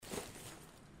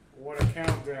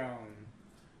down.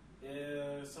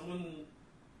 Yeah, someone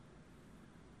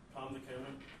palm the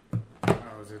camera.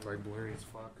 Oh, is it like blurry as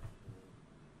fuck?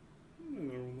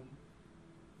 Still.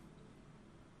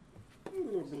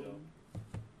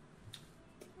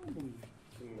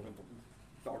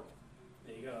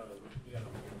 Yeah, you gotta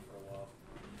hold it for a while.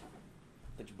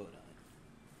 Put your butt on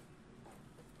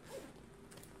it.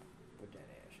 Put that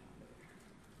ash on there.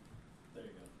 There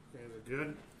you go. Okay, is it good?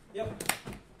 Yep.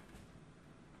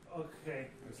 Okay.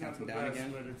 It's Count not the them down best,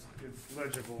 again? but it's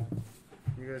legible.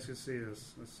 You guys can see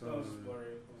this. It's, That was blurry.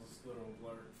 It was a little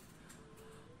blurry.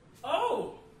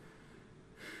 Oh!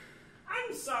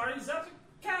 I'm sorry, is that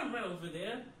a camera over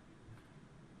there?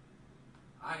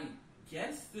 I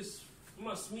guess this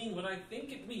must mean what I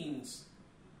think it means.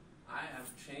 I have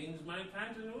changed my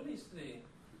pantaloons today.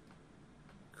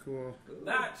 cool.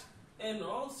 That, and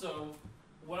also,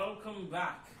 welcome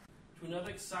back to another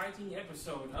exciting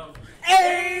episode of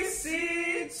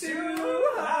AC Too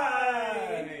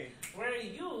High, where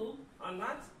you are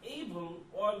not able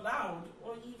or allowed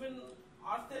or even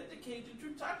authenticated to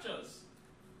touch us.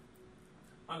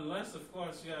 Unless, of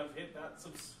course, you have hit that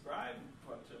subscribe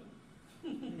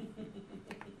button.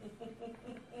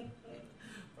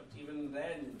 But even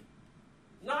then,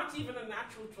 not even a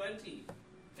natural 20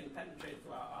 can penetrate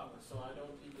through our armor, so I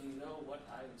don't even know what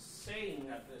I'm saying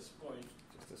at this point.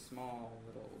 Just a small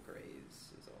little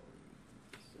graze is all.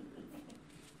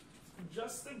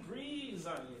 Just a breeze,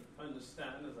 I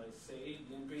understand, as I say,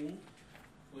 limping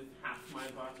with half my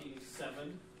body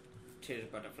severed. Tis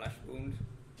but a flesh wound.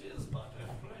 Tis but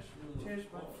a flesh wound. Tis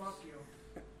of but course. fuck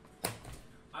you.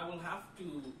 I will have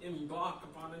to embark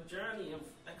upon a journey of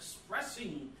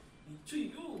expressing to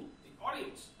you, the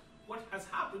audience, what has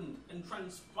happened and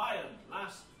transpired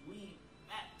last we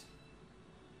met.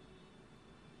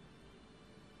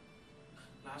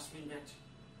 Last we met,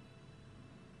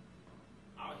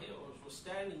 our heroes were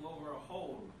standing over a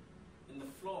hole in the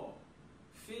floor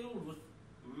filled with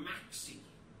Maxi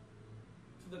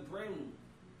to the brim.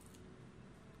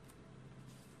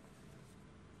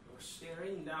 They were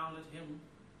staring down at him,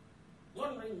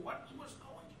 wondering what he was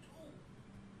going to do.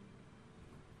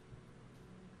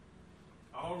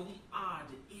 All the odd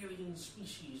alien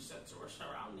species that were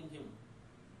surrounding him,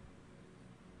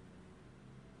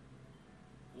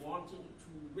 wanting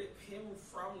to rip him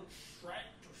from shred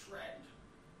to shred,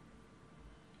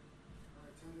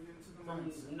 Alright, turn it into the from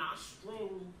minds.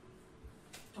 nostril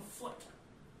to foot,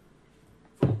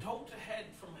 from toe to head,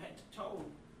 from head to toe.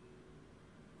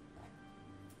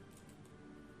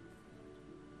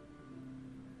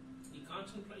 He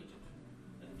contemplated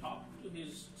and talked to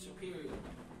his superior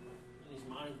in his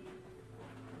mind,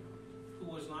 who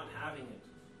was not having it.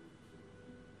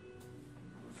 He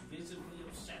was visibly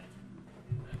upset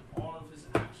at all of his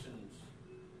actions,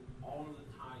 all of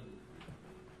the time.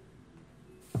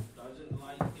 Doesn't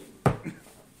like him.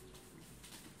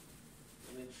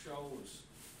 And it shows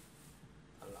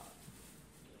a lot.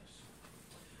 Yes.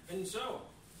 And so,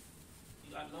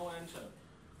 he got no answer.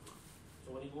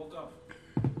 So when he woke up,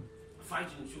 a fight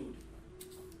ensued.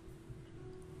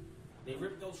 They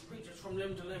ripped those creatures from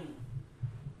limb to limb,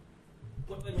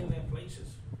 put them in their places,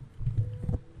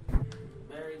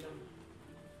 buried them.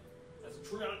 As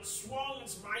Triant swung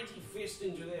its mighty fist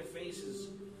into their faces,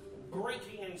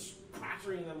 breaking and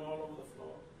spattering them all over the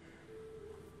floor.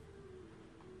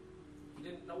 He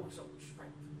didn't know his own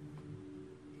strength.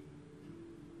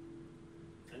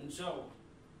 And so,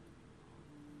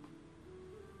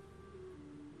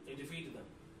 they defeated them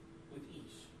with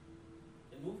ease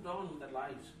and moved on with their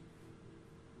lives.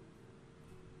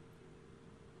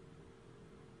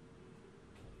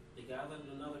 They gathered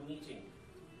another meeting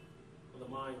of the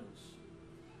minds.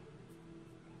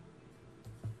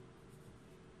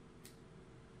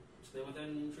 So they were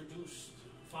then introduced,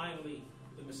 finally,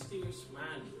 the mysterious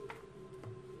man who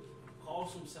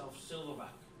calls himself Silverback.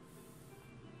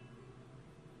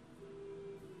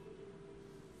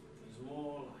 He's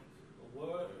more like a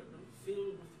word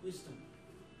filled with wisdom,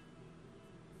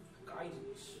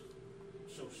 guidance,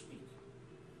 so to speak.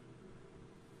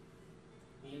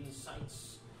 He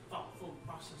incites thoughtful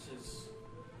processes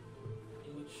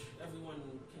in which everyone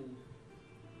can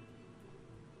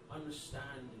understand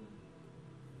and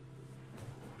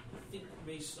think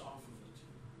based off of it.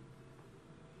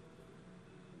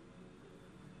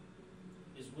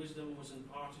 His wisdom was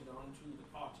imparted onto the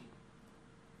party,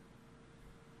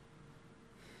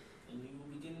 and he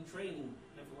will begin training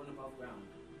everyone above ground.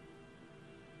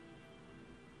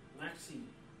 Maxi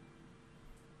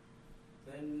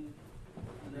then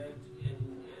led in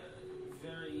a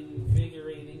very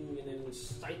invigorating and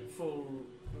insightful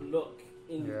look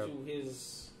into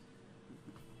his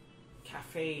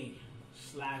cafe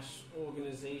slash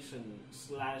organization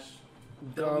slash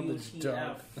Garbage WTF,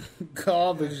 dump.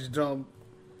 Garbage dump.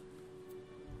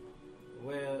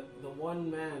 where the one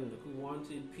man who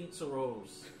wanted pizza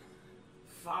rolls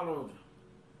followed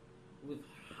with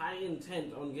high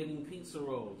intent on getting pizza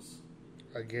rolls.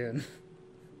 Again.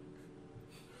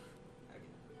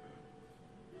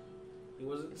 He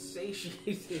wasn't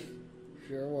satiated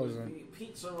Sure with wasn't. the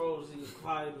pizza rolls he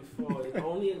acquired before. It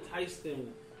only enticed him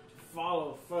to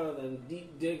follow further and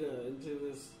dig deeper into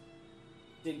this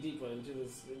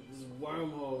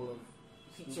wormhole of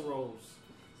pizza rolls.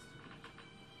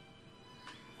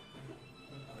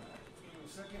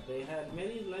 They had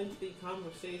many lengthy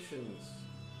conversations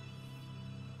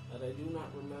that I do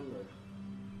not remember.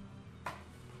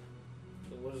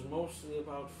 It was mostly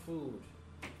about food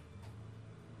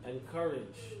and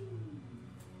courage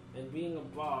and being a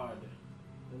bard.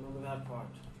 Remember that part.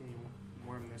 Can you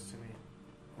worm this to me?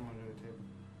 I'm under the table.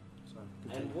 Sorry.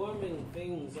 And worming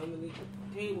things underneath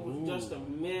the table was just a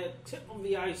mere tip of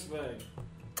the iceberg.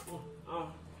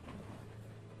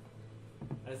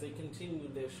 As they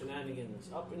continued their shenanigans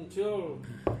up until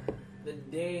the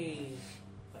day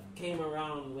that came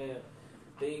around where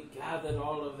they gathered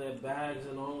all of their bags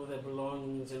and all of their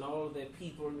belongings and all of their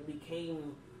people, and it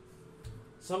became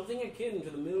something akin to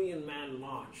the Million Man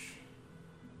March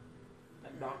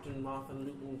that Dr. Martin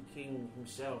Luther King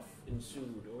himself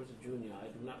ensued, or was it Jr.? I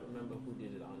do not remember who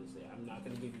did it, honestly. I'm not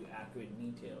going to give you accurate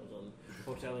details on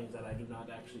hotellings that I do not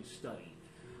actually study.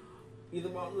 Either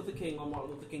Martin Luther King or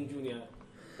Martin Luther King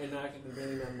Jr. enacted the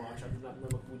Million Man March. I do not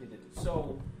remember who did it.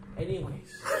 So,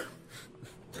 anyways,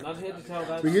 we're not here to tell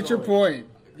that We story. get your point.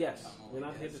 Yes, we're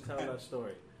not here to tell that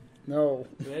story. No.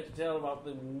 We're here to tell about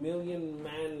the Million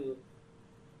Man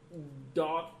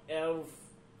Dark Elf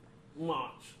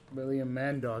March. Million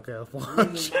Man Dog Elf Million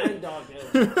Watch. Man Dog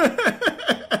Elf.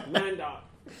 Man Dog.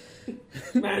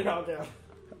 Man Dog Elf.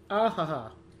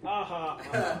 Ahaha. Aha.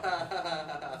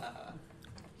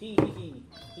 He.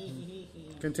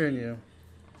 Continue.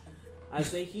 I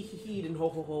say he and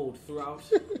ho throughout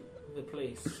the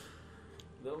place.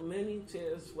 Though many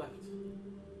tears wept.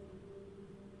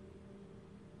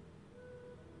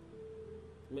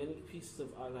 Many pieces of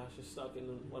eyelashes stuck in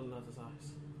one another's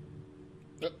eyes.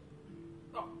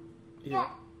 Yeah.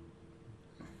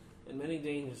 And many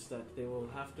dangers that they will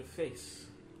have to face.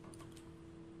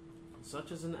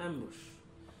 Such as an ambush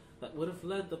that would have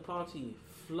led the party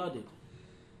flooded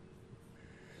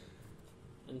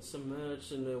and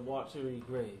submerged in a watery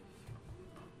grave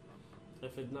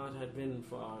if it not had been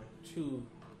for our two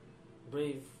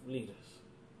brave leaders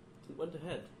who went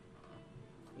ahead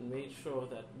and made sure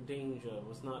that danger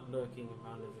was not lurking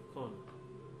around every corner.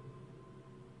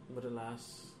 But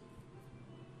alas,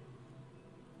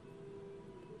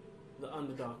 the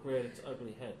underdog reared its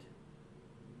ugly head.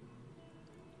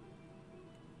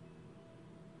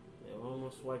 They were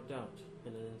almost wiped out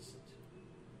in an instant.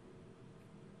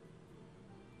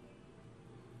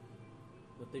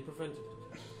 But they prevented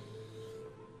it.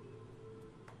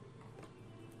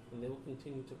 And they will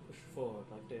continue to push forward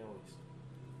like they always do.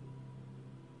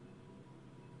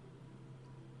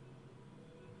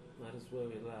 That is where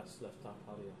we last left our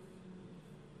party off.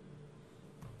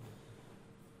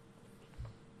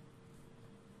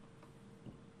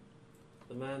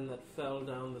 The man that fell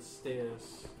down the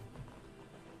stairs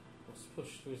was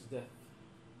pushed to his death.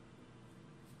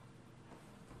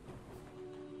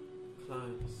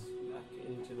 Climbs back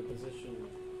into the position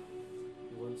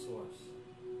he once was.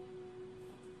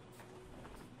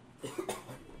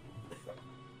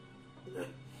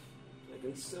 I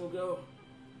can still go.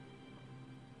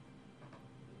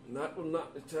 And that will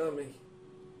not deter me.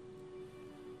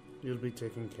 You'll be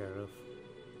taken care of.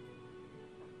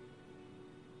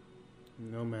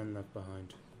 No man left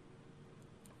behind.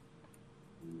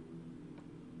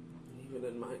 Even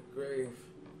in my grave,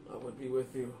 I would be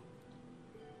with you.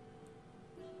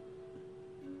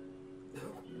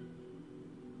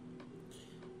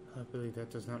 Happily, that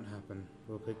does not happen.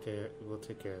 We'll take care of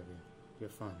you. You're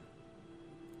fine.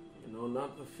 You know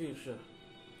not the future.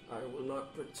 I will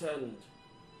not pretend.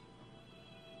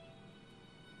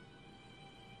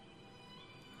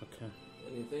 Okay.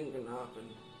 Anything can happen.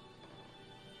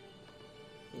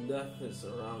 Death is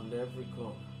around every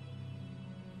corner.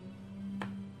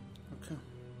 Okay.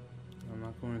 I'm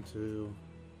not going to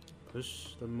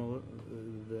push the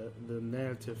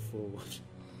narrative forward.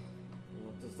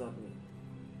 What does that mean?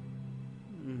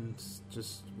 It's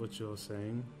just what you're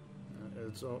saying.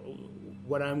 It's all,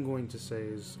 what I'm going to say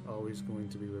is always going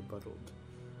to be rebutted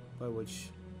by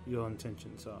which your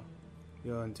intentions are.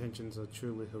 Your intentions are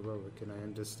truly heroic, and I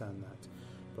understand that.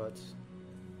 But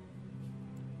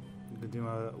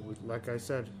like I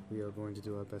said, we are going to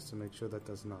do our best to make sure that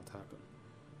does not happen.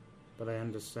 But I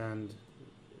understand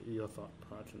your thought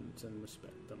patterns and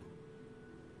respect them.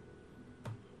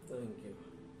 Thank you.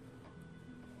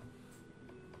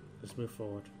 Let's move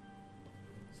forward.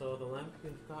 So the lamp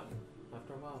can be forgotten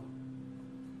after a while.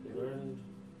 You learned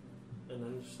and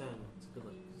understand its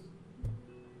abilities.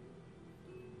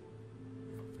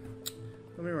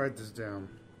 Let me write this down.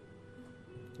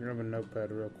 You have a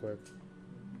notepad real quick.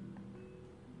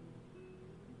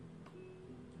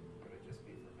 Would it just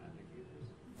be for magic users?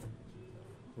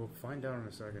 We'll find out in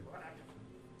a second.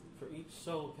 For each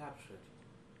soul captured,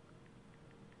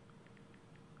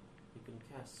 you can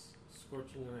cast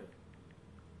Scorching Ray.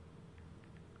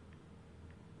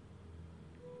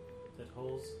 That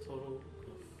holds a total of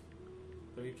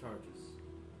 3 charges.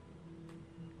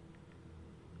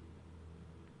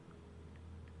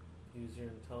 Use your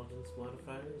intelligence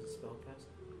modifier as a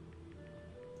spellcaster,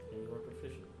 and you are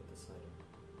proficient with this item.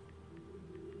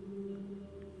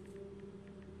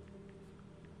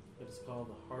 It is called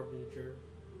the Harbinger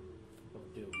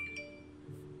of Doom.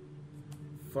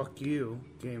 Fuck you,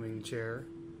 gaming chair.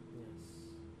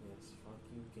 Yes, fuck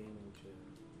you, gaming chair.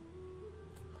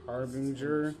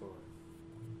 Harbinger. This is _.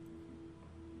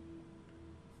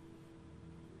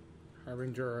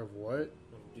 Harbinger of what?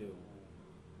 Of Doom.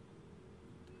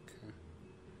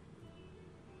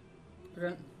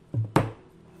 Okay.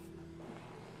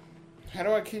 How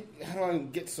do I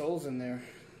get souls in there?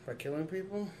 By killing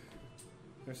people?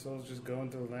 Their souls just go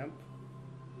into the lamp?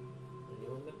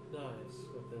 Anyone that dies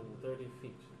within 30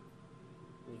 feet,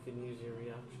 you can use your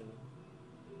reaction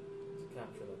to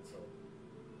capture that soul.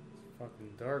 It's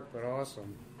fucking dark, but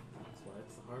awesome. That's why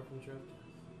it's the Harbinger of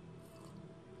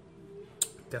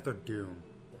Death of Doom.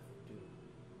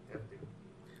 Death of Doom.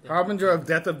 Harbinger of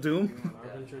Death of Doom?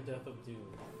 Harbinger Death of Doom.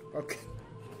 Okay.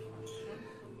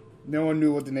 No one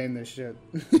knew what to name this shit.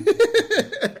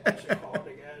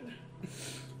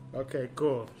 Okay,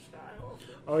 cool.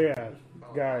 Oh yeah,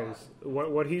 guys,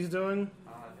 what he's doing?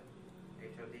 HOD.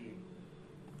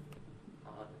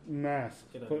 Mask.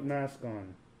 Get Put out. mask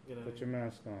on. Get out Put of your here.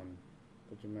 mask on.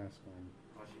 Put your mask on.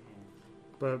 Wash your hands.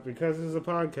 But because this is a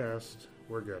podcast,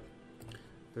 we're good.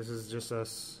 This is just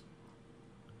us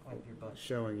Wipe your butt.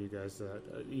 showing you guys that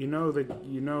you know what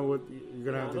you're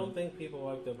gonna Yeah, have I to don't think people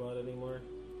wipe their butt anymore.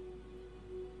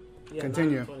 Yeah,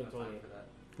 Continue. Not in 2020. For that.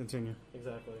 continue.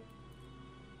 Exactly.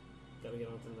 Gotta get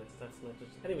on to the next text message.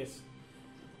 Anyways,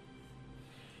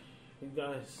 you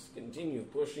guys continue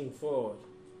pushing forward.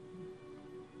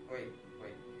 Wait,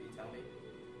 you tell me?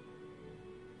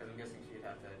 Because I'm guessing she'd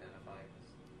have to identify us.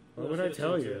 What No, would I shoot it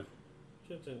tell to you?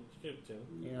 Shoot it.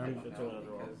 Yeah, I I'm, don't Should know, turn on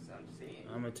the roll. because I'm seeing.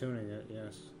 I'm attuning it.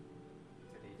 Yes.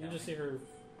 Did he You tell just me? see her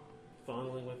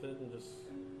fondling with it and just...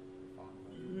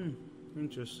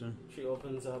 Interesting. She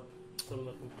opens up some of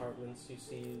the compartments. You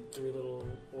see 3 little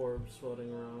orbs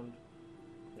floating around.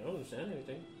 You don't understand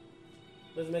anything.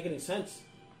 Doesn't make any sense.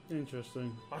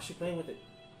 Interesting. Why is she playing with it?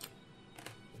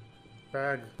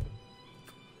 Bag.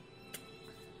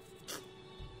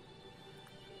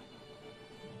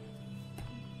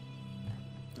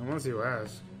 Unless you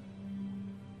ask.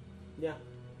 Yeah.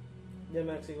 Yeah,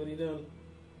 Maxie, what are you doing?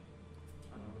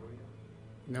 I don't know, what are we doing?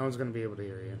 No one's gonna be able to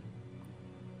hear you.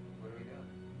 What are we doing?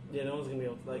 Yeah, no one's gonna be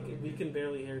able to, like, we can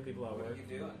barely hear people at What work. are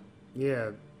you doing?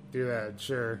 Yeah, do that.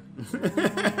 Sure.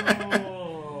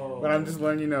 Oh. But I'm just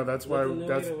letting you know. That's why. With the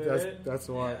That's note that's of it. that's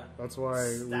why. Yeah. That's why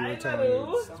we were Style. telling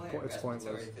you. It's only a It's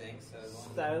pointless. respiratory thing, so as long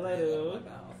as Style I like don't you. feel it in my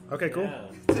mouth. Okay, cool. Yeah.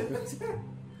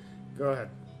 Go ahead.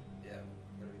 Yeah,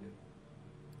 what do we do?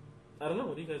 I don't know.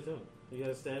 What are you guys doing? You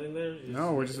guys standing there? You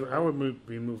No, we're just. looking I around? would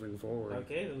be moving forward.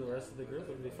 Okay, then the rest of the group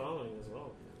would be following as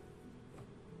well.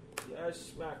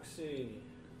 Yes, Maxie.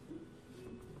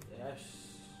 Yes.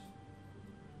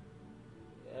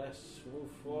 Yes,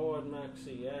 move forward,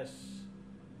 Maxie. Yes.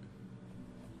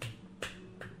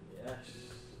 Yes.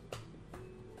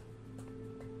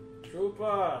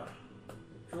 Trooper.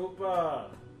 Trooper.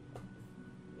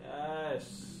 Yes.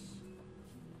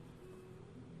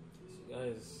 So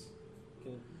guys,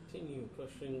 continue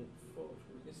pushing forward.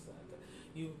 Who is that guy?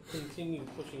 You continue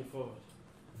pushing forward.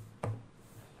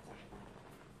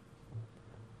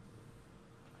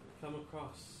 Come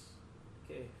across a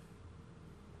cave.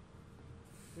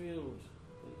 Filled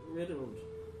and riddled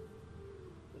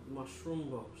with mushroom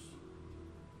bows.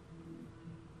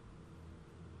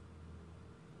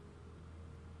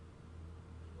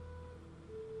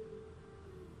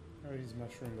 How do these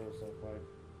mushroom bows look like?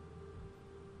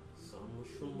 Some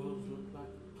mushroom bows look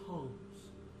like tongues.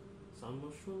 Some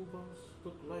mushroom bows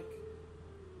look like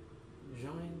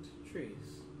giant trees.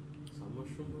 Some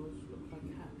mushroom bows look like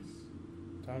hats.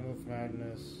 Tongue of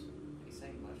Madness. He's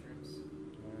saying mushrooms.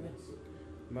 Yeah. Yes.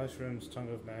 Mushrooms,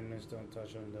 Tongue of Madness, don't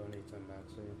touch them, don't eat them,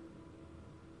 Maxie.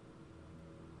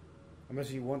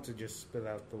 Unless you want to just spit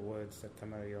out the words that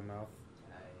come out of your mouth.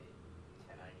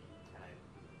 Can I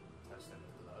touch them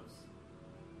with gloves?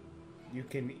 You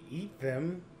can eat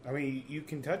them. I mean, you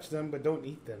can touch them, but don't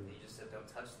eat them. You just said don't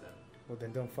touch them. Well,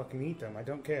 then don't fucking eat them. I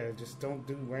don't care. Just don't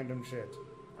do random shit.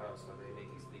 Oh, so they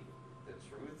make you speak the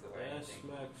truth or Yes,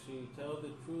 anything? Maxie. Tell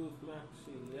the truth,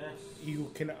 Maxie. Yes. You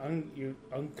can you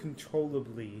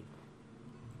uncontrollably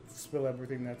spill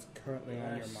everything that's currently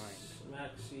on your mind.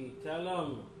 Maxie. Tell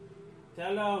him.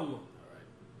 Tell him. Alright.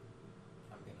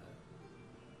 I'm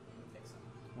gonna take some.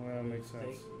 Well, that makes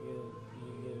sense.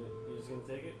 You just gonna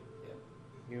take it?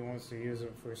 He wants to use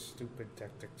it for stupid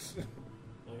tactics.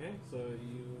 Okay, so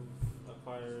you've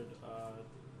acquired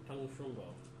Tongue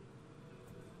Shumbo.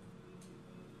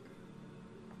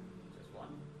 Just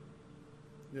one?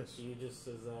 Yes. You just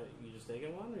take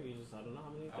it one, or you just I don't know how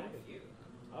many you I want take. a few.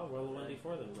 Oh, roll a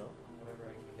 1d4 then, bro. Whatever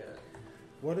I can get.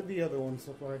 What did the other ones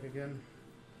look like again?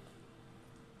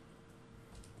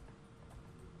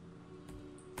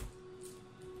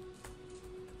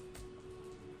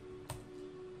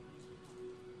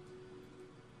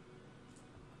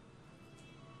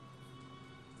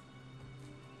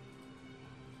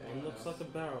 One looks like a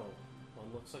barrel.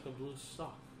 One looks like a blue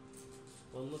stalk.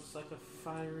 One looks like a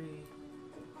fiery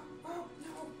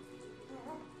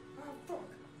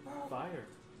fire.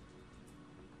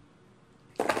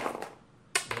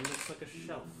 One looks like a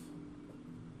shelf.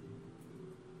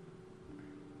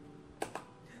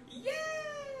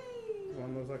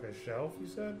 One looks like a shelf, you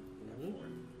said?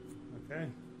 Mm-hmm. Okay.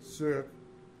 Sick.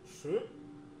 Sure.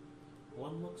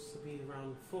 One looks to be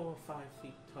around 4 or 5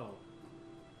 feet tall.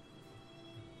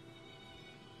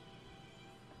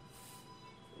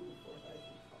 Ooh, 4 or 5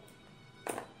 feet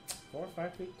tall. 4 or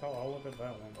 5 feet tall. I'll look at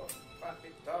that one. 4 or 5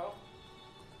 feet tall.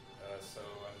 So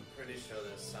I'm pretty sure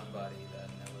there's somebody that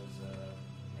knows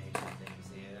major things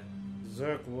here.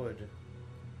 Zerk Wood.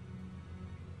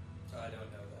 I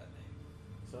don't know that name.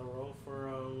 So roll for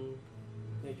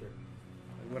nature.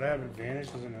 Would I have advantage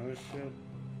because I know this shit?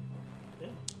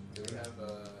 Yeah. Do we have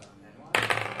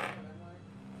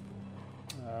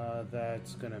NY?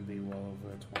 That's gonna be well over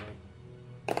a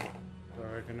 20. Do I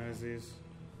recognize these?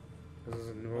 This is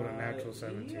a roll a natural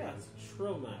 17. Yeah, it's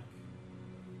Tromac.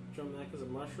 Tromac is a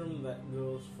mushroom that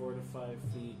grows 4 to 5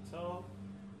 feet tall.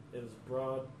 It has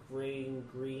broad gray and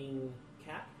green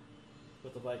cap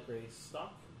with a light gray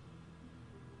stalk.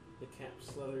 The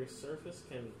cap's leathery surface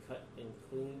can be cut and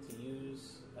cleaned to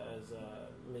use as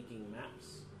making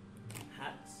maps,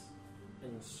 hats,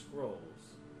 and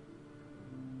scrolls.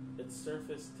 Its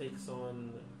surface takes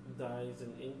on dyes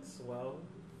and inks well.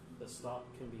 The stalk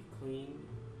can be cleaned,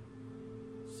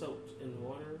 soaked in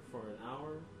water for an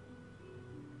hour,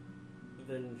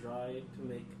 then dried to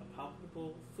make a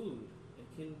palpable food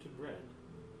akin to bread.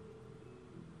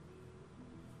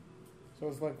 So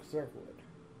it's like Zerkwood.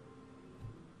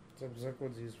 Except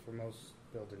Zerkwood's used for most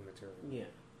building material. Yeah.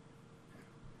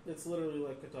 It's literally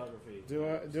like cartography.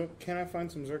 Can I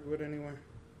find some Zerkwood anywhere?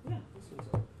 Yeah, this one's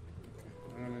up.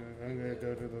 I'm gonna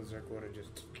go to the Zerkwood and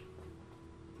just.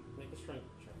 Make a strength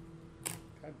check.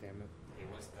 God damn it. Hey,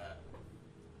 what's that?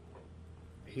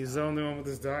 He's the only one with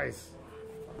his dice.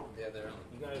 Yeah, they're on.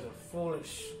 You guys are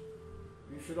foolish.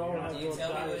 You should all have Can your you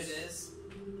tell me what it dice. is?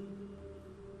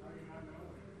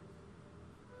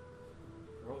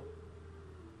 Roll.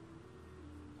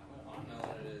 I don't know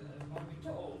what it is. I just want to be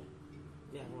told.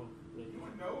 Yeah, roll. You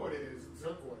would know what it is.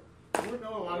 Zerkwood. You would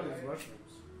know a lot of these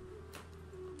mushrooms.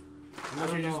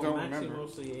 Unless you just don't Maxie remember.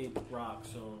 mostly ate rock,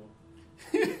 so.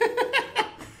 I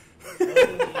don't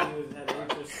think he had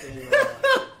interest in.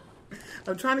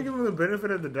 I'm trying to give him the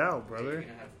benefit of the doubt, You're brother.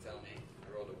 gonna have to tell me.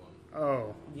 I rolled a 1.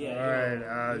 Oh. Yeah,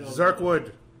 Alright. you don't Zerkwood.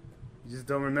 You just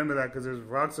don't remember that because there's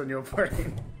rocks on your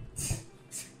brain.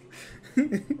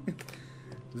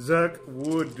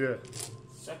 Zerkwood.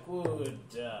 Suckwood.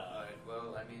 Alright,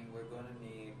 well, I mean, we're gonna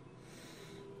need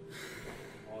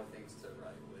more things to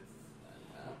write with and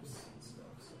maps and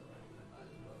stuff, so I might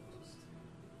as well just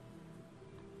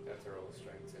have to roll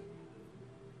strength and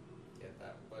get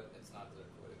that. But it's not the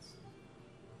wood, it's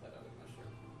that other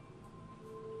mushroom.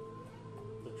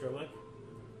 The Tromac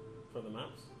for the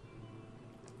maps.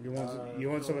 You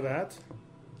want some of that?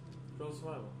 Roll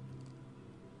survival.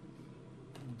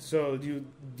 So you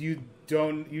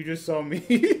just saw me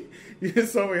you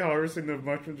just saw me harvesting the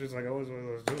mushrooms just like I was one of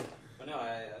those dudes. But no,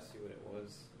 I asked you what it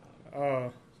was.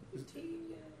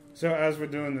 So as we're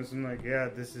doing this, I'm like, yeah,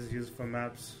 this is used for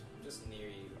maps. I'm just near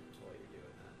you while you're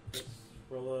doing that.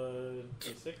 Roll a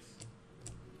d6.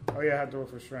 Oh Oh yeah, I have to roll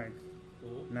for strength.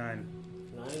 Mhm. 9.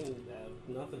 9,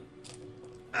 nothing.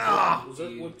 Ah!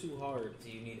 Zerkwood too hard. Do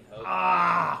you need help?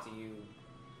 Ah! Do you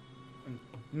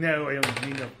No, I don't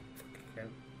need no fucking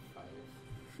help. 5?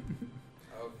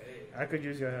 Okay. I could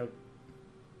use your help.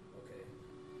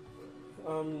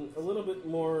 Okay. A little bit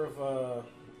more of a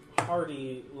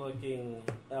hardy-looking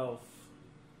elf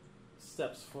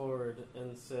steps forward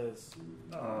and says,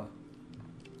 Oh.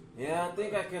 "Yeah, I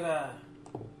think I could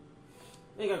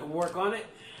work on it.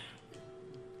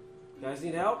 Guys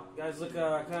need help? Guys look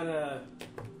kind of,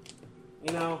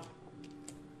 you know."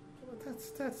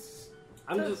 That's.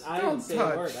 I Don't didn't say a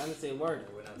touch. word. I didn't say a word.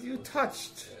 We're not You supposed to-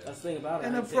 touched. Yeah. That's the thing about it.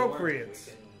 I didn't say a word.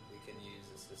 Inappropriate. We can use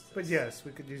assistance. But yes,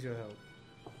 we could use your help.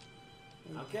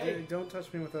 Okay. Don't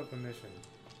touch me without permission.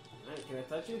 Alright, can I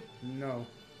touch you? No.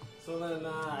 So then,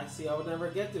 I see I would never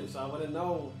get to, so I wouldn't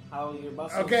know how your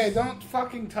muscles... Okay, don't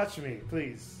fucking touch me,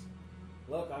 please.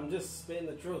 Look, I'm just spitting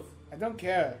the truth. I don't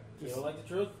care. You Just, don't like the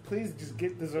truth? please just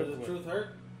get the Does the Zerkwood. truth hurt?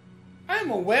 I'm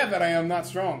aware that I am not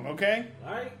strong, okay?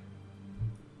 Alright.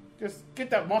 Just get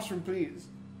that mushroom, please.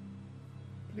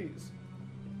 Please.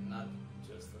 Not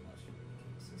just the mushroom, we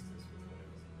can assist us with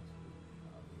whatever's in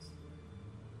the mushroom,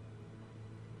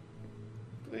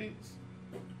 obviously. Please.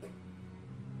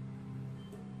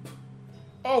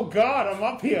 Oh God, I'm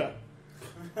up here.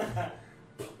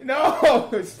 No,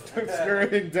 it's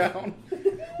scurrying down.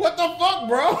 What the fuck,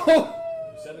 bro?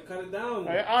 You said to cut it down.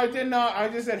 I did not. I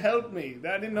just said help me.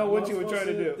 I didn't know what you were trying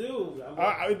to do.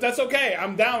 That's okay.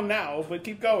 I'm down now, but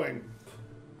keep going.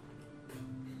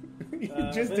 You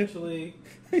just did. Eventually...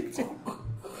 You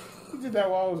did that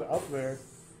while I was up there.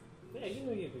 Yeah, you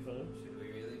know you'd be fine. Should we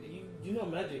really be You know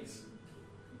magics.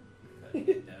 cutting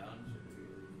it down? Should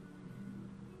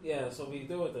we really? Yeah, so what do you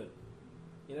do with it?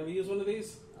 You never use one of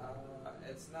these?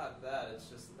 It's not that. It's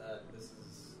just that this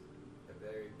is a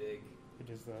very big It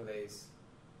is that. place,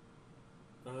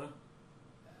 Uh-huh. and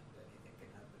anything can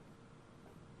happen.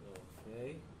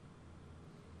 Okay.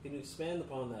 Can you expand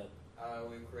upon that?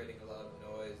 We're creating a lot of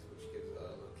noise, which gives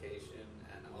a location,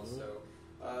 and also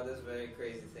there's very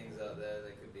crazy things out there.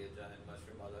 There could be a giant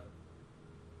mushroom mother,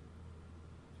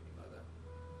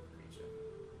 creature,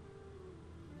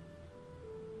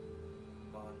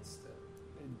 monster.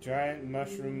 Giant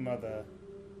mushroom mother.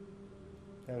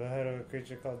 Ever heard of a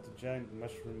creature called the giant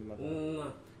mushroom mother? No.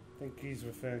 I think he's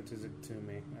referring to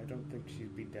Zictumi. I don't think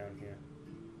she'd be down here.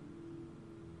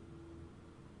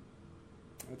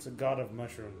 It's a god of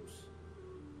mushrooms.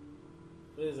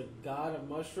 There's a god of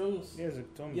mushrooms? Yeah,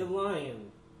 Zictumi. You're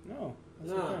lying. No,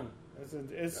 that's Nah. him.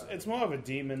 It's more of a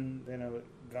demon than a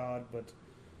god, but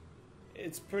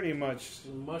it's pretty much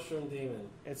Mushroom demon.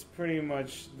 it's pretty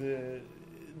much the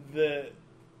That-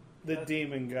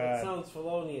 demon That god. sounds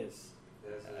felonious.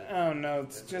 There's a, I don't know.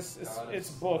 It's there's just a god of it's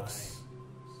books. slime,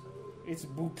 so It's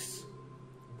books.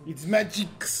 It's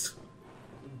magics.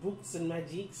 Books and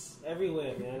magics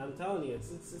everywhere, man. I'm telling you,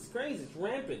 it's crazy. It's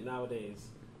rampant nowadays.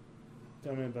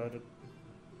 Tell me about it.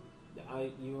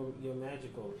 You're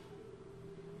magical.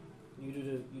 You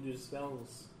do the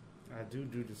spells. I do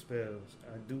the spells.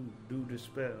 I do the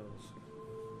spells.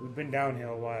 We've been down here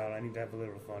a while. I need to have a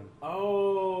little fun.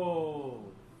 Oh,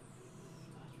 that's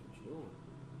what you're doing.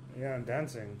 Yeah, I'm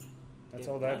dancing. That's If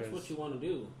all that that's is. what you want to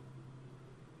do.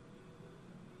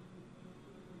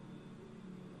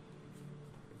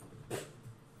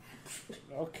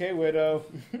 Okay, widow.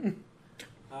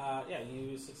 Yeah,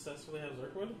 you successfully have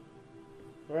Zerkwood?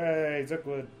 Hooray,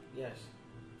 Zuckwood. Yes.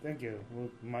 Thank you. We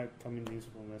might come in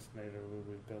usefulness later. We'll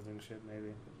be building shit,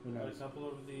 maybe. Who knows? A couple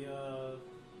of the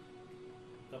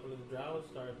drows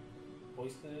start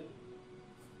hoisting it.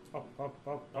 Up.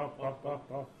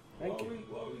 Thank you.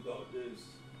 Why we got this?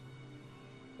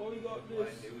 Why we got why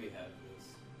do we have this?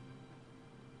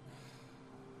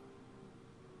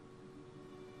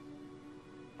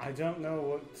 I don't know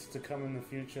what's to come in the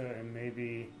future, and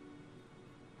maybe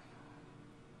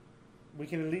we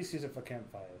can at least use it for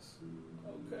campfires.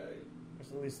 Okay,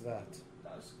 Just at least that.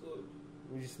 that's good.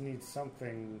 We just need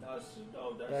something. That's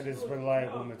That is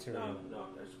reliable material. No,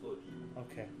 that's good.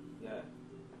 Okay. Yeah,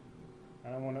 I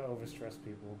don't want to overstress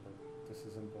people, but this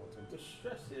is important. the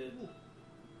stressing.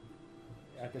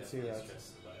 I can see Definitely that.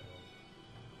 stress survival.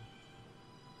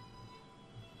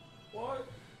 What?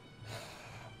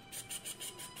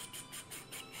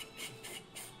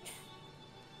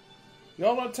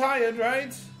 Y'all are tired,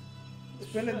 right? The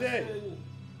been a day. stressing.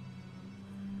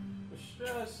 The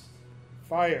stress.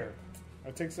 Fire.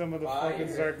 I take some of the Fire. fucking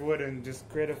Zerg wood and just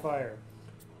create a fire.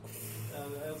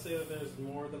 I'll say that there's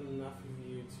more than enough of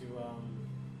you to,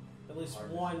 at least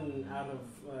Harvest. one out of,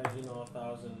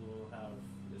 1,000 will have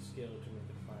the skill to make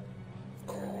a fire.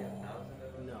 There are 1,000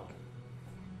 of us? No.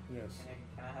 Yes.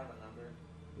 Can I have a number?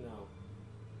 No.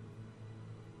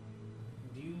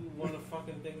 Do you want to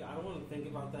fucking think? I don't want to think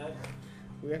about that.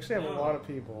 We actually have a No. lot of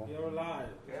people. You're alive.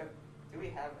 Do we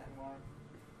have M1?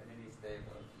 Or did he stay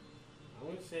above? I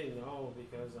would say no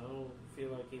because I don't feel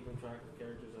like keeping track of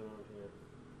characters around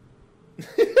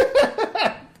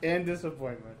here. And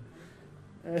disappointment.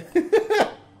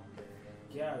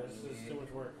 Yeah, this is too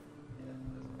much work. Yeah,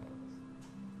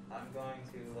 I'm going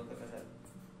to look up ahead.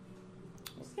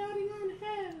 Scouting on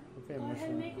ahead. Okay,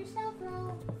 Mission. yourself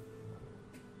roll.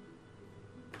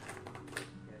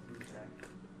 Yes, who's back?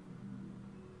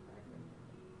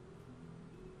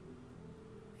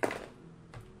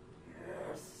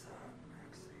 Yes,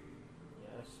 Maxie.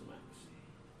 Yes, Maxie.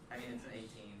 I mean, it's an 18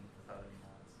 without any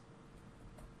mods.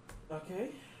 Okay.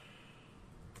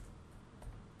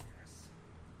 Yes.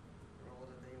 Roll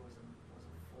today was a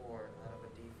 4 out of a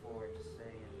D4, just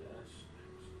saying. Yes.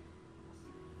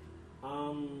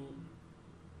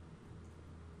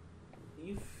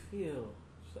 You feel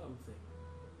something.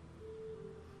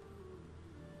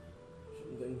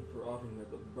 Something prodding at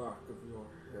the back of your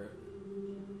head.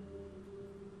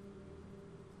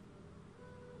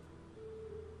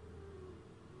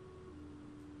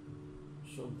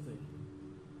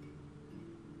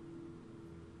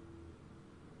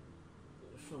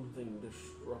 Something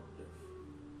destructive.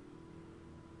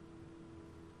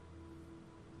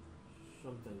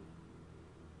 Something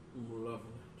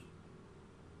malevolent.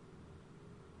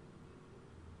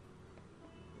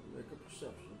 Make a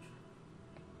perception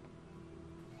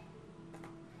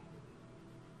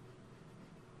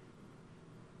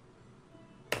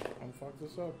check. Don't fuck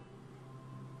this up.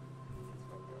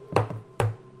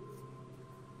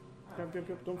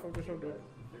 Yep, don't fuck this up, dude. 13.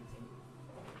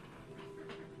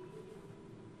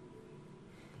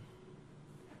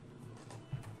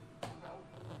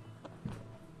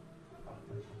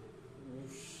 You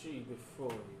see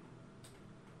before you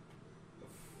a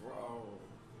foul,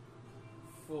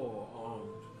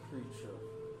 four-armed creature.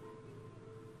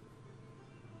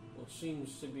 What seems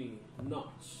to be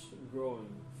nuts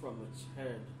growing from its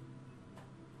head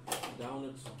down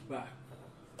its back.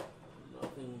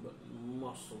 Nothing but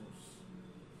muscles.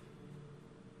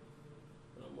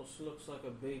 It almost looks like a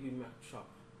baby Mac chop,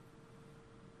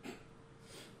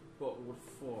 but with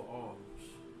 4 arms.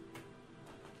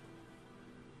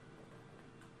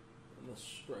 And the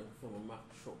strength of a Mac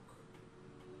choke.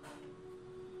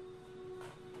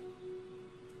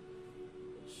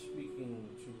 It's speaking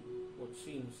to what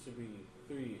seems to be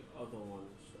 3 other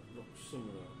ones that look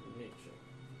similar in nature.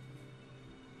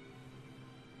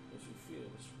 As you feel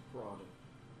this prodding.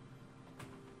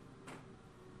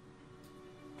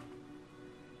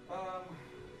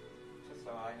 Just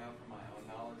so I know from my own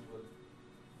knowledge, would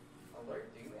alert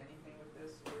do anything with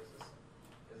this, or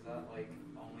is that like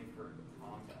only for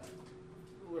combat?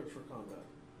 Works for combat.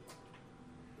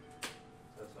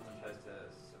 So if someone tries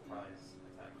to surprise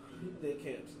attack me, They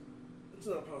can't. It's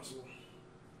not possible.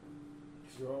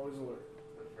 Because you're always alert.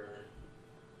 but for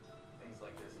things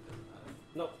like this, it doesn't matter.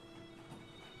 Nope.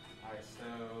 Alright, so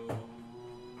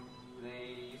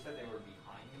you said they were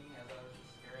behind me as I was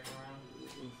just scurrying around?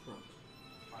 In front.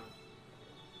 Front.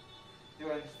 Do I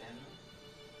understand them?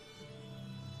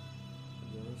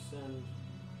 You understand?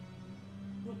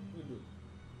 What you do?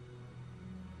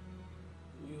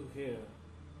 You hear.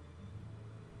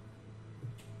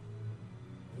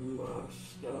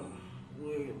 Master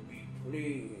will be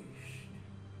pleased.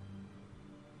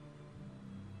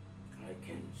 I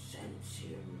can sense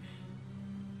him.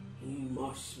 He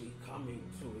must be coming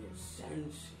to his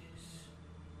senses.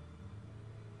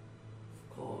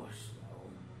 Of course,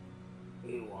 though,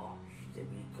 he wants to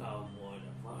become one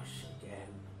of us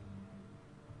again.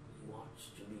 He wants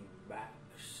to be back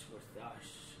with us.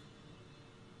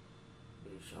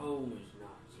 His home is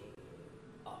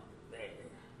not up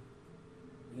there.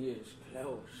 He is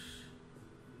close.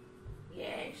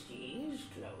 Yes, he is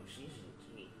close, isn't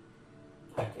he?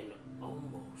 I can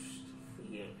almost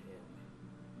feel him.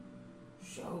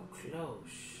 So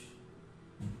close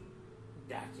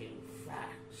that in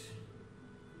fact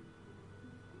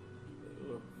they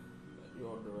look at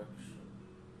your direction.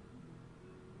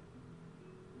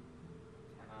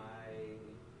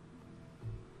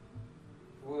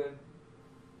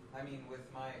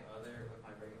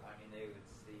 Can they would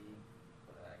see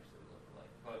what I actually look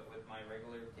like. But with my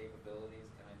regular capabilities,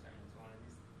 can I turn into one of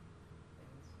these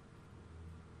things?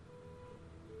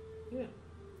 Yeah.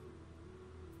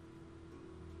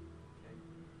 Okay. I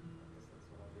guess that's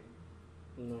what I'll do.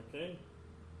 Okay.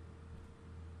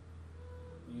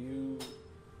 You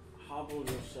hobble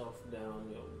yourself down,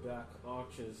 your back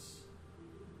arches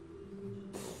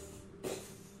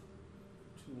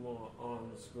to more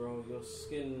arms grow. Your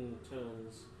skin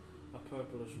turns a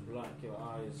purplish black. Your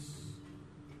eyes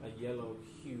a yellow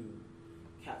hue,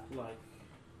 cat-like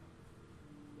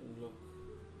in look.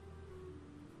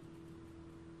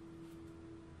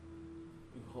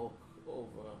 You hulk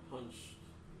over, hunched.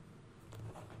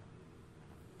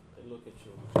 They look at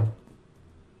you.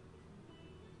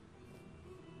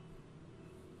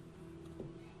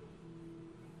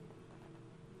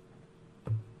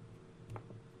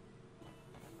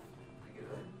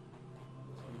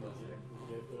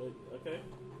 Okay.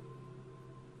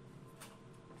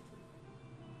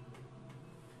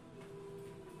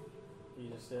 You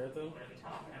just stare at them? What are we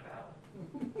talking about?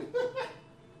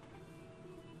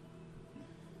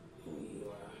 We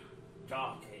were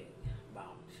talking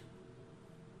about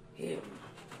him.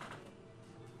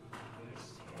 Who's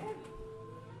him?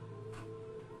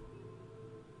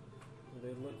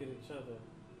 They look at each other.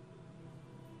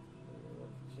 And they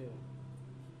look at you.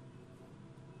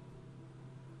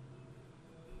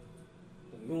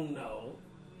 You know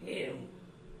him.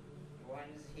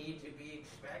 When's he to be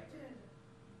expected?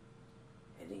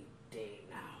 Any day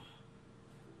now.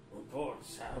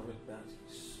 Reports have it that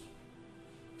he's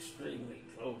extremely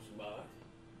close by.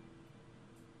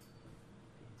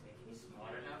 Think he's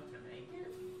smart enough to make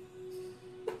it?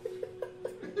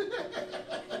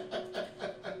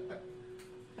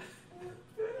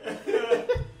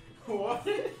 What?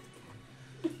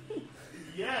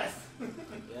 Yes.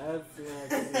 Yes,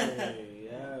 Maxie,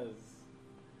 yes.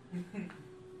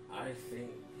 I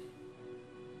think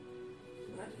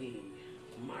that he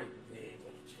might be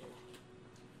able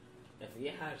to. If he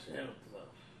has help, though.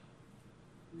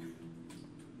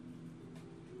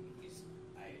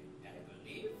 I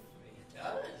believe he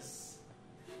does.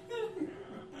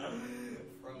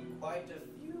 From quite a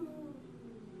few.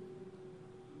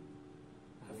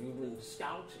 Have you been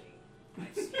scouting?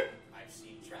 I've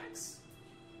seen tracks.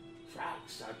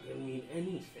 Tracks that can mean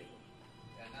anything.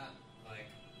 They're not like,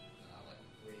 I'll like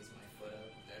raise my foot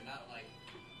up. They're not like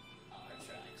our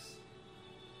tracks.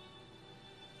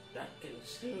 That can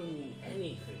still mean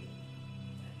anything.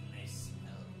 And they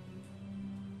smell.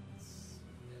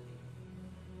 Smelly.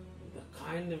 The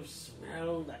kind of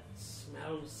smell that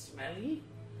smells smelly?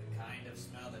 The kind of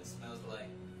smell that smells like.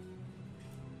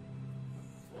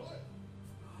 What?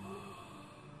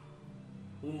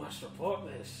 We must report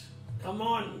this. Come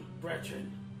on,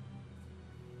 brethren.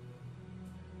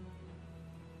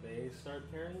 They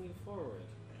start carrying you forward.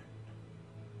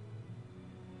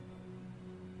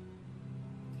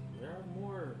 There are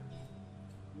more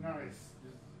Nice.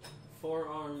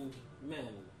 four-armed men,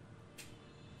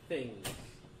 things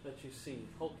that you see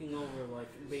hulking over like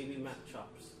baby mat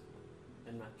chops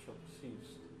and mat chops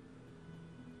used.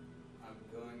 I'm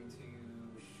going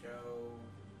to show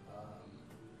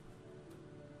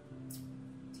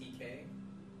TK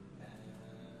and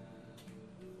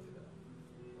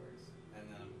works, and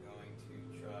then I'm going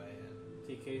to try and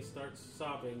TK starts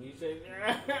sobbing. You say,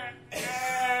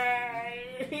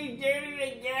 he did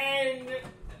it again!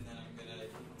 and then I'm gonna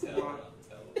tell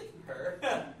her.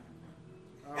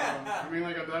 I mean,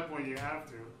 like at that point, you have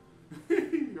to.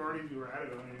 You already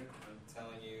ratted on you. I'm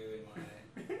telling you in my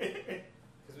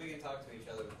because we can talk to each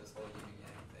other with this whole yin and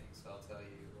yang thing. So I'll tell you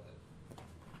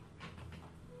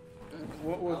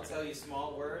what. I'll tell you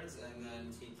small words, and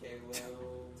then TK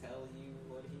will tell you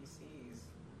what he sees.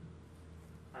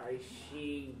 I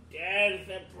see death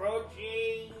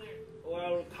approaching.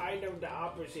 Well, kind of the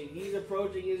opposite. He's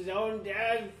approaching his own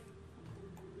death.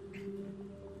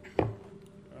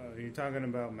 Are you talking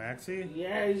about Maxie?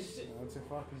 Yes. What the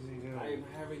fuck is he doing? I'm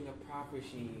having a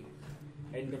prophecy.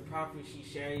 And the prophecy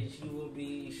says he will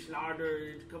be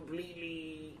slaughtered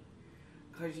completely.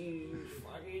 Because he's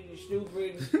fucking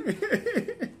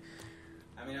stupid.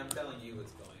 I mean, I'm telling you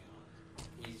what's going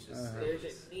on. He's just. There's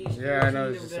at least Yeah, I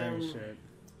know 13 it's of the same them. shit.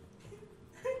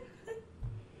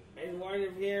 And one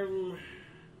of him,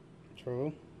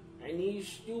 True. and he's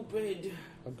stupid.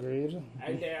 Agreed.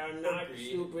 And they are not Agreed.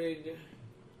 stupid.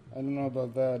 I don't know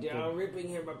about that. They are ripping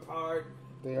him apart.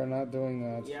 They are not doing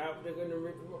that. Yeah, they're gonna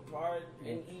rip him apart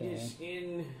and eat Okay. his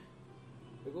skin.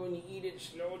 They're going to eat it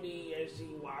slowly as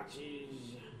he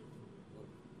watches.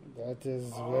 That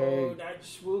is Oh, very. that's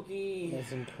spooky.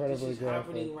 That's incredibly This is graphic.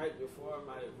 happening right before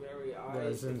my very eyes. That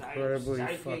is 'cause I'm incredibly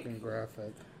psychic. fucking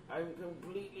graphic. I'm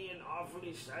completely and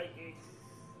awfully psychic.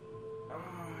 Oh,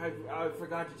 I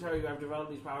forgot to tell you, I've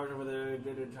developed these powers over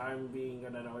the time being,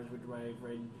 and I always with my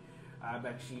friend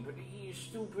Bakshi, but he is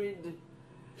stupid,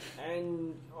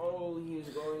 and he is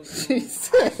going to Jesus.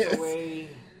 pass away.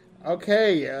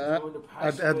 Okay, He's going to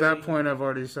pass at that away. point, I've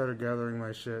already started gathering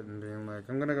my shit and being like,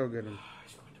 I'm gonna go get him.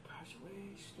 He's going to pass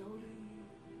away slowly.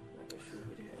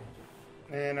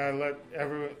 And I let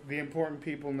the important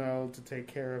people know to take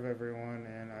care of everyone,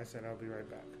 and I said I'll be right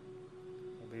back.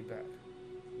 I'll be back.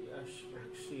 Yes,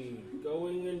 Maxie.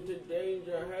 Going into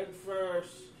danger head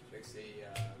first. Trixie,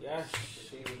 Yes.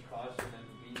 proceed with caution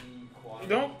and be quiet.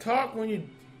 Don't talk when you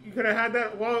could have had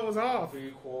that while it was off.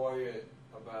 Be quiet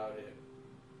about it.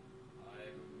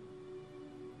 I'm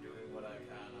doing what I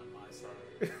can on my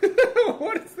side.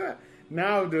 What is that?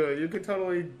 Now do it. You could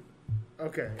totally.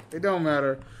 Okay, it don't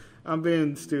matter. I'm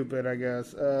being stupid, I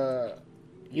guess.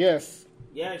 Yes,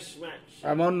 Yes, Maxie.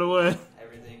 I'm on the way.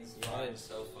 Everything's fine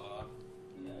so far,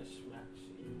 Yes,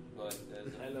 Maxie. but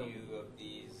there's a Hello. few of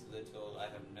these little. I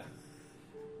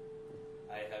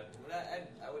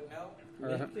would know.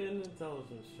 Make an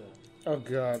intelligence check. Oh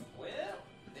God. Well,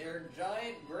 they're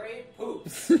giant gray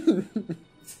poops. I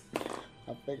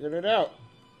figured it out.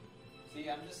 See,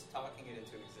 I'm just talking it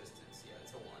into existence. Yeah,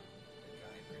 it's a 1.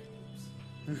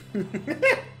 They're giant gray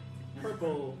poops.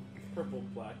 Purple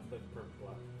black, like purple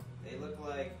black. They look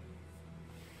like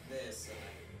this, and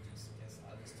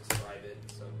I'll just describe it.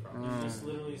 So probably. You just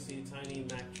literally see tiny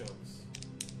Mac chokes.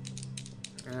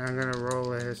 And I'm gonna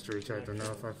roll a history check to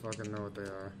know if I fucking know what they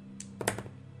are.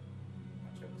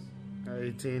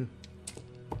 Nachos. 18.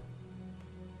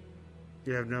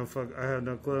 You have no fuck. I have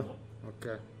no clue.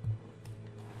 Okay.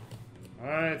 All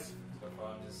right. So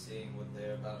far, I'm just seeing what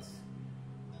they're about.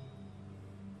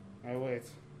 I wait.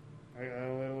 I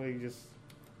literally just.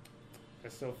 I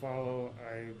still follow.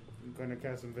 I'm gonna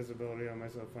cast invisibility on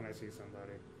myself when I see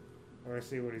somebody, or I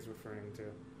see what he's referring to.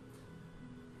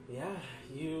 Yeah,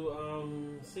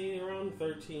 you see around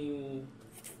 13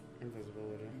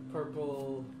 Invisibility.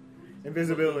 purple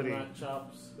Invisibility. Mac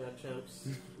chops, Mac champs,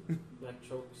 Mac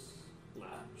chokes, Mac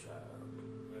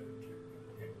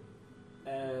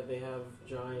they have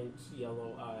giant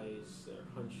yellow eyes. They're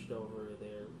hunched over.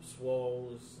 They're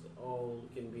swole as all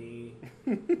can be.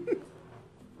 They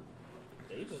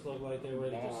just look like they're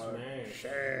ready to smash.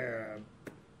 Share.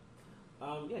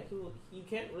 Yeah, you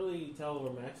can't really tell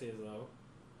where Max is though.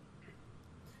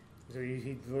 So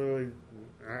he literally,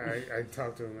 I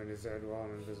talked to him and he said, "Well,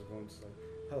 I'm invisible." I'm just like,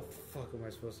 how the fuck am I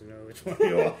supposed to know which one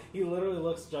you are? He literally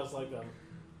looks just like them.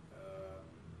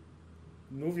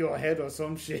 Move your head or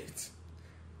some shit.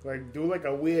 Like, do like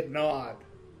a weird nod.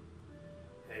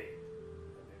 Hey,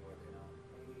 I've been working on.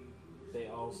 They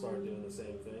all start doing the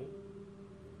same thing.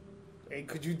 Hey,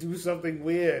 could you do something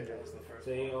weird? That was the first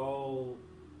They one. all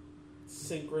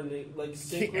synchronate.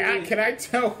 Can I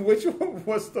tell which one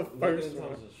was the Make an first one?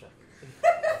 intelligence check.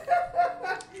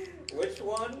 Which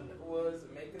one was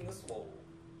making the swole?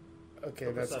 Okay,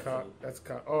 For that's perception. cocked. That's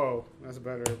cocked. Oh, that's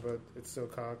better, but it's still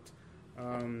cocked.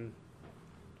 24.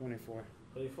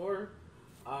 24.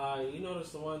 You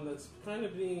notice the one that's kind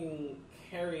of being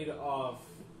carried off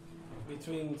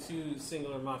between two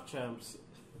singular mock champs.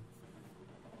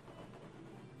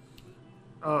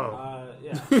 Oh,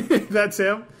 Yeah. that's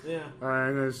him. Yeah. All right,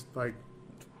 I'm gonna like,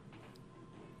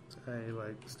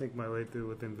 sneak my way through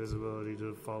with invisibility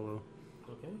to follow.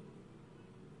 Okay.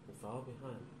 You follow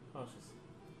behind. Cautious.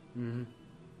 Mm-hmm.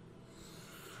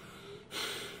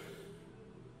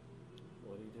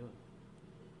 What are you doing?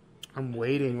 I'm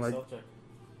waiting, like, Self check.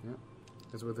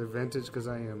 it's with advantage because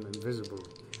I am invisible.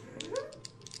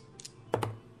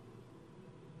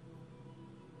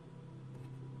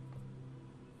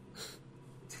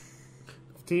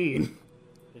 $15.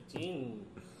 15.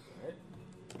 Right?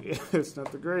 Yeah, it's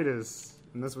not the greatest,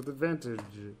 and that's with advantage.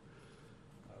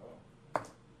 Oh.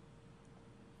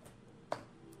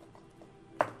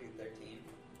 Do 13.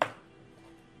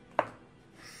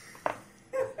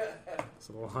 It's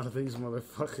a lot of these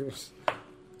motherfuckers.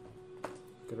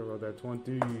 Could have rolled that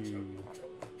 20.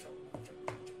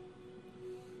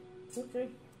 It's okay.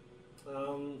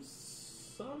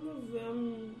 Some of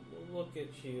them look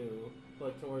at you,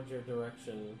 like towards your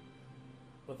direction,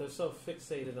 but they're so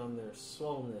fixated on their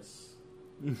swollenness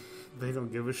They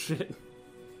don't give a shit.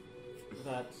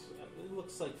 that it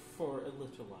looks like for a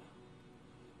little while.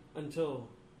 Until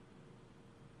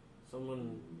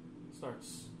someone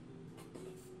starts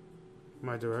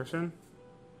My direction?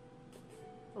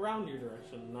 around your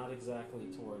direction, not exactly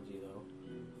towards you though.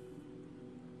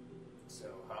 So,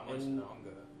 how much And-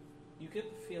 longer? You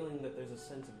get the feeling that there's a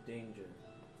sense of danger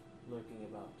lurking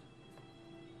about.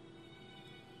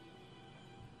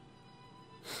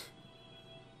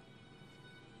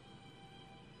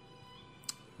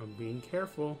 I'm being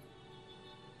careful.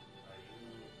 Are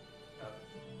you up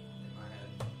in my head?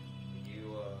 Are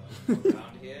you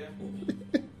around here?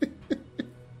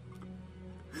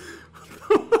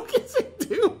 What does he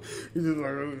do? He's just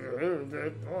like,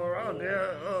 all around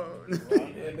there.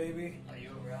 Around here, baby? Are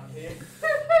you around here?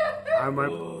 I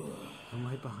might. I'm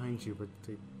right behind you, but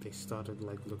they started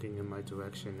like looking in my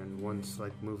direction, and one's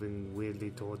like moving weirdly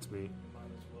towards me. Might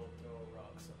as well throw a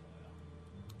rock somewhere.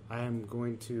 I am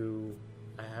going to.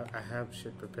 I have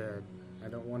shit prepared. I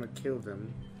don't want to kill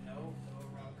them. No, throw a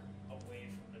rock away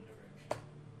from the direction.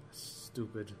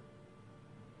 Stupid.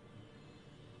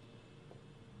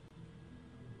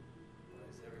 Why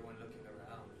is everyone looking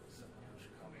around? Someone else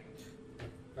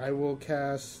coming. I will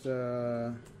cast.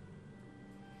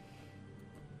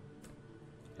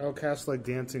 I'll cast like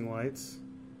dancing lights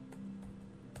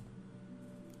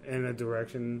in a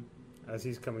direction as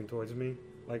he's coming towards me,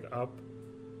 like up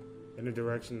in a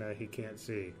direction that he can't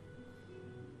see.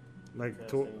 Like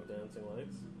Dancing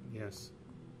lights. yes,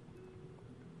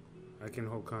 I can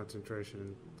hold concentration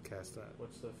and cast that.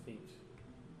 What's the feat?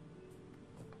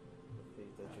 The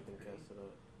feat that you can cast it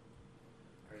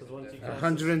at. Because once you cast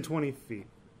 120 feet.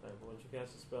 once you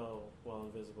cast a spell while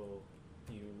invisible,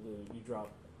 you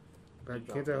drop. But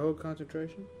can't I hold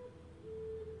concentration?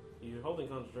 You're holding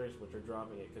concentration, but you're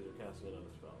dropping it because you're casting another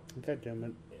spell. God damn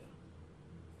it. Yeah.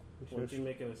 Once you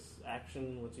make an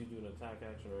action, once you do an attack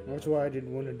action or an That's action, why I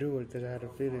didn't want to do it, because I had a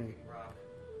feeling. Rock.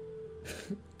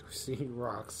 Seeing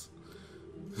rocks.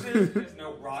 There's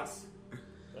no rocks.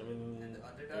 I mean, And the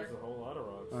Underdark? there's a whole lot of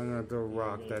rocks. I'm gonna throw a You're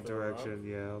rock gonna that throw a rock? direction.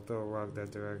 Yeah, I'll throw a rock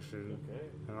that direction. Okay.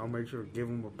 And I'll make sure to give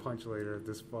him a punch later if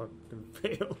this fucking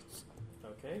fails.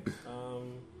 Okay.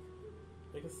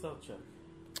 Make a stealth check.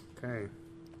 Okay.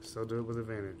 Still do it with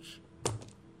advantage.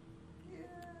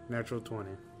 Natural 20.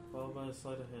 Followed by a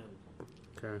sleight of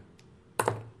hand.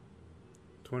 Okay.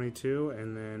 22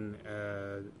 and then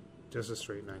just a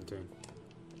straight 19.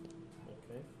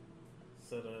 Okay.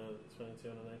 Set a 22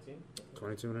 and a 19.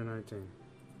 22 and a 19.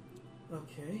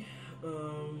 Okay.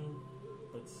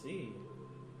 Let's see.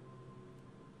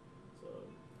 So.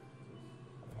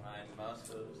 My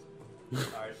muscles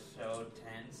are so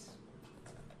tense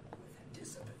with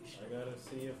anticipation. I gotta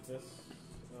see if this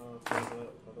plays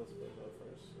out. How this plays out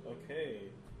first.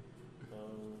 Okay.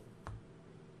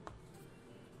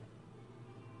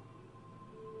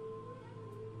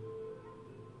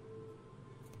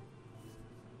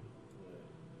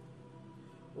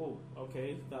 Oh,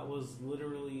 okay. That was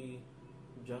literally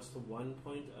just 1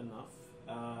 point enough.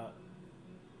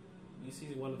 You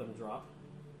see one of them drop.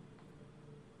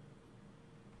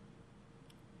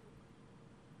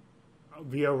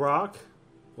 Via rock?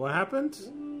 What happened?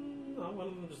 No, one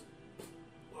of them just.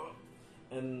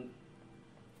 And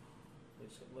they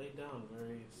just laid down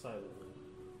very silently.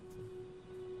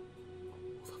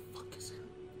 Who the fuck is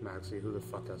in? Maxie, who the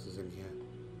fuck else is in here?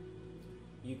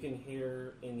 You can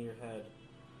hear in your head,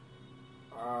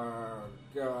 "Oh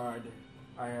God,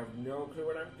 I have no clue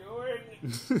what I'm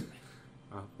doing."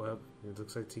 Oh, well, it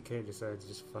looks like TK decided to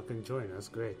just fucking join us.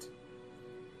 Great.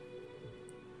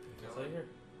 That's what I hear.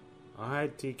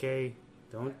 Alright, TK.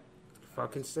 Don't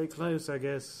fucking stay close, I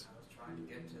guess. I was trying to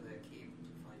get to the keep to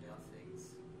find out things.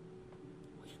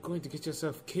 You're going to get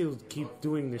yourself killed. Keep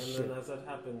doing this And shit. then as that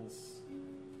happens,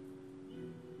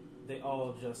 they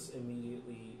all just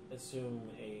immediately assume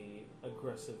a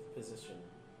aggressive position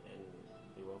and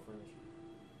they roll for initiative.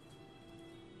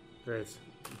 Great.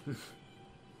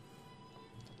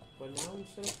 But now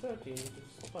instead of 13,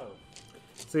 just 12.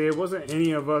 See, it wasn't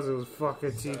any of us, it was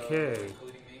fucking So, TK.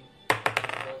 including me.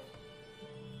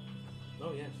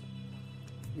 Oh, yes.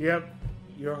 Yep.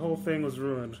 Your whole thing was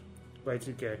ruined by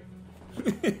TK. Do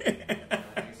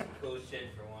some cool shit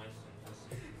for once.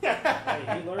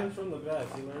 Hey, he learns from the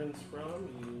best. He learns from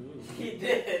you. He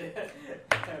did,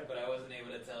 but I wasn't able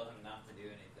to tell him not to do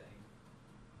anything.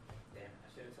 Damn, I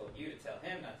should have told you to tell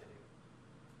him not to do.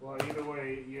 Well, either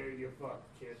way, you're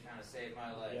fucked, kid. Trying to save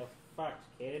my life. You're fucked,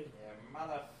 kid. Yeah,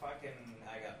 motherfucking,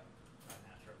 I got a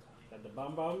natural 20. Got the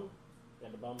bum bum.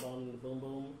 Got the bum bum and the boom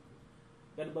boom.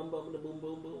 Got the bum bum and the boom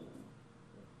boom boom.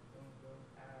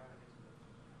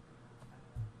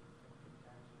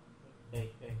 Hey,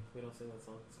 we don't sing that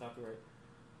song. It's copyright.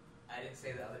 I didn't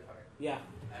say the other part. Yeah.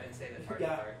 I didn't say the tardy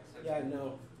Yeah. part. So Yeah,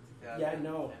 no. Yeah,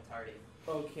 no. And tardy.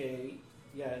 Okay.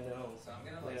 Yeah, no. So I'm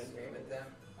gonna like Yeah, scream no. at them.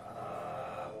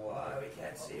 Why we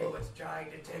can't see what's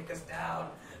trying to take us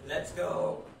down? Let's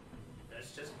go.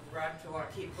 Let's just run to our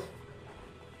keep.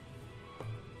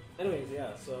 Anyways,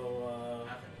 yeah, so,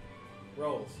 Nothing.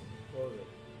 rolls. What was it?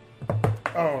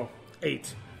 Oh,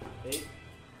 8. 8?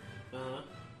 Uh-huh.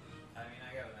 I mean,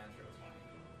 I got a natural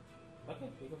 20. Okay,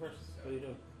 you go first. So, What are you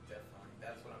doing? Definitely.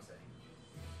 That's what I'm saying.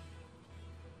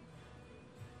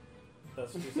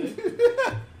 That's what you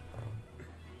say?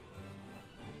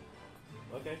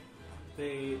 Okay.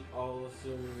 They all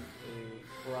assume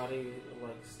a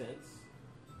karate-like stance.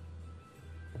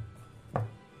 Are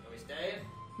we staying?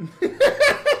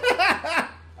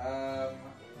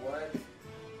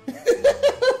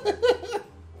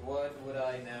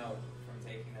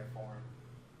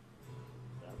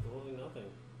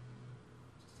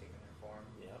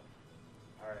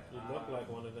 You look like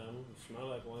one of them. You smell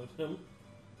like one of them.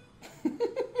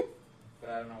 But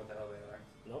I don't know what the hell they are.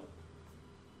 Nope.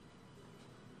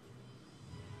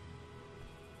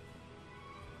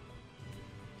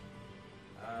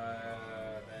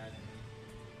 Then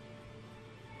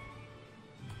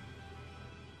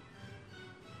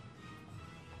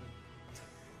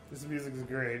This music is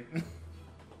great.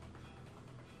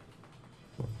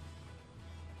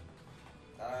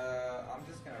 I'm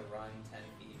just gonna run 10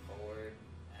 feet forward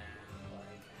and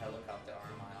like helicopter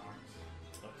arm my arms.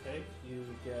 Okay, you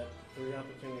get 3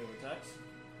 opportunity attacks.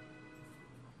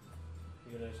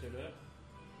 You gonna shoot it?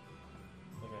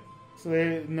 Okay. So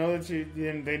they know that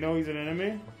they know he's an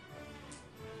enemy?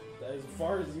 As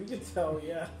far as you can tell,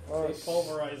 yeah. Oh, They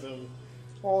pulverize him.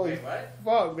 Holy Wait, what?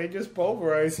 fuck, they just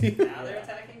pulverize you. Now they're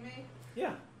attacking me?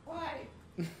 Yeah, Why?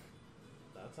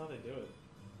 that's how they do it.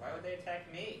 Why would they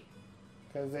attack me?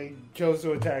 Because they chose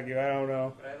to attack you, I don't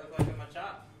know. But I look like a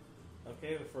Machop.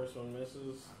 Okay, the first one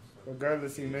misses.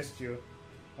 Regardless, he missed you.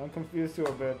 I'm confused too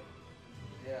a bit.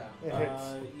 Yeah. It hits.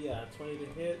 Yeah, 20 to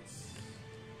hits.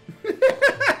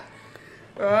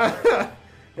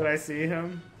 Can I see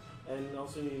him? And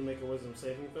also you need to make a wisdom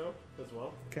saving throw as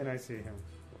well. Can I see him?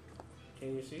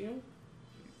 Can you see him?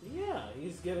 Yeah,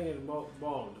 he's getting it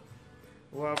bombed.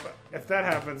 Well, if that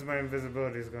happens, my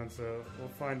invisibility is gone, so we'll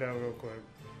find out real quick.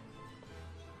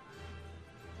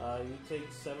 You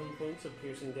take 7 points of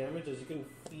piercing damage as you can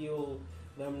feel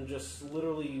them just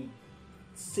literally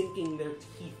sinking their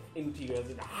teeth into you as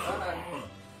it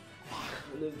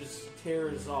and it just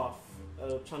tears off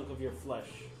a chunk of your flesh.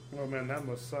 Oh man, that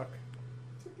must suck.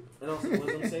 And also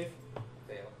wisdom save.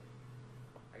 Fail.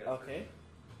 I got Okay.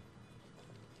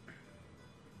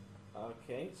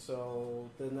 Okay, so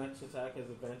the next attack has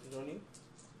advantage on you.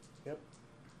 Yep.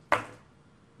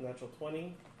 Natural 20,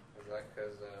 Is that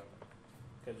because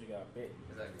because you got bit.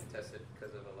 is that contested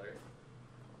because of alert?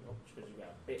 Nope, because you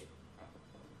got bit.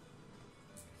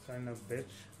 Son of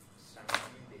bitch. Son of a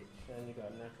bitch. And you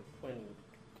got natural 20.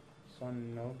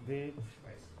 Son of bitch.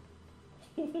 Twice.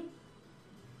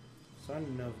 Son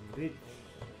of bitch.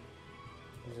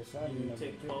 There's a son You of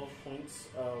take bitch. 12 points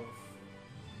of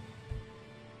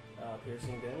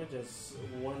piercing damage as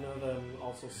one of them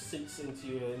also sinks into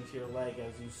your leg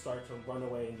as you start to run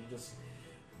away and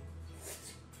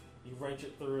you wrench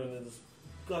it through and there's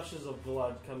gushes of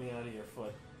blood coming out of your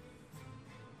foot.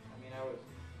 I mean, I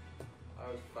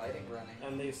was fighting running.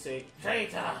 And they say,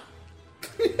 traitor!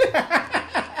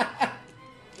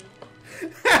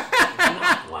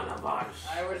 Not one of us!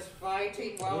 I was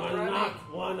fighting while You're running. not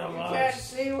one of You us! can't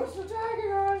see what's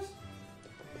attacking us.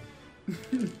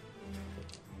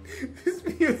 This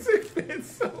music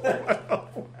fits so well.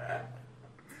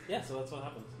 Yeah, so that's what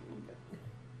happens.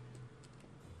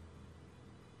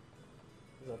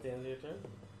 Is that the end of your turn?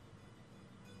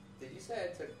 Did you say I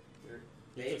took? You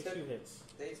They took took 2 hits.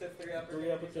 They took 3 opportunities.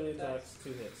 3 opportunity attacks,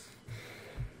 2 hits.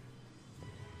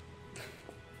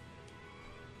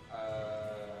 I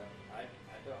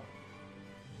don't.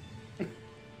 Do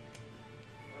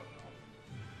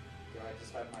I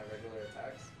just have my regular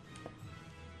attacks?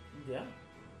 Yeah.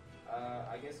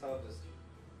 I guess I'll just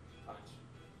punch.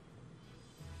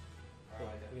 Or I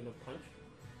don't. You're gonna punch?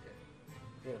 Yeah.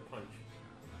 You're gonna punch.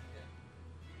 Yeah.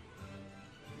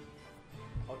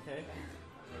 Okay. I'm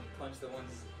gonna punch the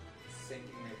ones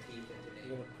sinking their teeth into me.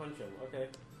 You're gonna punch him. Okay.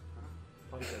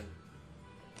 Punch him.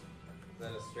 Is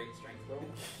that a straight strength roll?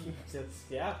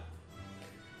 Yeah.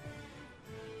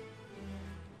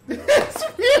 This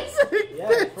music Yeah,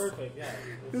 fits. perfect. Yeah.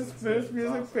 This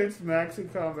music fits Maxi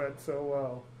Combat so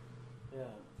well.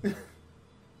 Yeah. So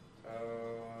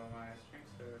my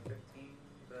strengths are 15,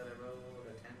 but I rolled a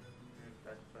 10,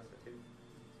 plus a 2.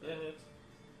 Yeah, it's,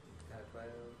 Got a 12.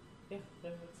 yeah,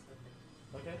 it's,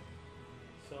 okay.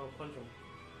 So punch him.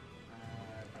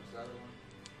 Punch the other one.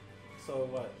 So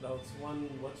what? No, it's 1.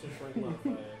 What's your strength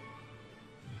modifier?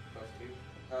 Plus 2.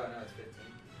 Oh no, it's 15.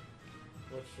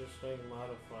 What's your strength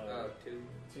modifier? Oh, 2.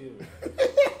 2.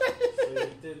 So you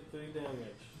did 3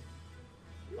 damage.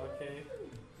 Okay.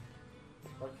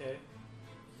 Okay.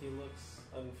 He looks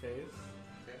unfazed.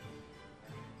 Okay.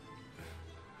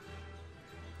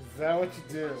 Is that what you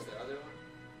do? Punch the other one.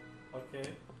 Okay.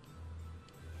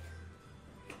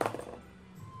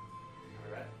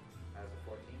 Alright. That was a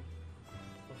 14.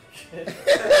 Okay.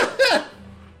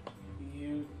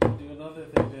 You do another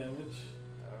 3 damage.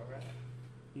 Alright.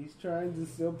 He's trying to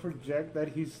still project that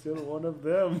he's still one of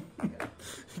them.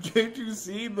 Can't you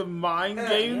see the mind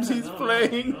games Yeah, he's no,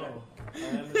 playing? No, I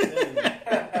understand.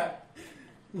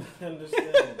 I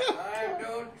understand. I'm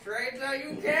no traitor,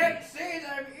 you can't see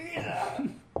them either!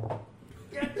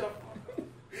 Get the fuck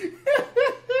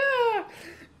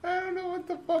up.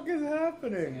 fuck is I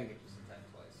happening? could just attack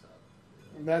twice up.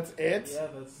 That's it? Yeah,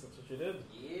 that's what you did.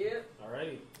 Yep.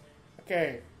 Alrighty.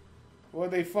 Okay.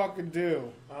 What'd they fucking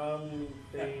do?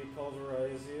 They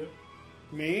pulverize you.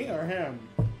 Me or him?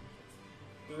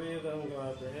 3 of them go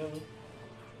after him.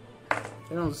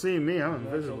 They don't see me. I'm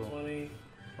Natural invisible. 20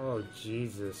 Oh, for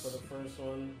Jesus. the first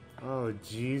one. Oh,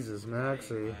 Jesus,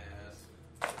 Maxie. My ass.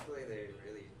 Hopefully they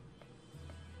really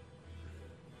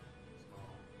small.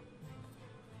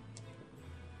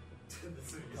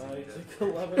 I take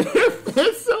 11.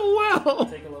 It's so well.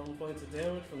 Take 11 points of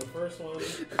damage from the first one.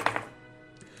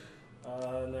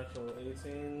 Natural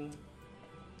 18.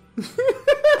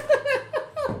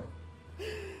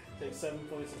 Take 7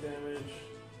 points of damage.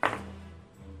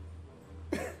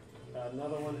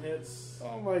 Another one hits.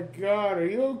 Oh my God, are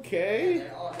you okay?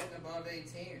 They're all hitting above 18.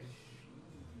 Jesus.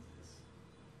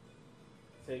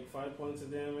 Take 5 points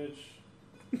of damage.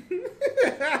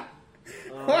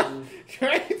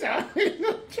 Traitor!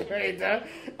 Traitor!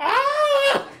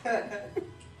 Ah!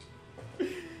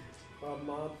 A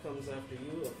mob comes after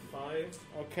you, a 5.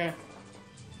 Okay.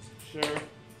 Sure.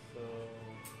 So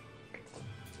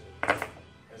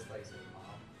That's like his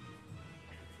mom.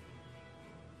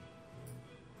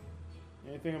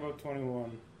 Anything about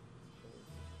 21?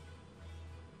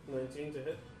 19 to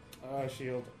hit.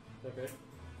 Shield. Okay.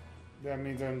 That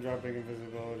means I'm dropping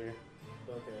invisibility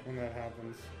Okay. when that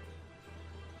happens.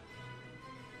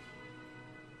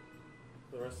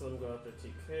 The rest of them go after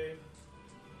TK.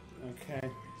 Okay.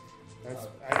 That's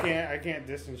I can't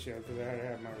distance shield because I had to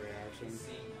have my reaction. He's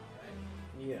seen now,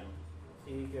 right? Yeah.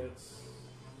 He gets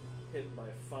hit by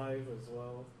 5 as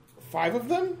well. 5 of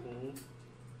them? Mm-hmm.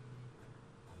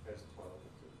 There's 12.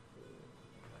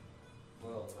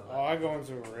 Well, Oh, I go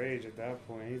into a rage at that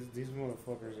point. These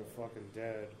motherfuckers are fucking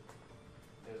dead.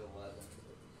 there's 11.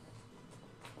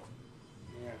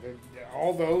 Yeah,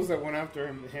 all those that went after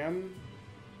him.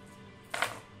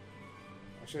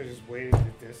 I should have just waited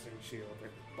to distance shield. They're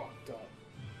fucked up.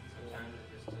 Sometimes it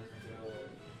just doesn't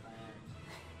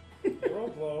do it. Roll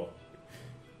blow.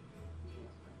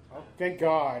 Oh, thank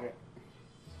God.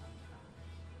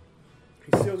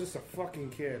 He's still just a fucking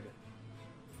kid.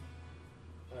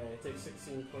 I take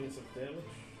 16 points of damage.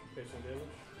 Patient damage.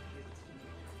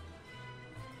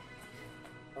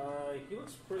 He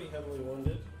looks pretty heavily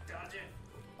wounded. Dodge it.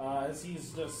 As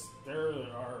he's just, there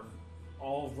are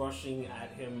all rushing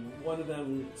at him. One of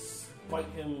them bite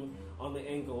him on the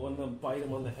ankle, one of them bite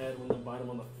him on the head, one of them bite him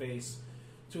on the face.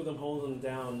 2 of them hold him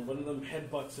down. One of them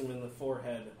headbutts him in the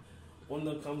forehead. One of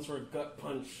them comes for a gut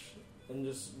punch and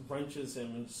just wrenches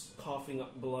him and just coughing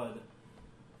up blood.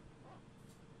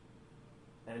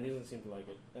 And he doesn't seem to like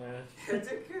it. It's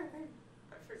okay.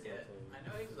 I forget. I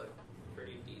know he's like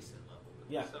pretty decent level.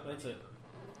 But Yeah, there's so that's many it. of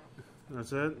them.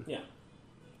 That's it? Yeah.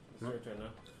 It's your turn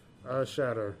now.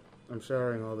 Shatter. I'm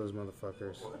shattering all those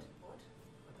motherfuckers. What?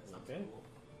 That's not Okay. cool.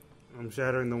 I'm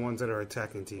shattering the ones that are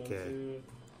attacking 1, TK. 2,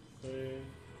 3,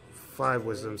 5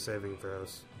 wisdom saving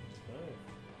throws.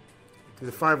 5.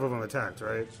 The 5 of them attacked,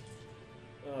 right?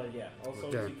 Yeah. Also,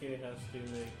 Okay. TK has to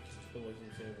make the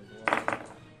wisdom save as well.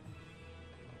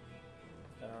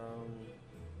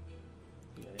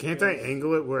 Yeah, he Can't I fails.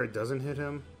 angle it where it doesn't hit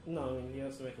him? No, I mean, he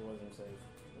has to make a wisdom save.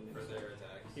 For their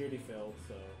attacks. He already failed,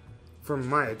 so. From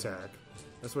my attack.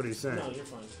 That's what he's saying. No, you're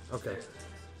fine. Okay.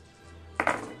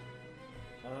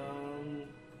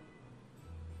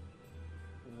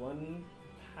 One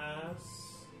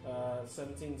pass.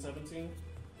 17.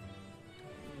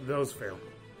 Those fail.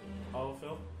 All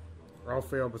fail. All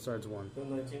fail besides one. The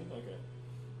 19. Okay.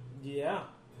 Yeah.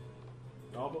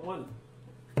 All but one.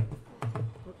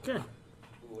 Okay.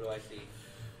 What do I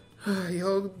see?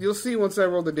 You'll see once I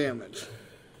roll the damage.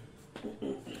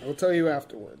 I'll tell you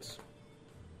afterwards.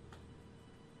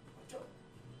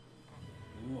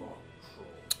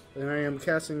 And I am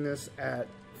casting this at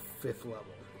 5th level.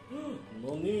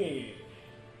 Moni.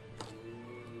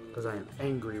 Because I am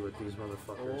angry with these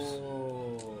motherfuckers.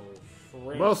 Oh,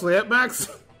 shrimp. Mostly at max.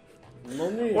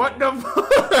 Moni. What the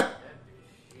fuck?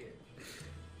 Shit.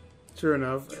 True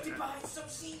enough.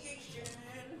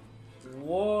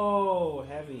 Whoa,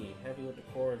 heavy with the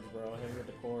chords, bro. Heavy with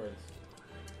the chords.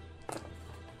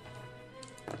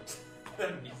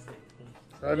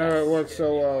 I know it works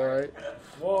so well, right?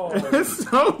 Whoa. It's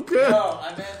so good. No,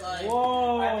 I meant like.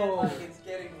 Whoa. I meant like it's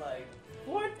getting like.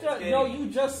 What? The? Kidding. No, you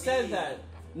just said Me. that.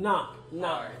 Nah.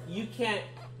 Alright. You can't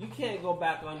go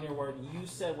back on your word. You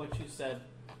said what you said.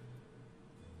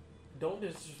 Don't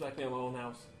disrespect me in my own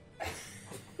house.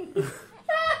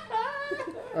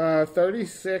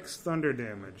 36 thunder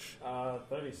damage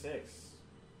 36.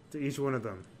 to each one of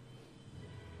them.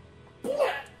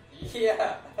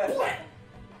 Yeah.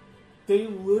 They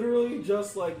literally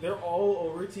just like they're all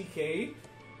over TK,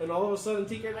 and all of a sudden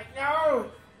TK's like, no,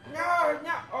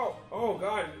 oh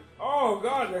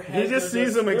god, their heads. He just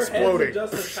sees them their exploding. Heads are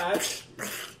just attached.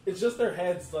 It's just their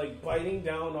heads like biting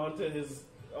down onto his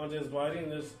body,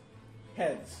 and there's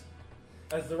heads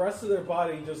as the rest of their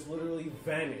body just literally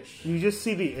vanish. You just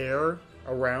see the air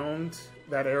around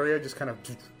that area just kind of,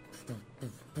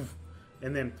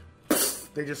 and then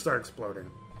they just start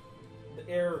exploding. The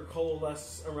air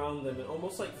coalesces around them, and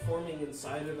almost like forming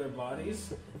inside of their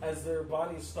bodies as their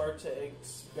bodies start to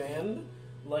expand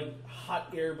like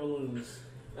hot air balloons.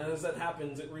 And as that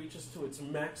happens, it reaches to its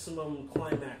maximum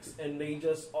climax, and they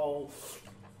just all...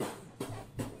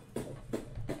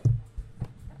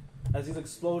 As these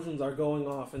explosions are going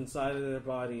off inside of their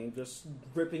body and just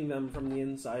ripping them from the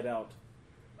inside out.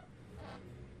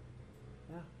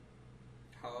 Yeah.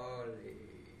 Holy.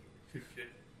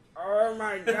 Oh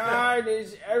my god,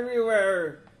 it's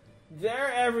everywhere!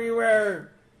 They're everywhere!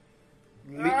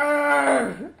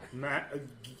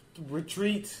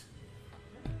 Retreat.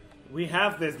 We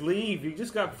have this. Leave. You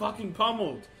just got fucking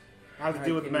pummeled. I'll have to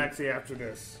deal with Maxie after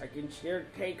this. I can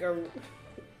take him.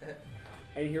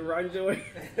 And he runs away.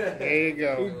 There you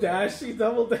go. He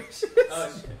double dashes.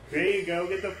 Oh shit. There you go.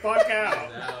 Get the fuck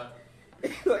out. No.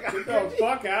 He's like, Get the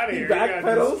fuck out of He here. You got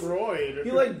backpedals. destroyed.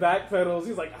 He like backpedals.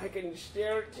 He's like, I can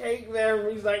still take them.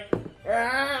 He's like,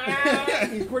 ah!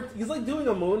 he's like doing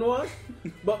a moonwalk,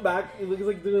 but back. He's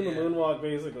like doing the Yeah. moonwalk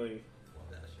basically.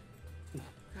 That shit.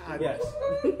 God. Yes.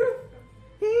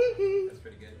 That's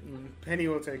pretty good. Penny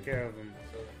will take care of him.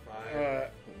 So 5.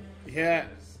 Yeah.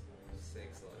 There's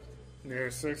 6 left.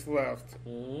 There's 6 left.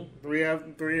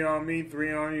 Mm-hmm. 3 on me,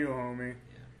 3 on you, homie.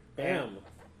 Bam.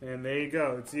 And there you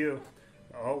go. It's you.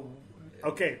 Oh,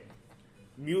 okay.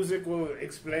 Music will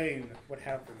explain what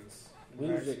happens.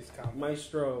 when Music. Maxie's coming.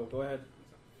 Maestro. Go ahead.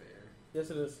 That's unfair. Yes,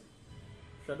 it is.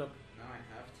 Shut up. Now I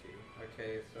have to.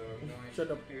 Okay, so I'm going.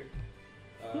 Shut up.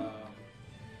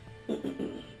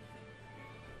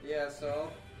 Yeah, so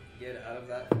I'll get out of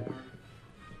that form.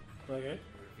 Okay.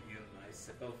 Review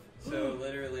myself. So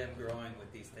literally, I'm growing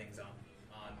with these things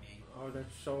on me. Oh,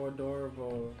 that's so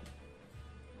adorable.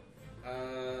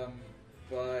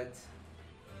 But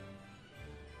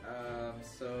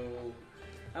so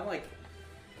I'm like,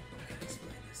 how can I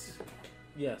explain this?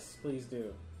 Yes, please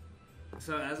do.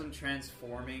 So as I'm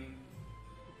transforming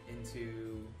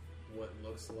into what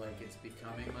looks like it's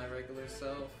becoming my regular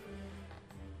self,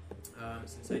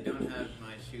 since I don't have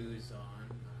my shoes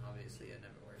on, obviously I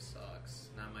never wear socks.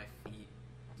 Now my feet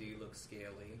do look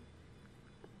scaly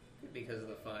because of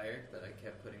the fire that I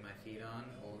kept putting my feet on,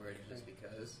 or just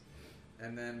because.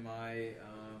 And then my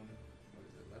what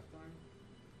is it, left arm?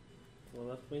 Well,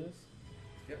 left Venus?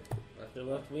 Yep, left. Your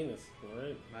left Venus.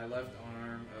 Alright. My left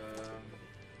arm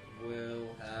will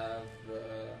have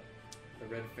the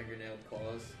red fingernail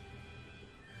claws,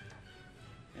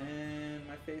 and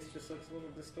my face just looks a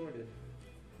little distorted.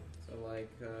 So like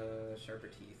sharper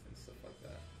teeth and stuff like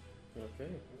that.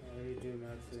 Okay. How do you do,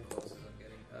 Maxie? As close as I'm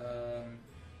getting.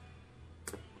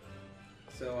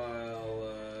 So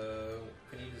I'll.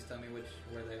 Can you just tell me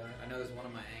where they are? I know there's one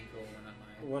on my ankle, one on my.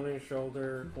 One on your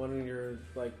shoulder, one on your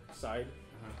like side.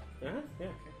 Uh-huh.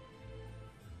 Yeah.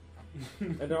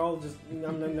 And they're all just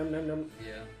num num num num num.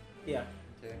 Yeah. Yeah.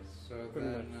 Okay. So Pretty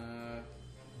then,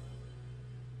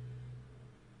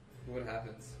 what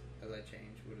happens as I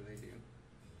change? What do they do?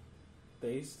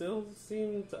 They still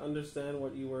seem to understand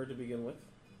what you were to begin with.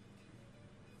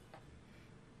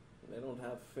 They don't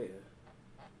have fear.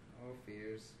 Oh,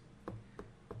 fears.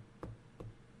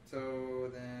 So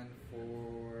then,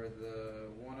 for the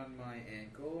one on my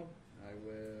ankle, I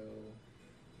will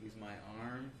use my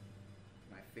arm,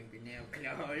 my fingernail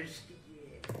claws.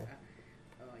 Yeah.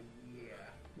 Oh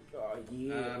yeah. Oh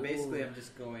yeah. Basically, I'm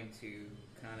just going to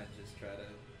kind of just try to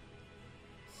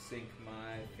sink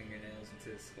my fingernails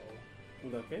into his skull.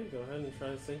 Okay, go ahead and try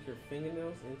to sink your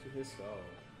fingernails into his skull.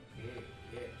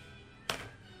 Yeah.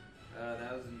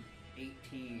 That was an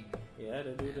 18. Yeah,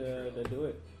 they do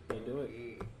it. They do it.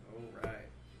 Yeah. Alright.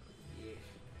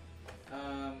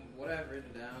 Yeah. What I've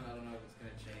written down, I don't know if it's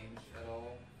going to change at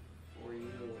all for you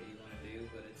or what you want to do,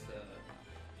 but it's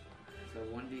a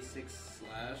 1d6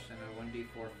 slash and a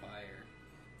 1d4 fire.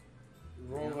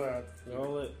 Roll Yeah. that.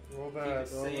 Roll it. Roll Keep that.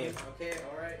 it Roll safe. it. Okay,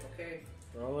 alright, okay.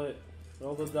 Roll it.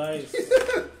 Roll the dice.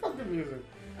 Fucking music.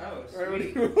 Oh, Right when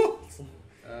sweet. he rolls.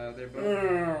 They're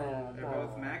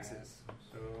both maxes.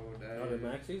 So that Oh, they're is-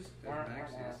 Maxis? They're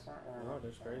maxes. Oh,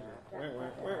 that's crazy.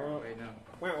 Wait, no.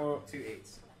 2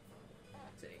 8s.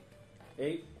 It's 8.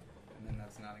 8. And then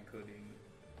that's not including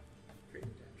pretty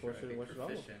damn sure What's I'd be it all?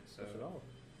 proficient, so What's it all?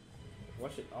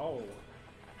 What's it all?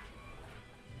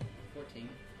 14.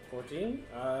 14?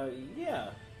 Yeah.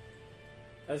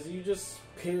 As you just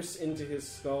pierce into his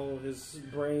skull, his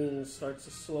brain starts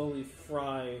to slowly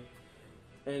fry,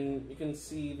 and you can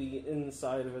see the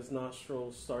inside of his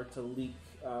nostrils start to leak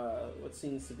what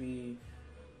seems to be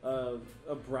a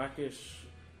brackish,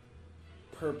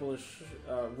 purplish,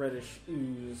 reddish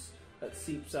ooze that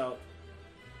seeps out,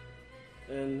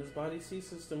 and his body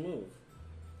ceases to move.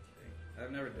 Okay.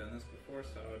 I've never done this before,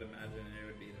 so I would imagine it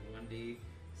would be the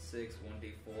 1d6,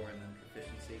 1d4, and then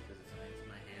proficiency because it's in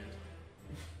my hand.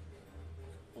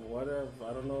 Whatever,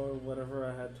 I don't know, whatever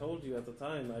I had told you at the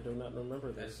time, I do not remember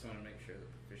I this. just want to make sure the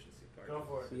proficiency part Go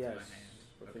for is it. in Yes, my hand.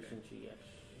 Okay. proficiency, yes.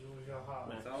 Use your heart.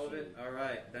 Max. That's all of it?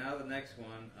 Alright, now the next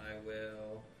one, I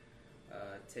will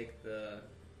take the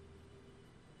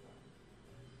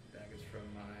daggers from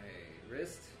my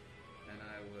wrist, and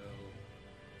I will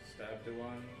stab the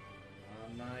one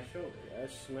on my shoulder.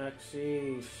 Yes,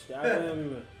 Maxie, stab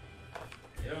him.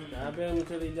 Stab him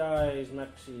till he dies,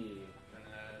 Maxie. And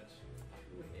add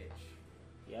 2 hit.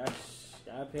 Yes,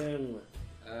 stab him.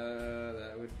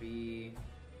 That would be...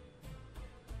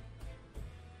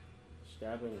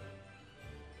 Stab him.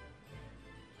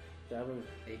 Stab him.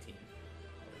 18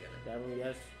 altogether. Stab him,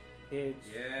 yes. Hits.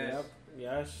 Yes. Yep.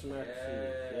 Yes, Maxie.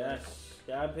 Yes. Yes.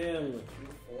 Stab him.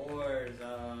 2 4s.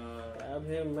 Stab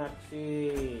him,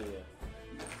 Maxie.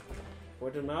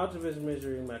 Put him out of his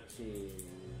misery, Maxie.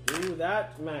 Do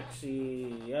that,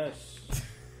 Maxie. Yes.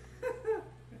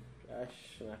 Yes,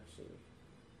 Maxie.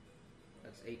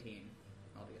 That's 18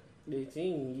 altogether.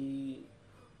 18.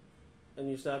 And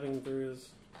you're stabbing through his...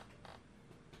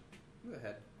 The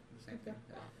head. The same thing.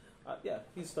 Head. yeah,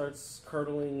 he starts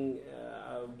curdling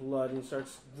blood and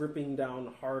starts dripping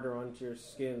down harder onto your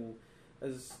skin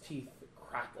as his teeth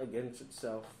crack against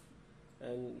itself,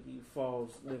 and he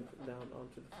falls limp down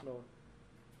onto the floor.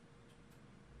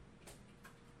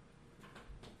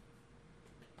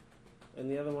 And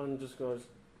the other one just goes,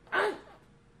 "Ah!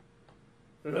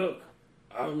 Look,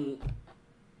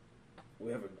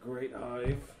 we have a great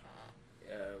hive.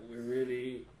 Yeah, we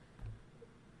really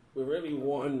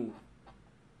won.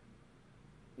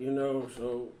 You know,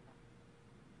 so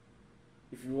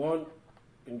if you want,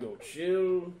 you can go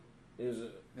chill. There's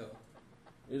No.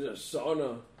 a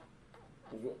sauna,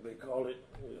 is what they call it.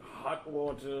 Hot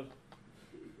water,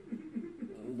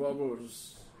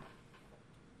 bubbles,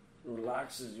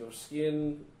 relaxes your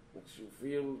skin, makes you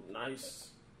feel nice.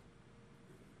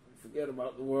 Forget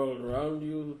about the world around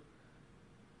you.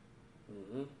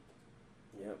 Mm-hmm.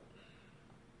 Yep.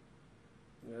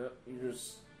 Yeah, you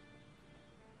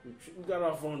got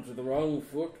off onto the wrong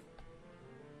foot,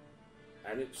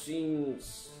 and it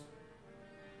seems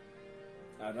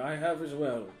that I have as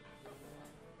well.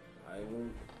 I will.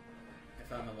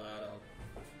 If I'm allowed, I'll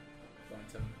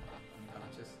point him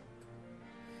unconscious.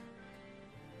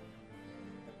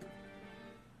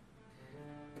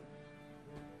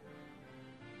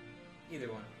 Either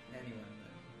one. Anyone.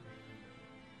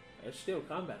 It's still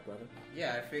combat, brother.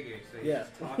 Yeah, I figured. So he's Yeah.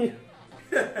 just talking.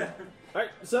 Alright,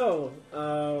 so,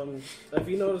 if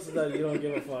you notice that you don't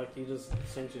give a fuck, he just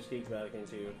sinks his teeth back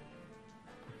into you.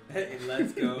 He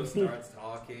lets go, starts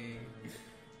talking.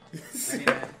 I mean,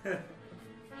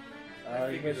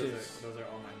 I He figured misses. those are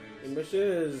all my He moves.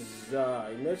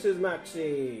 misses,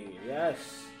 Maxie. Yes.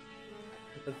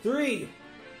 The 3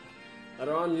 that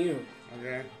are on you.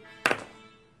 Okay.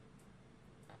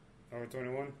 Over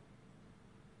 21.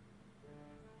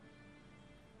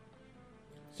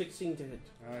 16 to hit.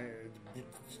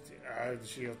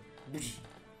 Shield. Yeah.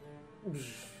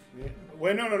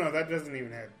 Wait, no. That doesn't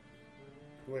even hit.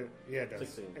 Wait, yeah, it does.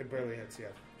 16. It barely hits, yeah.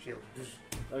 Shield.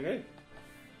 Okay.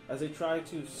 As they try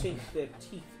to sink their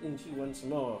teeth into you once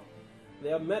more,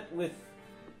 they are met with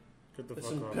Get the this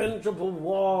fuck off. impenetrable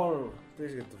wall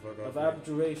Please get the fuck off. of me.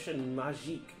 abjuration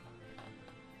magique.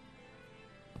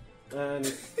 And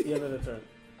it's the end of the turn.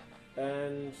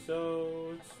 And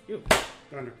so it's you.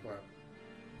 Thunderclap.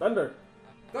 Thunder.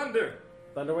 Thunder!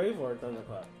 Thunder wave or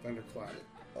thunderclap? Thunderclap.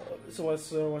 So what's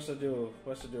to do?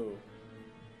 What's to do?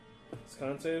 It's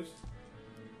con saves?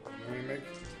 Let me make.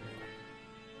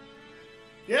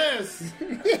 Yes!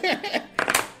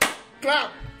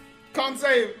 Clap! Con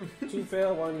save! 2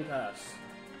 fail, 1 pass.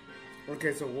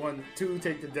 Okay, so 1, 2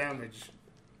 take the damage.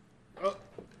 Oh.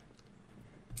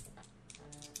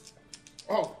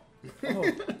 Oh.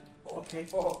 Oh. Okay.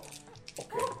 Oh.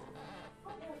 Okay.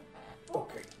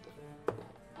 Okay.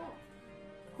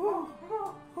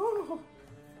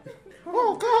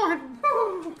 Oh God!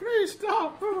 Oh, please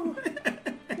stop! No,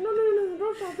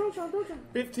 don't stop.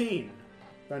 15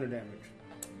 thunder damage.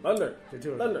 Thunder. The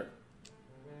two of them. Thunder.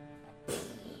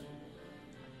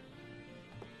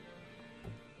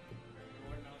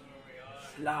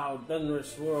 loud,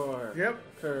 thunderous roar Yep.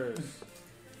 occurs,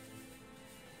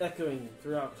 echoing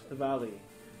throughout the valley.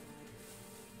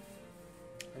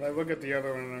 And I look at the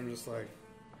other one and I'm just like,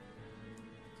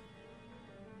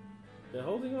 They're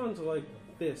holding on to like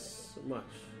this much.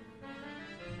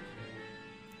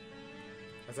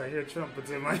 as I hear trumpets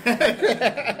in my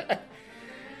head.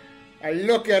 I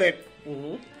look at it.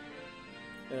 Mm-hmm.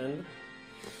 And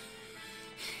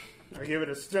I give it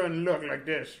a stern look like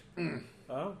this.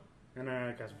 oh, And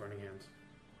I cast Burning Hands.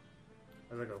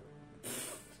 As I go.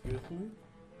 excuse me.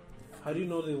 How do you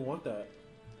know they want that?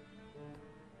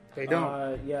 They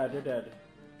don't. Yeah, they're dead.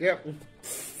 Yep.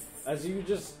 As you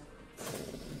just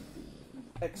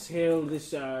exhale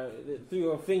this through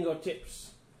your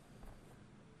fingertips,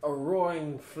 a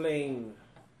roaring flame.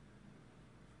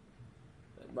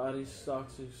 Their bodies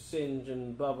start to singe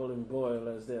and bubble and boil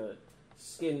as their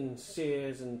skin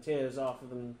sears and tears off of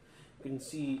them. You can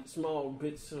see small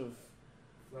bits of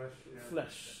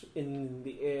flesh in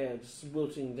the air just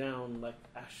wilting down like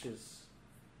ashes.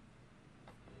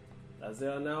 As they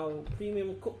are now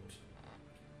premium cooked.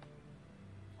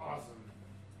 Awesome.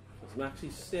 As Maxie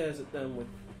stares at them with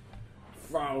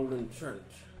frown and trench.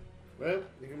 Well,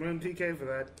 you can run TK for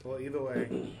that. Well, either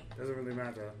way, doesn't really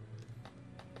matter.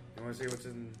 You want to see what's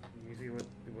in? You see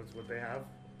what they have?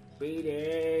 Beat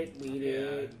it, beat Yeah,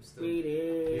 it, I'm still- beat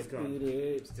it, He's gone. beat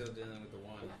it. Still dealing with the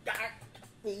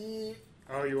one.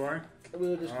 Oh, you are?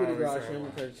 We'll just Oh, pretty he's rush the him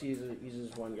one. because he's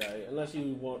just one guy. Unless you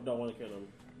don't want to kill him.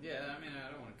 Yeah, I mean,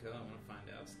 I don't want to kill him. I want to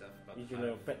find out stuff about You the can fight.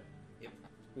 little pet. Yep.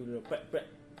 You little pet.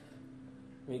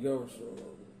 He goes,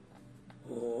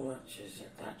 what is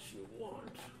it that you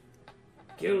want?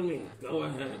 Kill me, go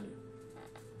ahead.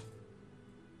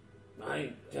 I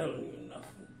ain't telling you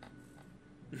nothing.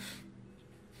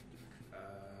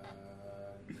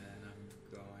 Then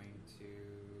I'm going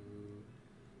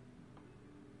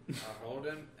to hold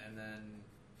him, and then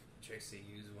Trixie,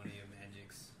 use one of your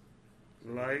magics.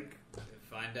 Like?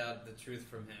 Find out the truth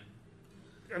from him.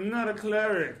 I'm not a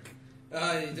cleric.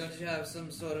 Don't you have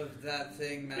some sort of that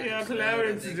thing? Magic Yeah, spell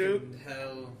clerics that they do. can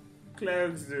Hell.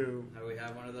 Clerics do. We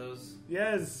have one of those?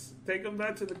 Yes. Take them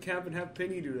back to the camp and have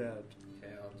Penny do that.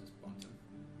 Okay, I'll just bunt him.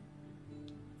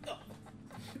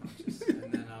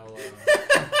 And then I'll,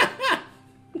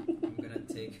 I'm gonna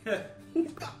take, I'll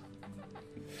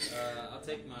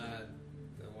take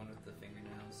the one with the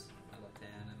fingernails, my left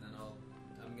hand, and then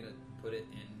I'm gonna put it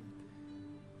in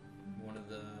one of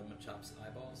the Machop's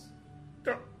eyeballs.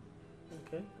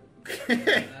 Okay. And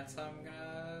that's how I'm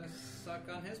gonna suck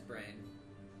on his brain.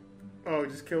 Oh,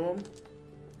 just kill him?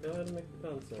 Go ahead and make the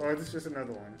con save. Or is this just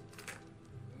another one?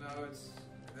 No,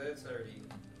 it's already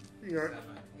You're,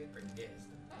 yes.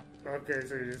 okay,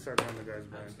 so you just suck on the guy's I'm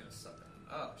brain. just gonna suck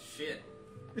on. Oh shit!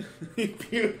 He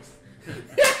pukes. Can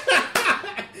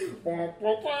I do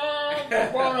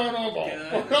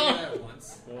that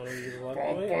once? You want to use a luck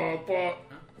point?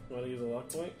 You want to use a luck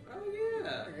point? Oh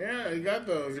yeah. Yeah, you got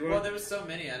those. You Well, want, there was so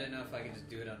many, I didn't know if I could just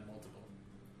do it on multiple.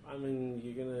 I mean,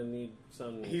 you're gonna need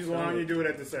some. he's long, you do it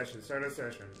at the session. Start a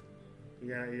session. You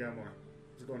got more.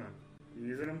 What's going on? You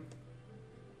using them?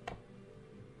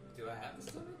 Do I have the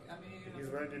stomach? I mean, He's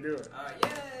letting you do it.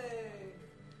 Yay!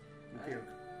 You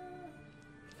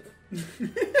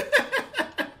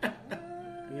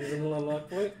Use him a luck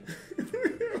point.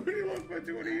 What do you want? What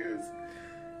do you want to use?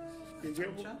 You I'm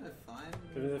get trying to find.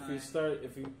 Because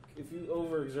if you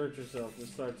overexert yourself,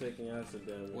 just start taking acid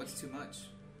damage. What's too much?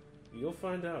 You'll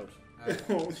find out.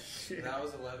 Oh shit! That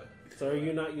was 11. So are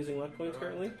you not using luck points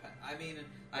currently? I mean,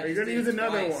 Are you just gonna did use it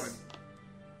another twice. one?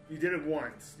 You did it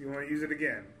once. You want to use it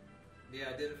again? Yeah,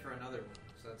 I did it for another one,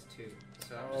 so that's 2.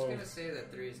 So I'm just gonna say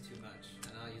that 3 is too much,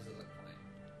 and I'll use a luck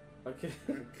point. Okay.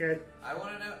 Okay. I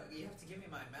want to know. You have to give me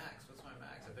my max. What's my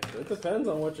max? I've been It doing this. depends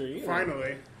on what you're eating.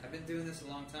 Finally. I've been doing this a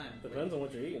long time. Depends on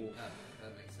what you're eating. Oh,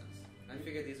 that makes sense. I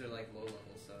figured these are like low level,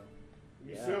 so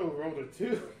You Yeah. still rolled a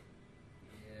 2.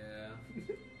 yeah,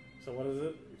 So what is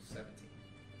it? 17.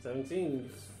 17. You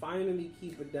finally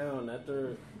keep it down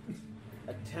after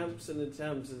attempts and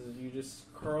attempts. As you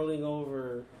just curling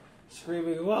over,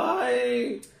 screaming,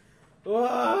 "Why?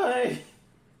 Why?"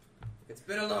 It's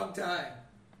been a long time.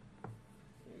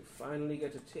 You finally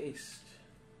get a taste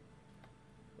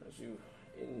as you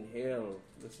inhale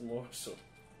this morsel.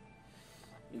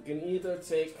 You can either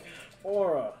take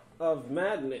Aura of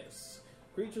Madness.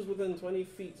 Creatures within 20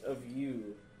 feet of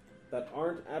you that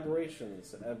aren't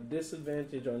aberrations have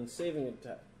disadvantage on saving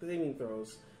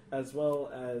throws, as well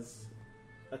as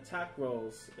attack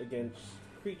rolls against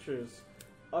creatures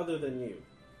other than you.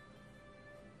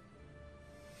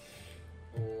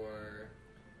 Or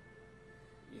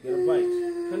You get a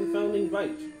bite. Confounding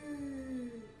Bite.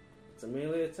 It's a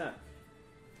melee attack.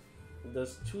 It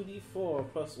does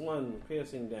 2d4 plus 1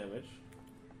 piercing damage.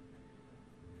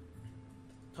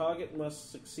 Target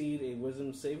must succeed a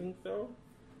wisdom saving throw,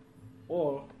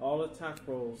 or all attack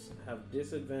rolls have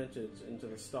disadvantage into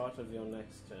the start of your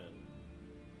next turn.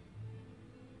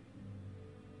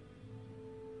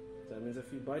 So that means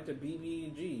if you bite a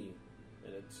BBG,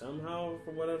 and it somehow,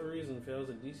 for whatever reason, fails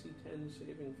a DC 10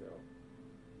 saving throw,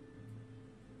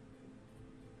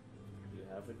 you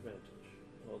have advantage.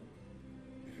 Well,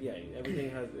 yeah,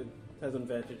 everything has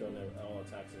advantage on all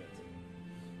attacks against it.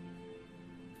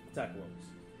 Attack rolls.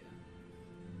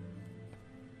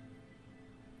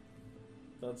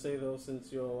 So I'd say though,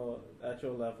 since you're at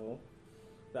your level,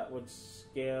 that would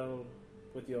scale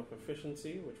with your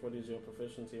proficiency. What is your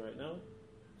proficiency right now?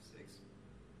 6.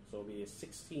 So it'll be a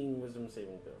 16 wisdom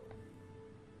saving throw.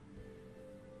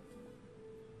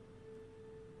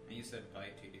 And you said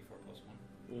bite 2d4 plus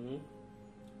 1. Mm-hmm.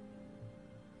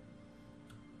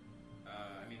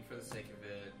 I mean, for the sake of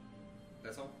it,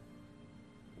 that's all?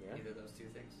 Yeah. Either of those two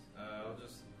things? I'll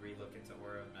just re-look into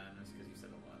Aura of Madness because you said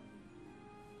a lot.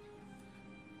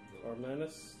 Or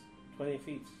minus 20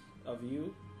 feet of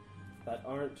you that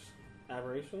aren't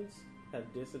aberrations have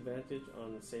disadvantage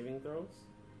on saving throws,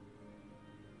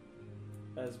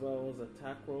 as well as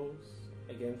attack rolls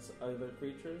against other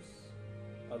creatures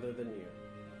other than you.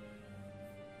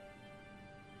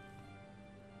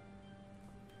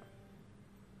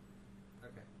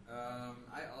 Okay.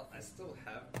 I still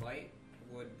have bite.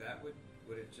 I would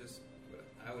just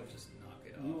knock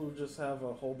it You off. will just have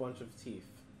a whole bunch of teeth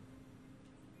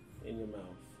in your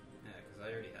mouth. Yeah, because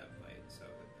I already have bite, so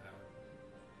I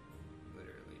would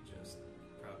literally just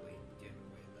probably give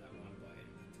away that one bite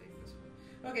and then take this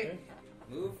one. Okay.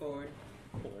 Move forward.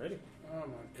 Alrighty. Oh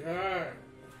my god.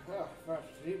 Oh, fast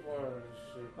sleep water and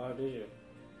shit. Oh, did you?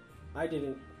 I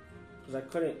didn't, because I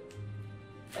couldn't.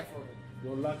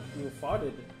 Your luck, you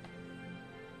farted.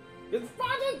 You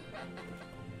farted!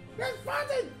 You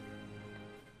farted!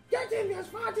 Get him, you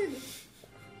farted!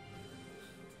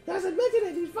 He has admitted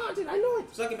it, he farted, I know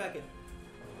it! Suck it back in.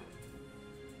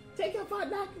 Take your fart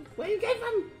back, where you came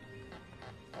from!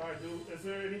 Alright, is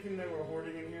there anything that we're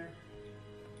hoarding in here?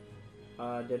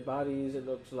 Dead bodies, it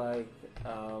looks like,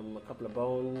 a couple of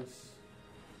bones.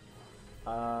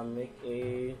 Make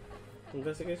a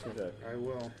investigation check. I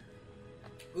will.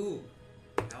 Ooh.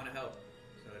 I want to help.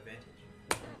 So advantage.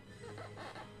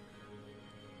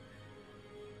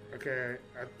 Okay,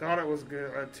 I thought it was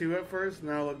good. 2 at first,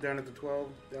 now I look down at the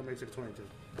 12. That makes it 22.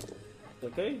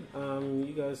 Okay,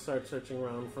 you guys start searching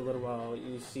around for a little while.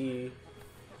 You see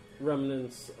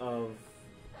remnants of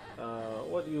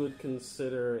what you would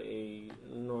consider a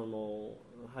normal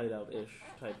hideout-ish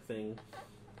type thing.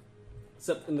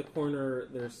 Except in the corner,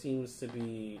 there seems to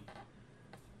be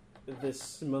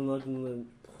this malignant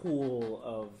pool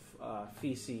of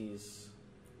feces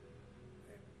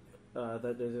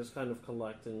that they just kind of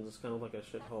collect and just kind of like a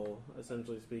shithole,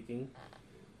 essentially speaking.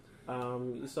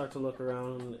 You start to look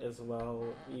around as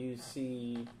well. You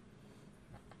see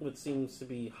what seems to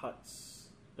be huts,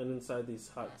 and inside these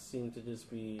huts seem to just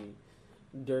be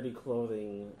dirty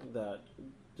clothing that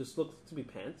just looks to be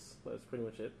pants. That's pretty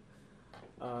much it.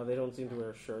 They don't seem to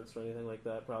wear shirts or anything like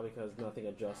that, probably because nothing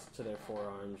adjusts to their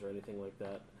forearms or anything like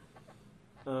that.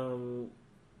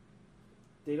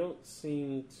 They don't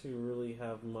seem to really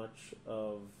have much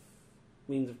of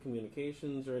means of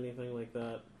communications or anything like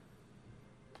that.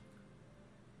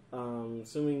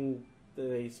 Assuming that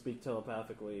they speak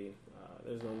telepathically,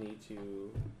 there's no need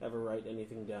to ever write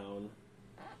anything down.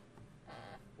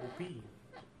 OP.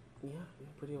 Yeah,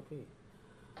 pretty OP.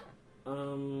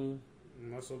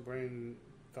 Muscle brain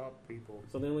thought people.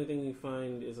 So the only thing you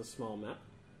find is a small map.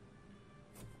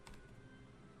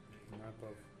 Map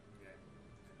of.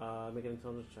 Make an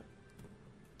intelligence check.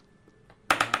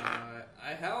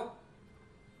 I help.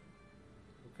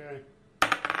 Okay.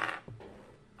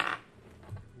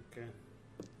 Okay.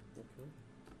 Okay.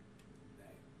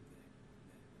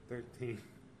 13.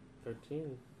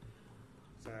 13.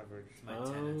 It's average. It's my 10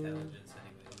 intelligence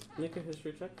anyway. Make a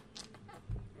history check.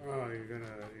 Oh, you're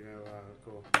gonna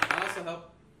cool. I also help.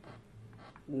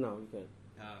 No, you can't.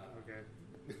 Okay.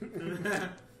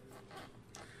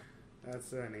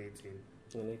 That's an 18.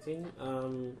 An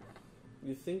 18.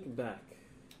 You think back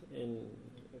and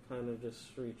kind of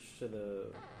just reach to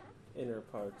the inner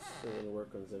parts and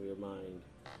workings of your mind,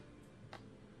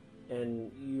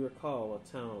 and you recall a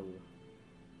town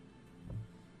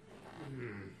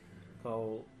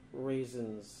called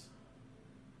Raisins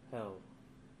Hell.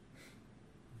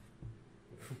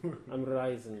 I'm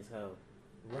Raisins Hell.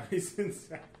 Raisins.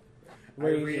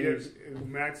 Raisins.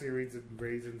 Maxie reads it,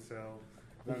 Raisins Hell.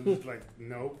 I'm just like,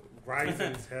 nope.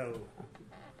 Rising's hell.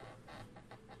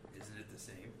 Isn't it the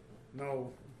same?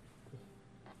 No.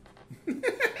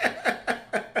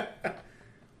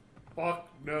 Fuck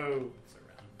no. It's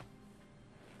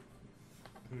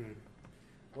around.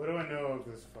 What do I know of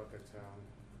this fucking town?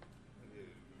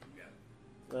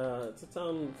 Yeah. It's a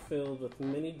town filled with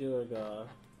many Durga,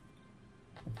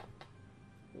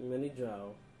 many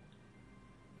Drow,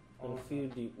 and a few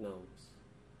deep gnomes.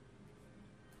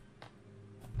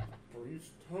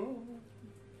 Priest town?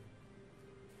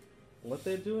 What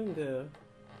they're doing there,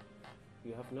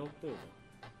 you have no clue.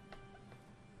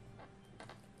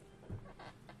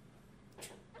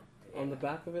 On the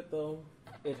back of it, though,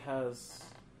 it has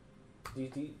three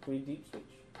deep speech.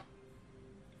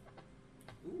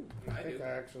 Ooh, I I think do. I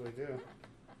actually do.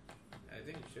 I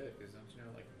think you should, because don't you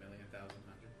know like 1,000,000, 1,000,000?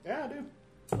 Yeah, I do.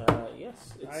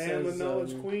 Yes, it I says, am a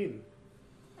knowledge queen.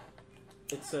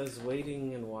 It says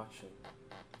waiting and watching.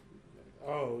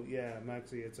 Oh, yeah,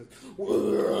 Maxie, it's a...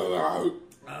 Oh,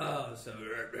 so.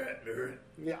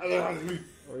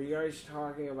 What are you guys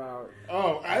talking about?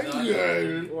 Oh, I thought-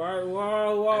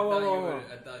 Whoa.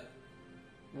 I thought.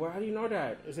 Well, how do you know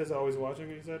that? It says always watching,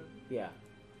 he said? Yeah.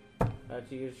 How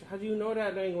do you know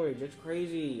that language? It's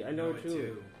crazy. I know it too.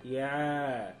 too.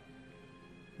 Yeah.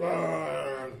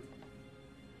 Burn!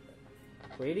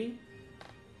 Brady?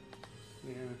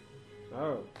 Yeah.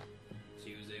 Oh.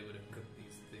 She was able to cook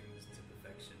these things to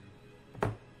perfection.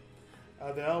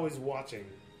 They're always watching.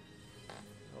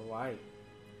 Oh, why?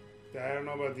 I don't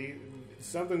know about these.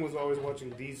 Something was always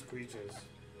watching these creatures.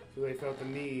 So they felt the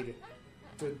need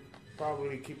to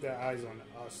probably keep their eyes on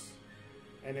us.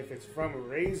 And if it's from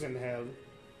Razenhell,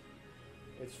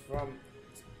 it's from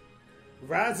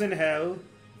Razenhell.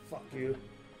 Fuck you.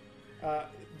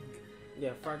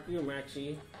 Yeah, fuck you,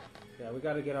 Maxie. Yeah, we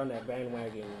gotta get on that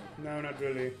bandwagon. No, not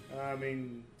really. I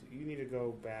mean, you need to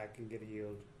go back and get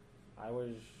healed. I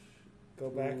was Go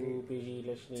back too and busy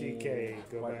listening. TK.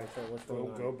 Go What- back. What's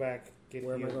going on? Go back. Get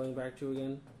Where am I healed. going back to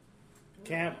again?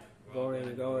 Camp. We're all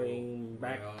gonna Going go-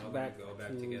 back we're all gonna back go back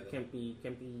to together.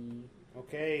 Kempy.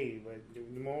 Okay, but the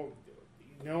more.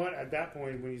 You know what? At that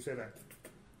point, when you say that,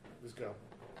 let's go.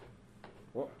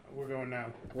 What? We're going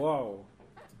now. Whoa.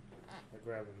 I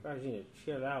grab him. Guys, you need to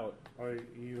chill out. Or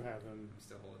you have him. I'm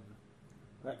still holding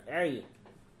them. Hey.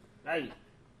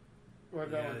 We're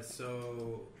Yeah, going.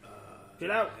 so.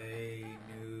 Get out. They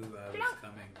knew I was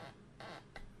coming.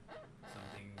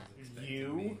 Something was expecting You?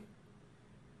 me.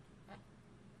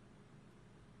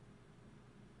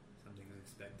 Something was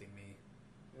expecting me.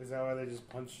 Is that why they just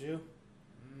punched you?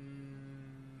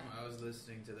 I was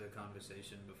listening to their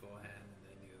conversation beforehand, and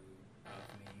they knew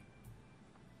of me.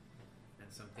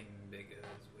 And something bigger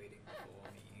is waiting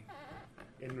for me.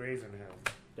 In Razenhill.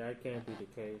 That can't be the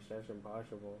case. That's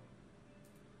impossible.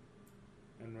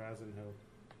 In Razenhill.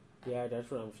 Yeah, that's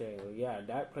what I'm saying. Yeah,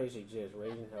 that place exists.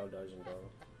 Raising Hell doesn't, though.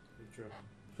 True.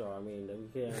 So, I mean,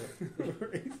 we can't...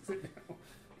 Razenhill.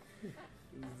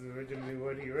 This is originally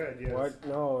what he read, yes. What?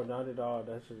 No, not at all.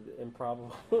 That's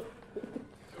improbable.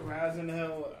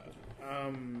 Razenhill,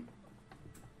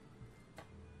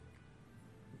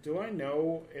 do I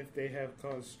know if they have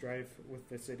caused strife with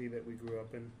the city that we grew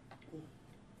up in?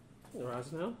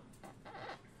 Rosnell?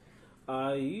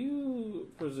 You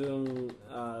presume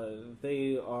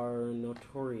they are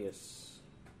notorious.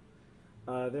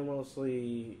 They're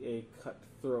mostly a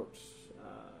cutthroat,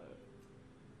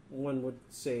 one would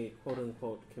say,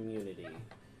 quote-unquote, community.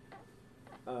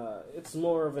 It's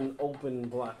more of an open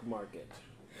black market,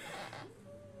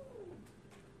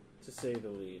 to say the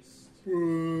least.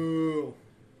 Boo!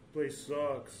 Place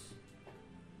sucks.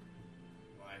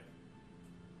 Why?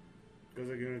 Because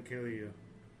they're gonna kill you.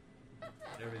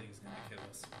 Everything's gonna kill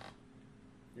us.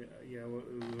 Yeah,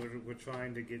 we're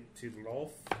trying to get to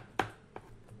Lolth.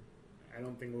 I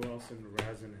don't think Lolth's in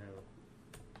Razenhill.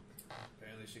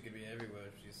 Apparently she could be everywhere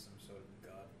if she's some sort of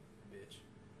god bitch.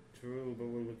 True, but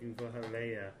we're looking for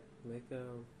Halea. Make a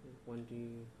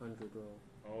 1d100 roll.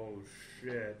 Oh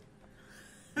shit.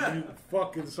 You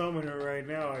fucking summon her right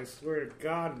now, I swear to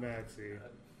God, Maxie. That'd be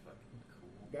fucking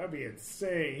cool. That'd be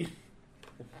insane.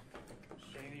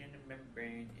 Shady in the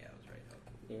membrane. Yeah, I was right.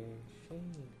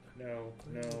 Insane. No.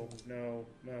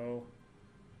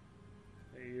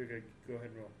 Hey, you're good. Go ahead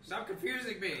and roll. Stop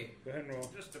confusing me. Go ahead and roll.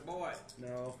 Just a boy.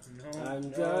 No. I'm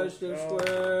no, just a no.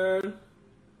 squirrel.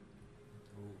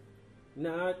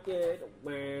 Not yet.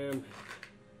 Wham.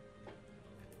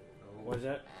 Oh. What's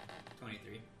that?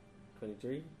 23.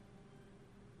 23?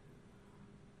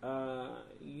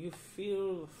 You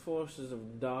feel the forces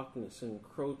of darkness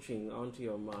encroaching onto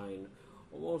your mind,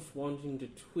 almost wanting to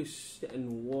twist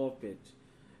and warp it,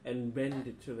 and bend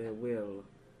it to their will.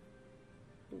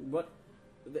 But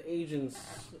the agents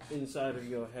inside of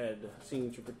your head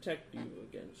seem to protect you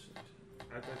against it.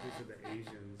 I thought you said the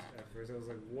Asians at first. I was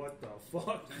like, what the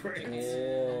fuck, Prince?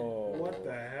 Whoa. What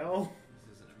the hell?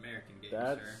 This is an American game,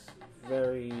 That's sir.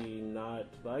 very not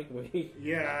like me.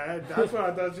 Yeah, that's what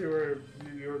I thought you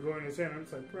were going to say. And I'm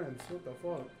just like, Prince, what the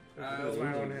fuck? That's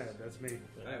my own head. That's me.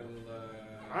 I will,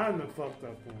 I'm the fucked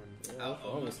up one. Yeah, I'll what's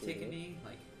wrong almost with you, take a man? knee,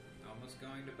 like almost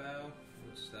going to bow,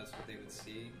 which that's what they would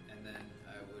see, and then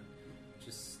I would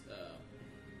just,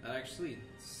 I'd actually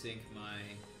sink my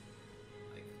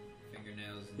like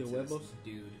fingernails Your into this huevos?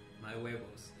 dude, my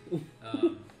huevos,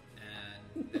 and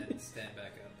then stand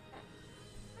back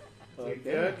up. You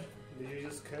good? Did you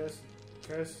just curse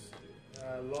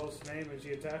Lo's name and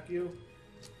she attack you?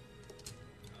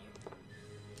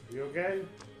 You okay?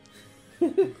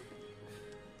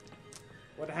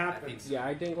 What happened? Yeah,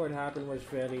 I think what happened was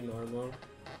fairly normal.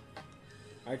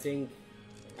 I think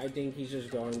he's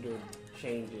just going through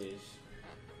changes.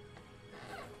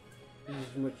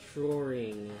 He's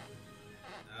maturing.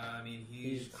 I mean,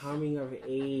 He's coming of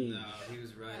age. No, he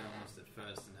was right almost at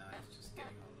first, and now he's just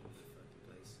getting all over the fucking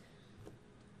place.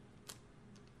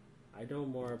 I know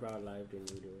more about life than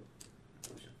you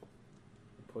do.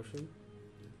 Push him?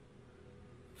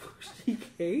 Push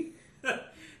DK?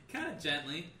 Kind of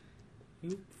gently.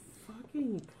 You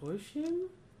fucking push him?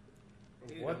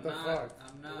 Dude, What I'm the not- fuck?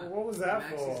 I'm not. What was that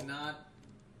Max for? is not.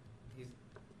 He's.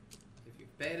 If you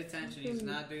paid attention, he's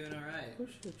not doing all right.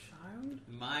 Push your child?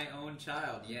 My own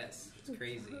child, yes. It's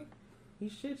crazy. He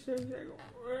sits there and he's like,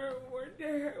 where the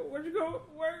hell? Where'd you go?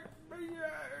 Where?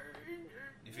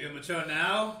 You feel mature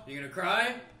now? You gonna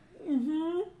cry?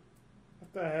 Mm-hmm.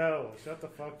 What the hell? Shut the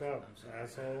fuck up, I'm sorry.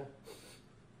 asshole.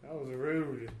 That was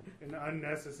rude and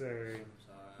unnecessary.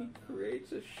 He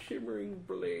creates a shimmering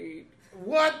blade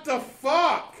What the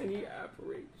fuck? and he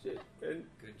apparates it. And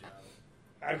Good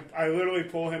job. I literally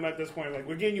pull him at this point, like,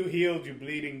 we're getting you healed, you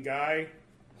bleeding guy.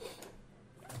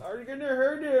 are you gonna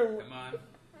hurt him? Come on.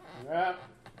 Yeah,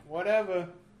 whatever.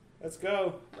 Let's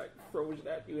go. Like throws it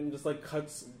at you and just like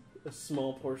cuts a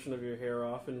small portion of your hair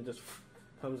off and just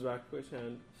comes back to his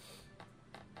hand.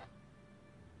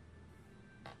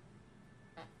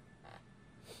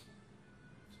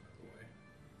 It's my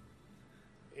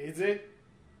boy. Is it?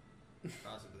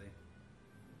 Possibly.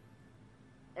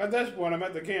 At this point, I'm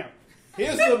at the camp.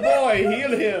 Here's the boy.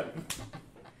 Heal him.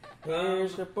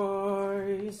 Here's the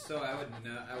boy. So I would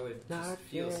know. I would Not just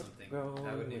feel yet something. grown.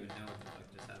 I wouldn't even know what the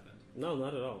fuck just happened. No,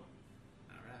 not at all.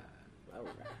 All right.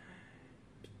 Alright.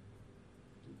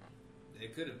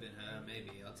 It could have been her.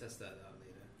 Maybe. I'll test that out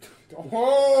later.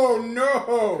 Oh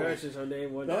no! Curse is her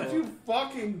name. One Don't you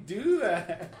fucking do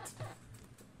that!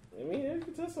 I mean, you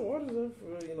can test the waters of,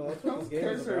 you know, that's what Don't this game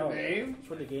curse is her about. name. That's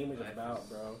what the game is about,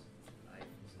 bro. Life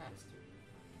is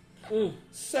a mystery.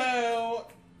 So,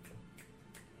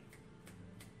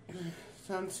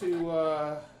 time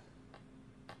to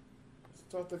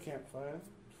start the campfire.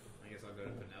 I guess I'll go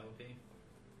to Penelope.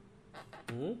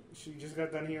 Hmm? She just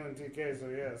got done healing TK, so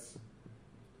yes.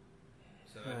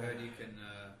 So I heard you can.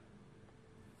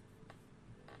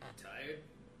 Tired?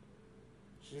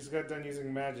 She just got done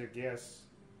using magic, yes.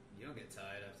 You don't get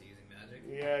tired after using magic.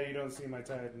 Yeah, you don't see my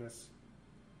tiredness.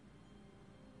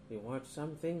 You want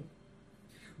something?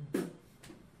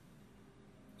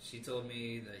 She told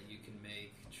me that you can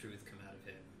make truth come out of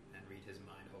him and read his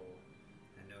mind whole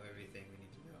and know everything we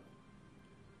need to know.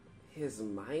 His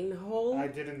mind hole? I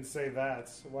didn't say that.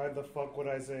 Why the fuck would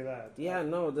I say that? Yeah,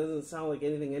 no, it doesn't sound like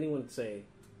anything anyone would say.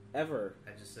 Ever.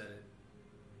 I just said it.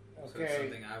 So it's Okay,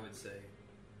 something I would say.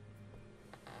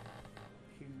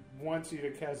 he wants you to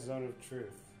cast Zone of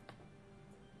Truth.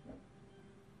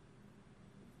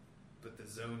 But the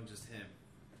zone just him.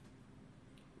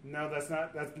 No, that's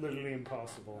literally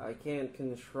impossible. I can't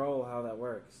control how that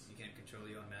works. You can't control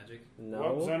your own magic.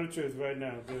 Well, No. Zone of Truth right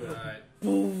now, do it. Alright.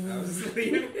 I was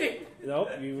leaving. Nope,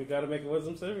 you gotta make a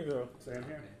wisdom saving throw. Same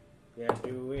here. Yeah,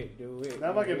 do it.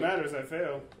 Not like it matters, I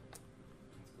fail.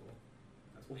 That's cool.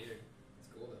 That's weird. It's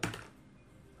cool though.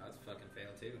 That's fucking fail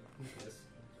too. Just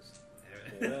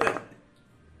Yeah.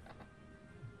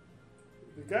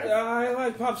 The guy, I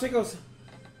like popsicles.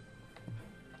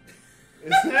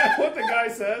 is that what the guy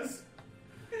says?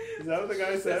 Is that what the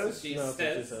guy That's what says? she No, that's what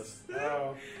she says. says.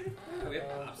 Oh. Oh, we have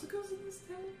popsicles in this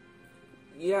town?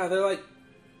 Yeah, they're like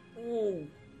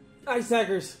ice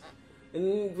hackers,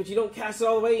 but you don't cast it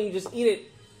all the way. You just eat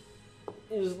it.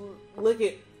 You just lick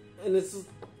it, and it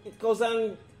goes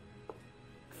down.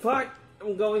 Fuck!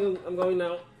 I'm going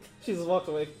now. She just walks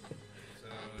away. So,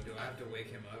 do I have to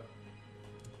wake him up?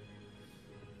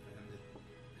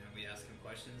 And we ask him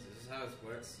questions? Is this how this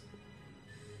works?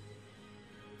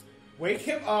 Wake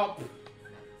him up!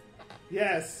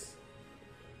 Yes.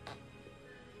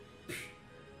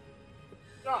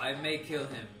 I may kill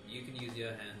him. You can use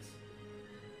your hands.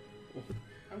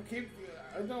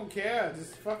 I don't care.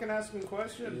 Just fucking ask him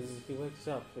questions. He wakes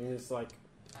up and he's like,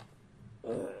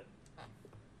 and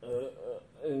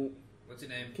What's your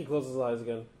name? he closes his eyes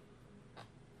again.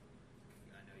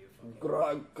 I know you're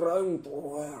fucking.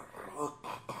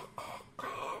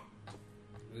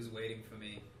 Who's waiting for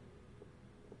me?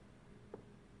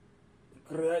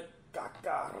 Who's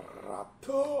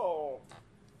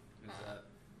that?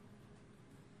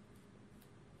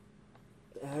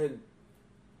 Head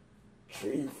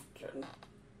chieftain.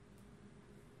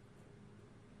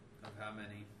 Of how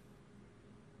many?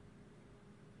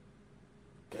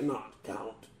 Cannot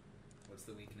count. What's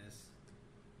the weakness?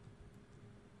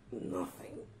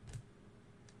 Nothing.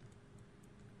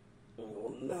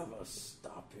 We'll never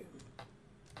stop him.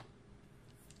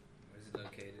 Where's it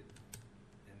located?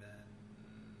 And then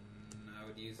I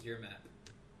would use your map.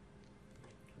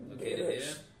 Located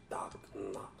here?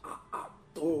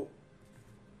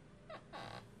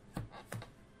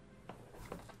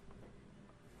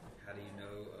 How do you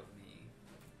know of me?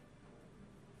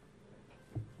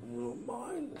 Your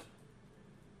mind.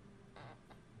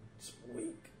 It's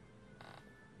weak.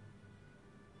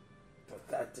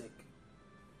 Pathetic.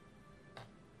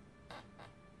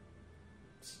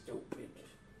 Stupid.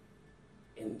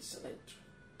 Insolent.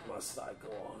 Must I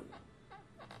go on?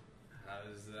 How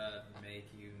does that make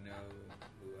you know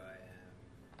who I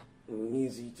am?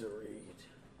 Easy to read.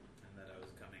 And that I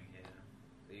was coming here.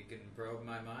 So you can probe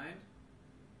my mind?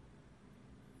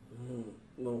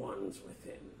 The ones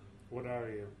within. What are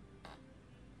you?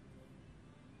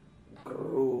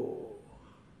 Grew.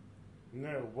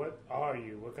 No, what are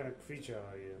you? What kind of creature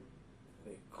are you?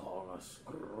 They call us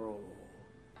Grew.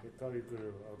 They call you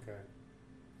Guru. Okay.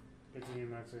 Continue,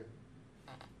 Maxi.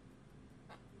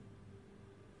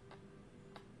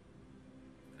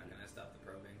 How can I stop the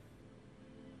probing?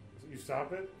 You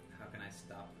stop it? How can I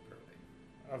stop the probing?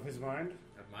 Of his mind?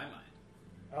 Of my mind.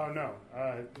 Oh no.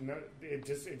 No, it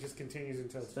just continues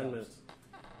until it 10 stops. minutes.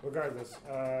 Regardless,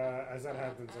 as that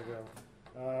happens, I go,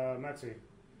 Maxi,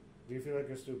 do you feel like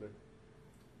you're stupid?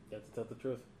 You have to tell the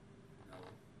truth. No.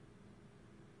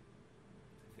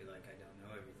 I feel like I don't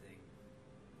know everything.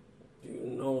 Do you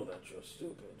know that you're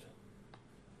stupid? Is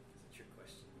that your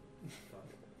question? Fuck.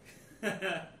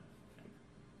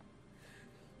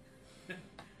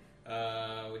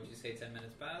 Would you say 10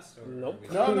 minutes passed? Or Nope.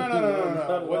 No. Not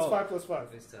at What's all. 5 plus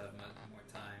 5? We still have much more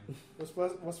time. What's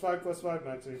 5 plus 5,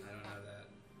 Maxi? I don't know that.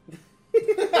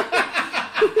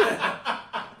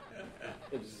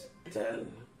 It's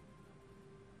 10.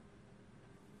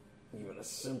 Even a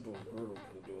simple group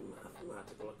can do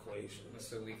mathematical equations. What's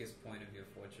the weakest point of your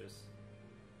fortress?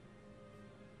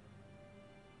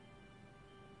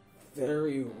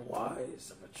 Very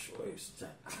wise of a choice to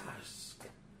ask.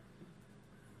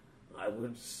 I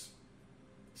would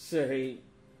say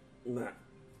that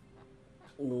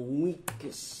the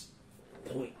weakest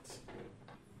point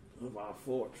of our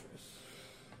fortress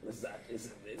is that it's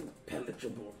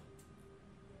impenetrable.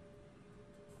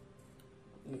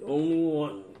 The only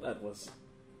one that was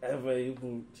ever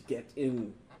able to get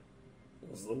in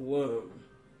was the worm.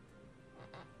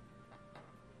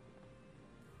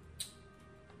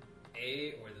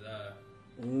 A or the?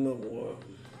 The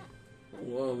worm. The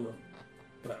worm of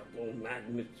purple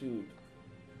magnitude.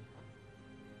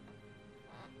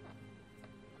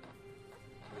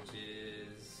 Which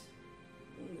is?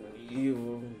 An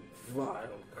evil,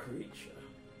 vile creature.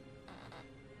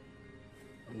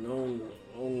 Known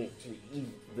only to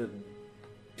eat the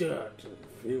dirt and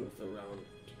filth around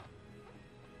it.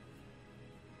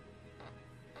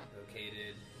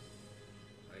 Located?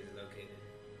 Where is it located?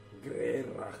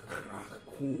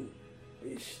 Grerakraku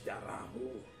Ishtarahu.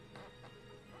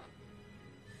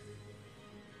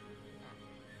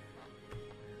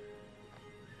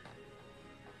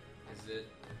 Is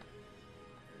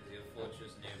your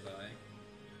fortress nearby?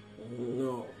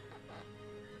 No.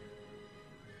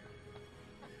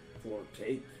 Will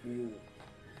take you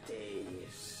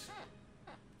days,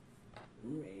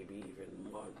 maybe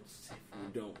even months if you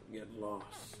don't get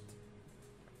lost.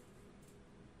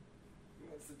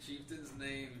 What's the chieftain's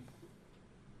name?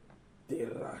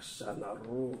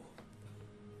 Dirashanaru.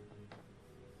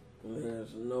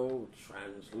 There's no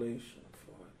translation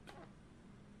for it.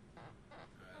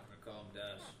 Alright, I'm gonna call him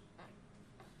Dash.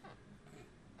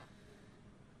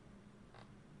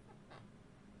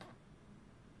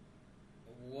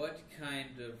 What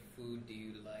kind of food do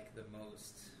you like the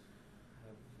most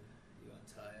of your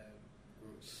entire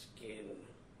group? Skin.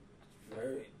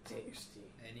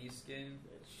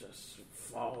 just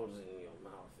falls in your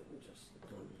mouth and just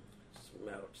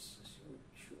melts as you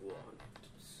chew on it.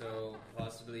 So,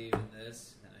 possibly even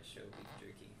this, and I show beef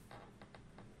jerky.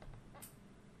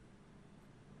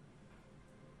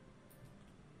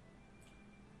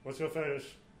 What's your fetish?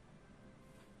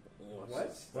 What?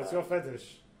 What's your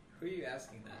fetish? Who are you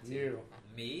asking that to? You.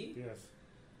 Me? Yes.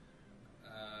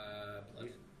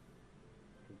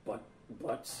 Blood.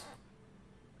 Butts.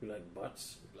 You like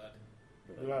butts? Blood.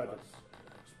 You like Blood.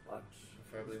 Butts.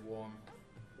 Preferably warm.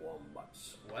 Warm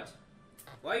butts. What?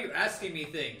 Why are you asking me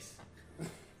things?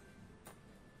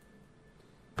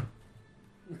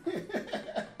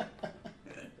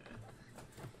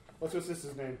 What's your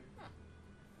sister's name?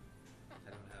 I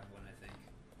don't have one, I think.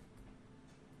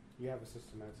 You have a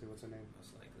sister, Maxie. What's her name?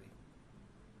 Most likely.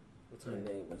 What's Her her name?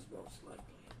 name is most likely.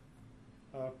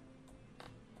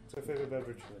 What's her favorite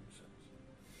beverage?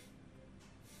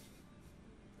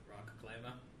 Rock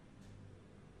climber.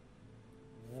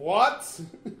 What?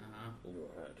 Uh-huh. You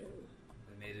heard him.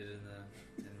 We made it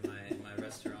in my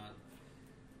restaurant.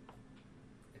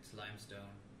 It's limestone,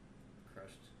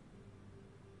 crushed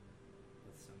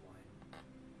with some wine.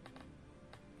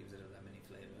 Gives it a lemony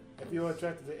flavor. If you were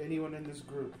attracted to anyone in this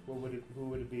group, who would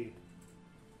it be?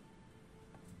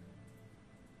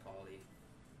 Polly,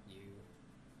 you.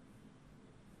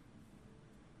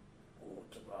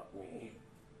 What about me?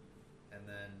 And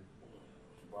then,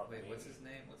 What about wait, me? what's his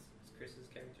name? What's Chris's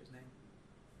character's name?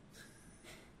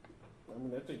 I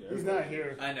mean, I think He's not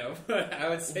here. I know, but I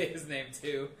would say his name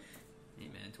too. Hey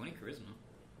man, 20 charisma.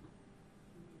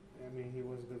 I mean, he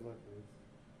was good looking.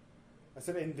 I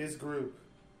said in this group.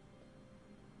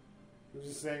 You're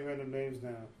just saying random names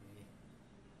now.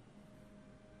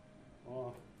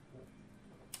 Oh.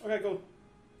 Okay, cool.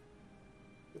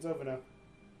 It's over now.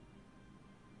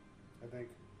 I think.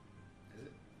 Is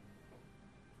it?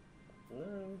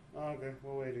 Oh, okay.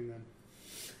 We're waiting then.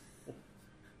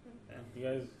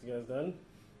 You guys done?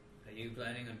 Are you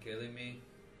planning on killing me?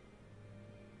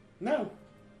 No.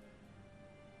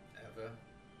 Ever?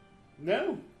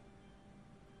 No.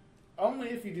 Only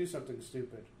if you do something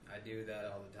stupid. I do that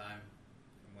all the time,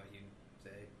 from what you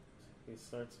say. He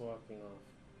starts walking off.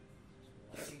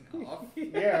 Walking off?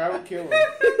 Yeah, I would kill him.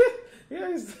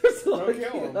 Yeah, he starts Don't walking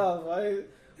kill him. off. I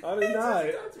did not.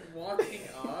 Starts walking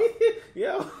off?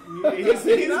 Yeah.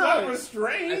 He's not I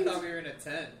restrained. thought we were in a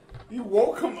tent. You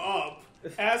woke him up,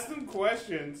 asked him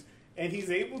questions, and he's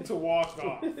able to walk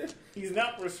off. He's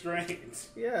not restrained.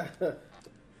 Yeah.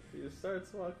 He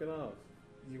starts walking off.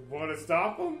 You want to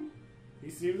stop him? He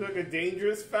seems like a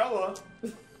dangerous fella.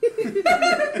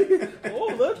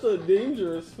 Oh, that's a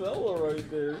dangerous fella right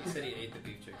there. You said he ate the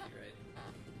beef jerky,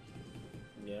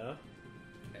 right? Yeah.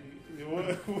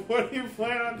 What do you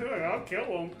plan on doing? I'll kill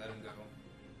him. Let him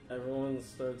go. Everyone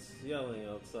starts yelling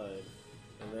outside.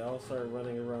 And they all start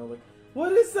running around like,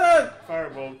 what is that?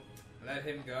 Firebolt. Let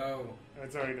him go.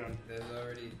 That's already done.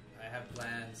 I have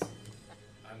plans.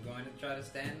 I'm going to try to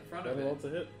stand in front of Roll it. to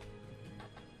hit.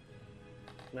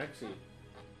 Maxie.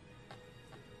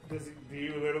 Do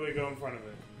you literally go in front of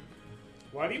it?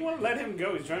 Why do you want to let him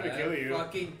go? He's trying to I kill have you.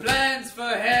 fucking plans for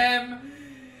him!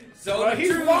 So Well, the he's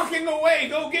truth- walking away.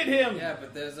 Go get him. Yeah,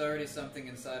 but there's already something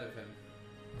inside of him.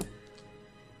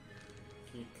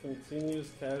 He continues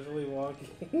casually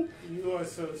walking. You are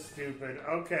so stupid.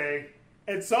 Okay.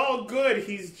 It's all good.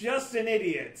 He's just an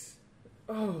idiot.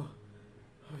 Oh,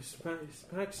 it's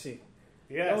Maxie.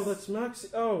 Yes. Oh, that's Maxie.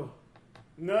 Oh.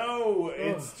 No,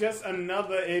 it's just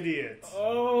another idiot.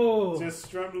 Oh. Just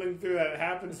struggling through that. It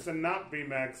happens to not be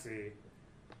Maxie.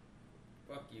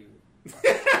 Fuck you.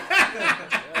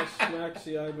 Yes,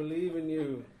 Maxie, I believe in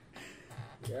you.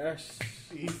 Yes.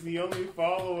 He's the only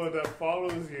follower that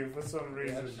follows you for some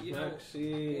reason. You know,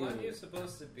 Maxie. weren't you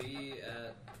supposed to be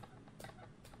at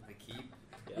the keep?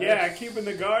 Yes. Yeah, keeping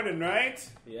the garden, right?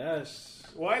 Yes.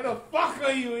 Why the fuck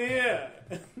are you here?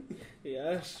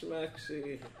 Yes,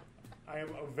 Maxie. I am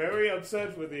very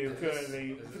upset with you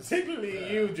currently.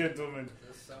 Particularly you, gentlemen.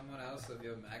 Is there someone else of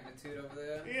your magnitude over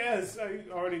there? Yes, I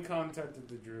already contacted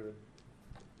the druid.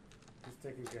 He's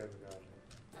taking care of the garden.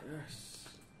 Yes.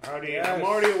 I'm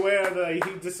already aware that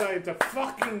he decided to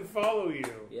fucking follow you.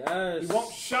 Yes. He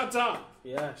won't shut up.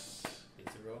 Yes.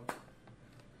 Pizza roll?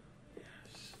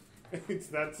 Yes. It's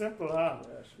that simple, huh?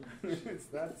 Yes. It's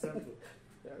that simple.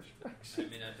 Yes, I Maxie.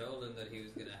 mean, I told him that he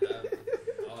was gonna have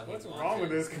all he What's wanted. wrong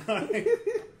with this guy?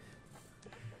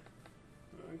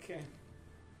 Okay.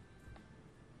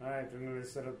 Alright, I'm gonna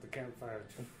set up the campfire.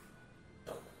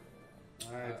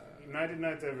 Alright. Nighty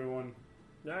night, everyone.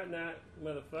 Not,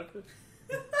 motherfucker.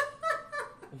 I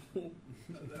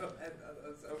thought that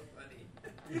was so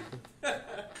funny.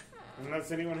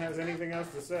 Unless anyone has anything else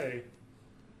to say.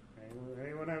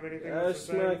 Anyone have anything else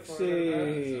to Yes, say? before we go to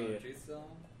bed? Maxie. Truth still on?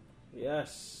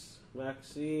 Yes,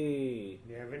 Maxie.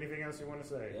 Do you have anything else you want to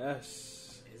say?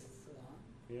 Yes. Is it still on?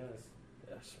 Yes.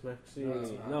 Yes, Maxie. No,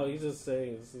 it's not. No, he's just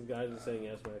saying, this guy just saying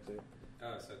yes, Maxie.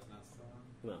 Oh, so it's not still on?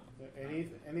 No.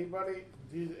 Anybody?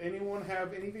 Does anyone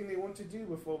have anything they want to do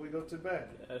before we go to bed?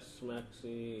 Yes,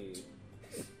 Maxie.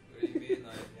 What do you mean,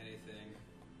 like, anything?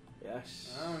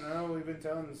 Yes. I don't know. We've been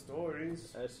telling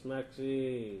stories. Yes,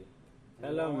 Maxie.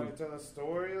 Tell You him. want to tell a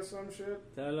story or some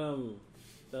shit? Tell him.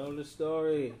 Tell the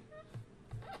story.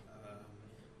 Um,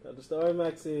 Tell the story,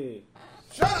 Maxie.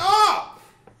 Shut up!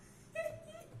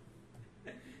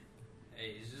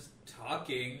 hey, he's just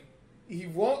talking. He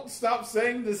won't stop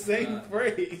saying the same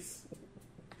phrase.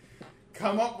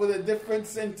 Come up with a different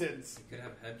sentence. He could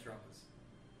have head traumas.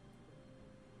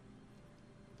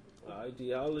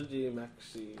 Ideology,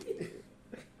 Maxie.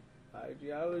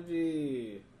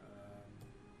 Ideology.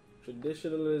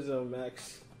 Traditionalism,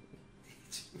 Max.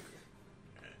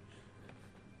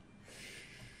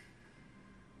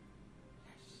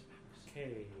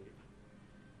 Okay.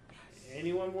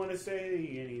 Anyone want to say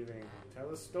anything? Tell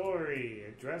a story.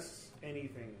 Address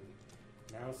anything.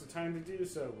 Now's the time to do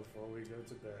so before we go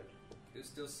to bed. Who's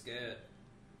still scared?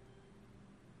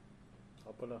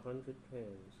 I'll put 100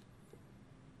 pins.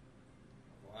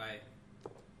 Why?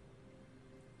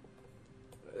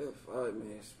 If I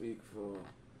may speak for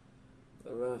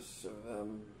the rest of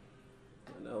them,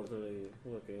 An elderly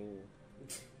looking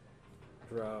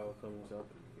drow comes up.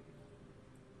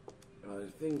 I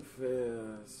think fear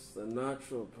is the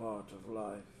natural part of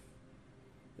life.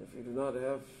 If you do not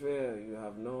have fear, you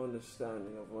have no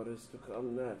understanding of what is to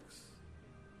come next.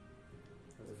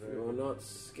 If you are not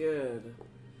scared,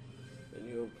 then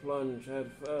you will plunge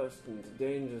headfirst into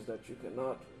dangers that you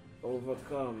cannot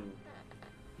overcome,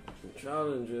 and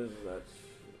challenges that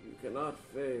you cannot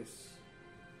face.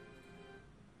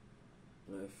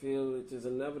 And I feel it is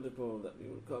inevitable that we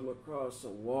will come across a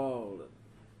wall that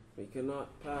we cannot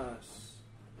pass.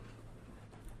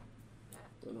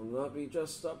 It will not be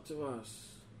just up to us.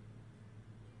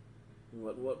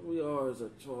 But what we are is a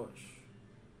torch,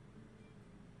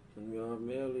 and we are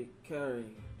merely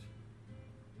carrying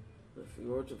it. If we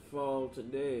were to fall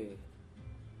today,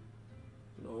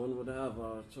 no one would have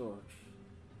our torch.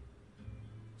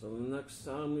 So the next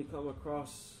time we come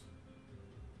across,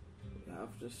 we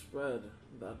have to spread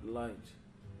that light.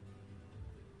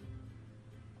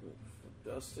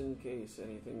 Just in case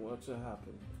anything were to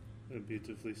happen.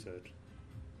 Beautifully said.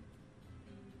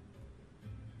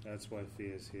 That's why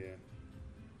fear is here.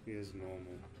 Fear is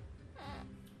normal.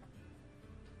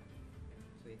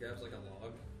 So he grabs like a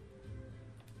log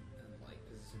and like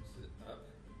positions it up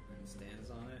and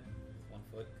stands on it with 1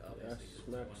 foot. Yes,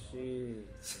 Obviously, Maxie.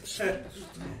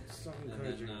 So and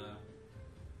encouraging. then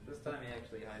this time he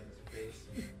actually hides his face,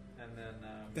 and then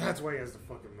That's why he has the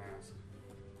fucking mask.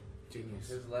 Genius.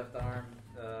 his left arm,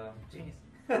 genius.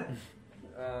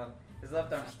 His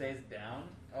left arm stays down,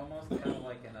 almost kind of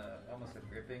like in almost a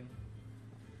gripping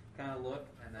kind of look,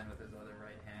 and then with his other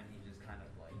right hand, he just kind of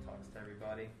like talks to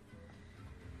everybody.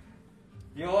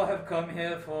 You all have come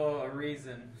here for a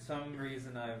reason, some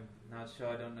reason. I'm not sure.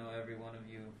 I don't know every one of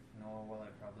you, nor will I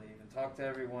probably even talk to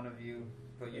every one of you.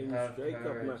 But you Name's have Jacob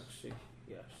courage. Maxie.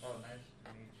 Yes. Oh, nice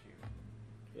to meet you.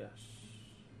 Yes.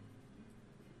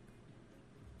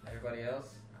 Everybody else,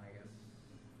 I guess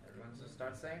everyone just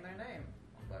starts saying their name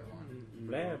one by one.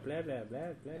 Blah, blah, blah,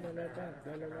 blah, blah, blah, blah, blah,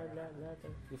 blah, blah, blah, blah,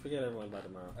 blah. You forget everyone by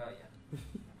tomorrow. Oh, yeah.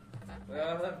 We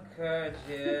all have courage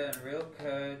here, and real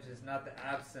courage is not the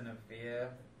absence of fear.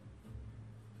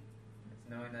 It's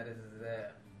knowing that it is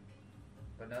there,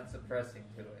 but not suppressing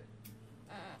to it.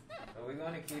 But we're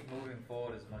going to keep moving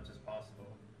forward as much as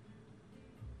possible.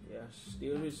 Yes,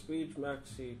 steal his speech,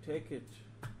 Maxie. Take it.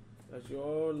 That's your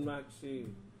own, Maxie.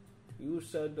 You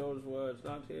said those words,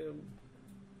 not him.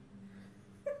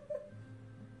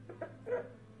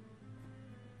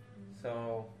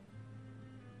 So,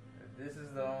 if this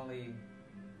is the only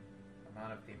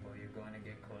amount of people you're going to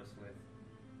get close with,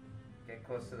 get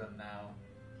close to them now,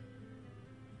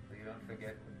 so you don't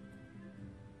forget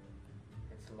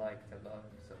what it's like to love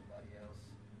somebody else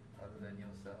other than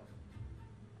yourself.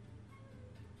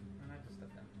 And I just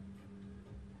let them.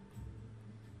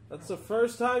 That's the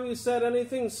first time you said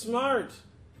anything smart.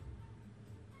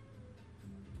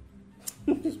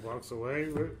 Just walks away.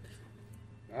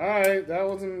 Alright, that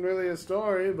wasn't really a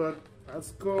story, but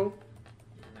that's cool.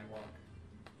 And I walk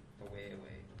away, a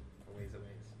ways.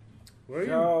 Where are you?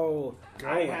 So,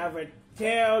 I going? have a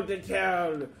tale to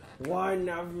tell. One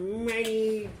of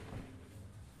many.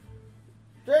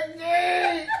 Drink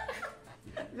it!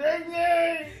 Drink it!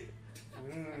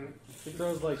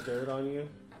 throws like dirt on you.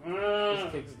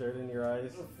 Just kicks dirt in your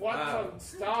eyes. What Wow. the?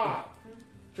 Stop!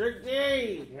 Trick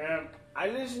D! Yeah, I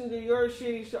listened to your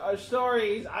shitty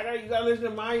stories. You gotta listen to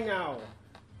mine now.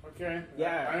 okay.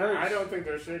 Yeah, it I hurts. don't think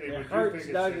they're shitty, It but hurts, you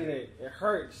think doesn't it's shitty. it? It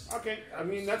hurts. Okay, I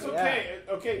mean, that's Yeah. okay.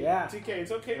 Okay, Yeah. TK,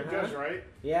 it's okay to Uh-huh. judge, right?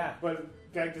 Yeah. But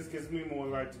that just gives me more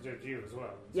right to judge you as well.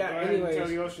 So Yeah, go ahead and anyways,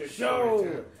 tell your shit so,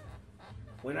 story, too.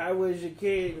 when I was a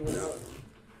kid, what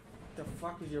the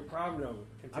fuck is your problem?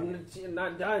 I'm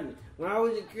not done. When I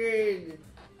was a kid,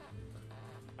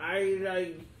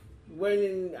 I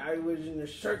was in the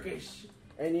circus,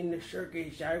 and in the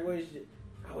circus, I was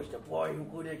the boy who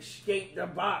could escape the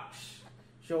box.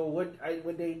 So what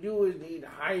they do is they'd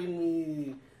hide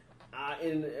me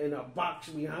in a box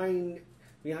behind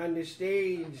the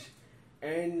stage,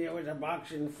 and there was a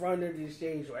box in front of the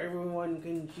stage so everyone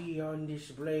can see on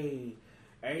display.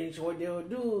 And so what they would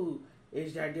do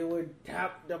is that they would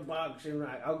tap the box and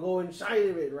I'll go inside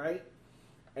of it, right?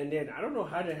 And then I don't know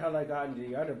how the hell I got into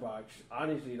the other box.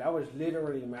 Honestly, that was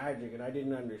literally magic and I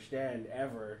didn't understand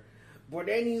ever. But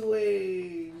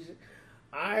anyways,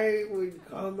 I would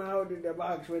come out of the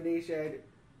box when they said,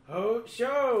 "Oh,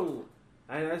 show!"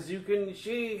 And as you can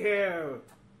see here,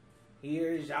 he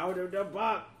is out of the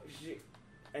box.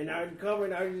 And I'd come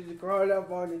and I'd just crawl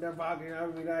up onto the box and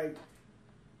I'd be like,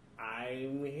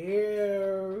 "I'm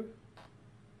here.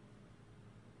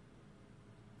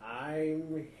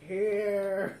 I'm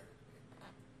here.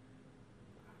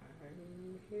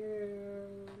 I'm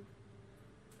here."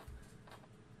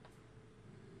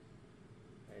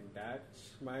 And that's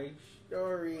my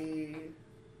story.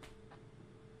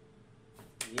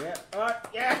 Yeah. Oh,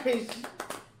 yes.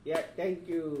 Yeah, thank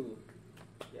you.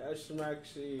 Yes,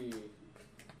 Maxie.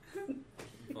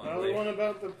 Tell the one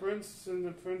about the prince and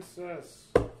the princess.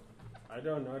 I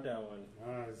don't know that one.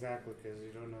 Exactly, because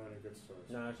you don't know any good stories.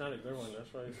 No, it's not a good one.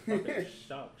 That's why it fucking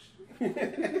sucks.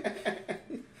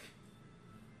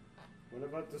 What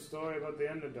about the story about the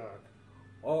underdog?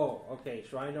 Oh, okay.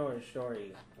 So I know a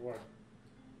story. What?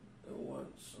 There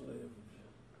once lived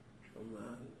a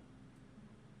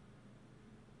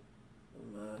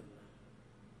man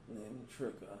named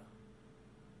Trigger.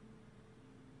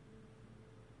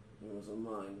 He was a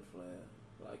mind flayer,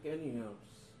 like any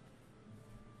else.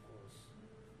 Of course.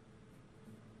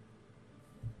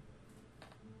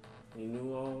 He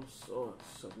knew all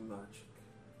sorts of magic.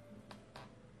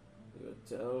 He would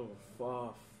tell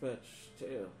far-fetched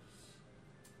tales.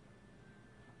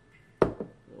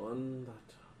 One that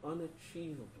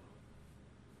unachievable.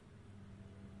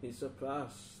 He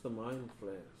surpassed the mind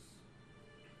flayers.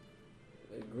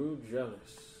 They grew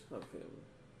jealous of him.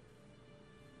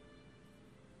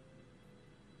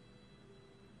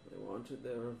 They wanted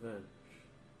their revenge.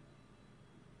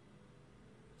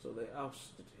 So they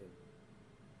ousted him.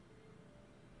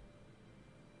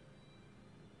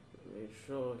 They made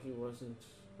sure he wasn't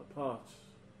a part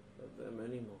of them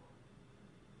anymore.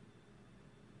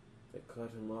 They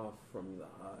cut him off from the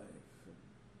hive and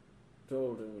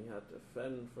told him he had to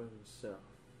fend for himself.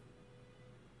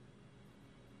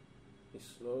 He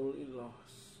slowly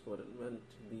lost what it meant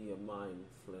to be a mind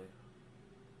flayer.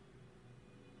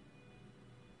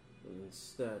 And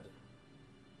instead,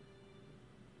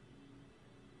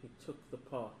 he took the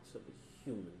parts of a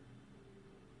human.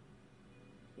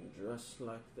 He dressed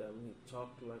like them, he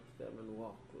talked like them, and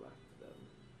walked like them.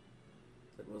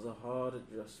 It was a hard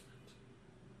adjustment,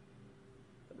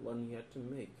 but one he had to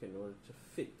make in order to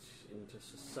fit into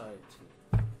society.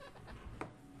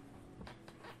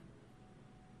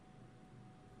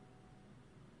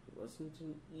 It wasn't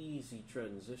an easy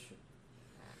transition.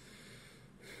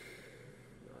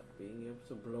 Not being able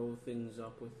to blow things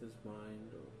up with his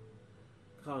mind or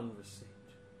conversate.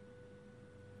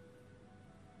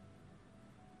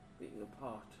 Being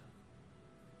apart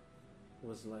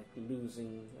was like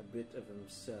losing a bit of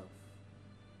himself.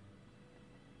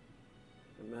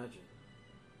 Imagine,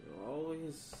 you're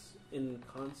always in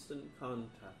constant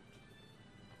contact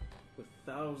with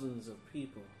thousands of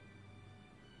people,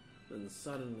 then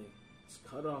suddenly it's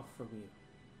cut off from you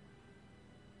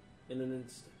in an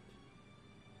instant.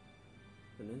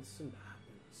 An instant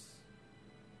happens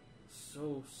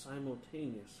so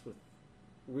simultaneous with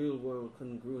real-world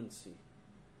congruency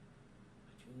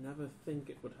that you never think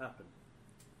it would happen.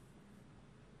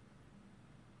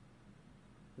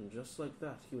 And just like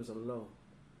that, he was alone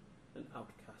and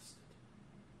outcasted.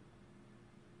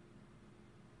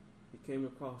 He came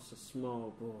across a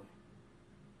small boy.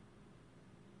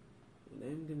 He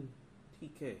named him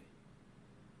TK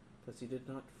because he did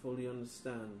not fully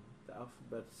understand the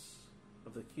alphabets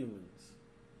of the humans.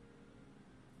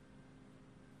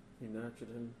 He nurtured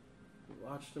him, he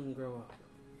watched him grow up.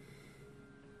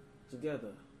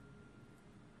 together,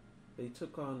 they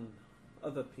took on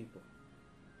other people.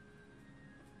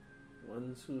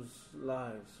 Ones whose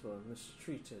lives were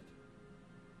mistreated.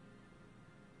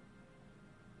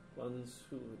 Ones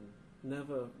who would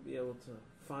never be able to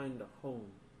find a home.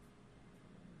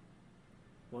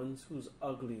 Ones whose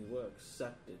ugly were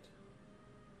accepted.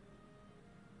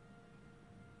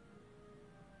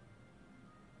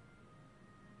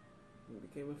 We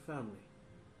became a family.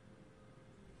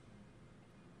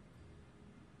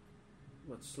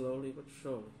 But slowly but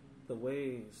surely, the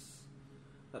ways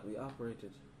that we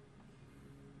operated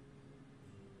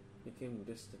became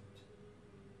distant.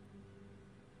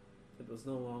 It was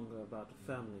no longer about a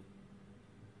family.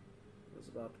 It was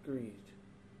about greed,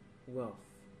 wealth,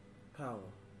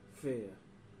 power, fear.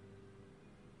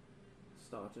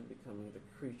 Started becoming the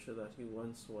creature that he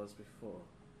once was before.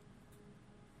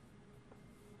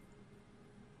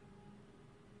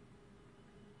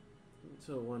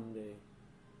 Until one day,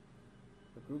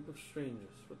 a group of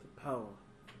strangers with the power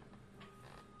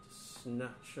to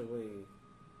snatch away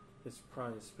his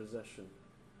prized possession.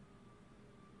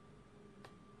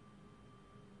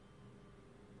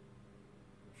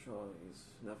 Sure, he's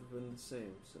never been the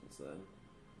same since then.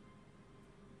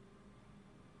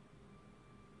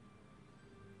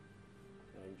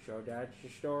 And so that's the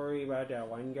story about that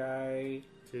one guy.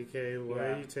 TK, why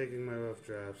are you taking my rough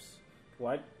drafts?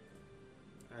 What?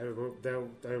 I'm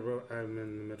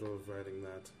in the middle of writing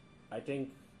that. I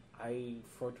think I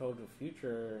foretold the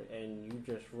future and you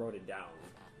just wrote it down.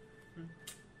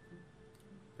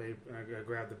 I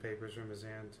grabbed the papers from his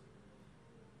hand.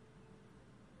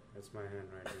 That's my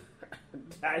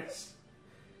handwriting. That's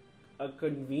a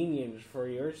convenience for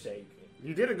your sake.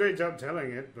 You did a great job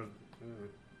telling it, but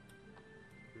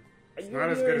You not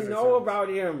as don't good even as it know sounds. about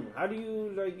him. How do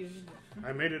you,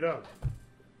 I made it up.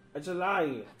 it's a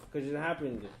lie, because it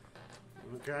happened.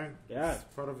 Okay? Yeah. It's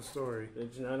part of a story.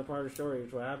 It's not a part of the story,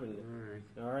 it's what happened. Alright.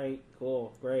 Alright,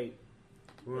 cool, great.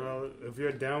 Well, if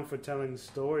you're down for telling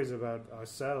stories about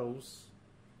ourselves,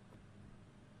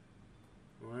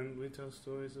 why don't we tell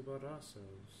stories about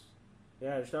ourselves?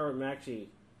 Yeah, start with Maxie.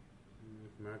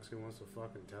 If Maxie wants to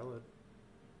fucking tell it.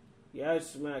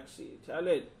 Yes, Maxie, tell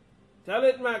it. Tell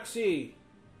it, Maxie.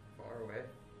 Far away.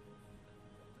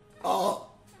 Oh!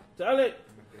 Tell it.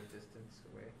 I'm a good distance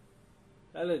away.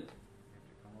 Tell it. You have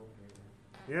to come over here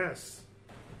then. Yes.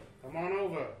 Come on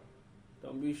over.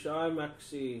 Don't be shy,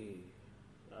 Maxie.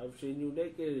 I've seen you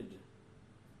naked.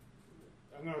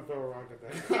 I'm gonna throw a rock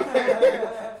at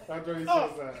that. After he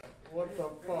says that. What the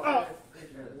fuck?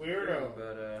 Weirdo.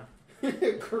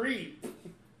 But Creep.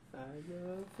 I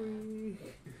got free.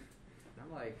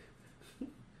 I'm like,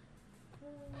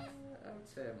 I would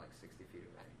say I'm like 60 feet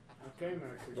away. Okay,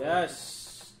 Maxie.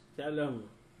 Yes. Tell him.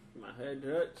 My head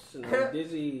hurts and I'm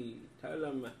dizzy. Tell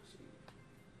him, Maxie.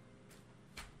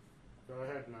 Go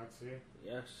ahead, Maxie.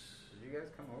 Yes. Did you guys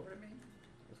come over to me?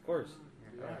 Of course.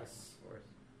 Yeah, Yes. Of course.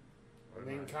 What And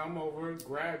then am I- come over,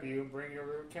 grab you, bring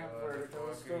your campfire to tell a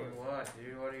What do story. you want,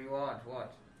 dude? What do you want?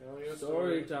 What? Tell your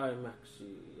Story time,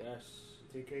 Maxie. Yes.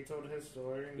 TK told his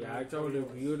story. And Yeah, then I you told a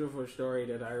yours. beautiful story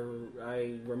that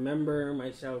I remember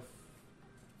myself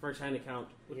first-hand account.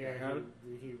 What the Yeah, hell?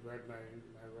 he read my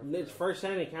It's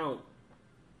first-hand account.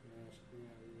 Yes,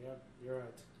 yep, you're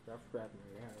right. Rough draft,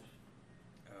 my gosh.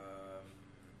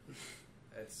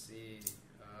 Let's see.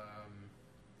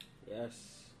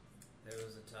 Yes. There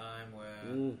was a time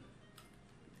when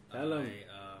Tell him.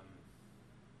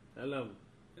 Tell him.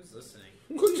 Who's listening?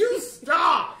 Could you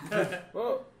stop?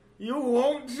 Oh, You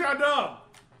won't shut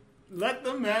up. Let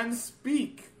the man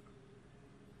speak.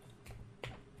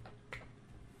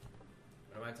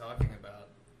 What am I talking about?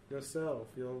 Yourself,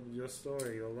 your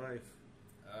story, your life,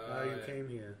 how you came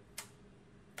here.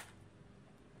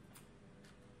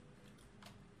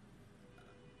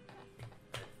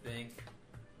 I think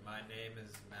my name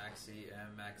is Maxie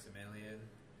M. Maximilian,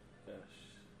 gosh.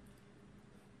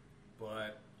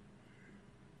 but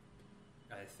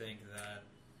I think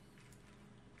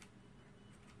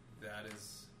that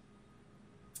is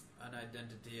an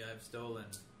identity I've stolen.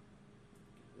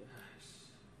 Yes.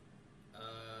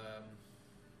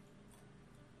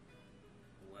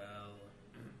 Well,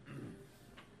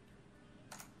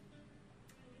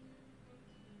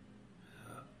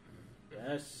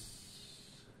 Yes.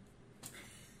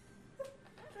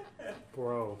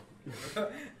 Bro, I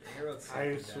wrote I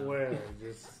something down. swear,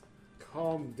 just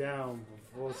calm down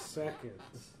for seconds.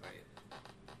 Wait,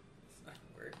 it's not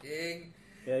working.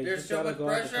 Yeah, you There's just so gotta much go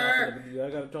at the top pressure. of the, you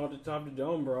gotta talk to the top of the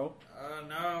dome, bro. Oh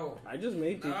no, I just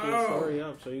made TK's No. story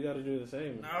up, so you gotta do the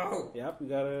same. no. Yep, you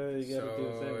gotta So do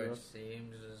the same, it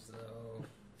seems as though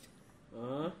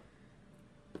bro.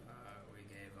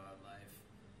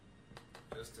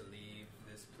 us to leave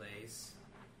this place.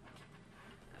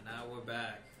 And now we're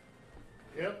back.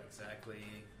 Yep. Exactly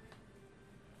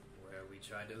where we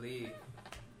tried to leave.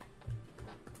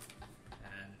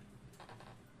 And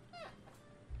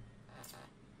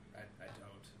I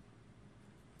don't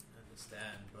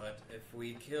understand. But if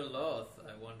we kill Loth,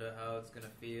 I wonder how it's gonna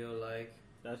feel like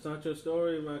That's not your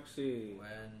story, Maxie.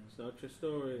 when. It's not your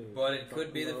story. But it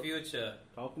could be the Talking future.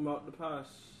 about- Talking about the past.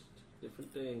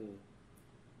 Different thing.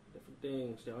 Different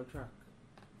things. Stay on track.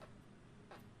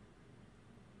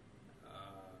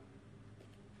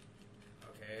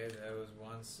 Okay, there was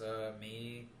once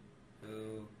me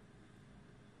who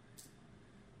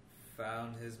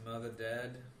found his mother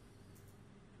dead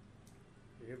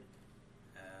Yep.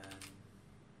 and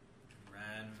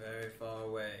ran very far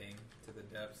away to the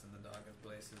depths and the darkest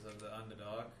places of the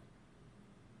Underdark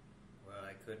where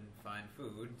I couldn't find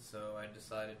food, so I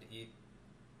decided to eat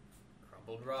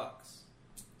crumbled rocks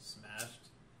smashed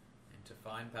into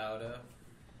fine powder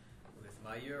with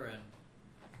my urine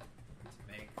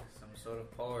to make some sort of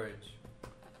porridge.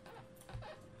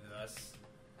 Thus,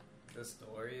 the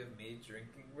story of me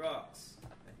drinking rocks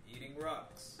and eating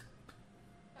rocks.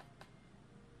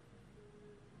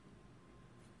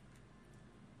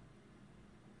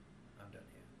 I'm done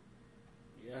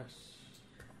here. Yes.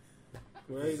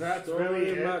 Great That's story,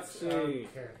 really it? Maxie.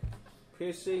 Okay.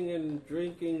 Pissing and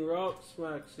drinking rocks,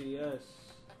 Maxie, yes.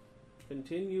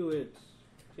 Continue it.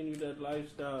 Continue that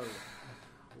lifestyle.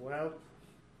 Well,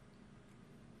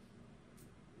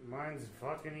 mine's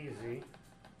fucking easy.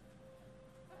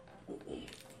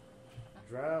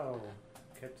 Drow,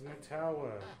 kept in a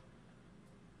tower,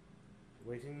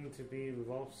 waiting to be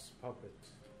Rolf's puppet,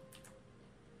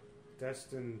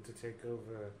 destined to take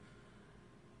over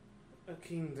a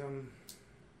kingdom,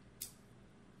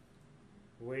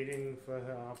 waiting for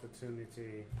her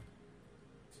opportunity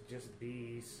to just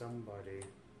be somebody,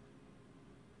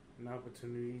 an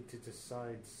opportunity to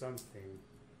decide something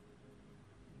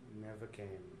never came.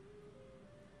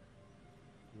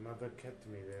 Mother kept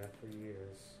me there for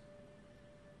years,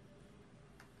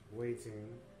 waiting,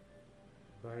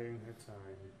 biding her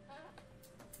time.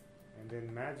 And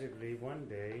then magically one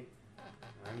day,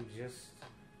 I'm just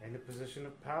in a position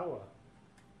of power.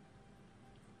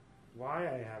 Why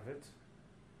I have it,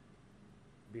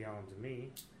 beyond me.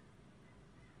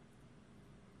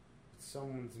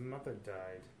 Someone's mother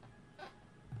died.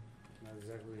 Not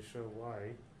exactly sure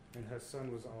why. And her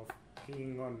son was off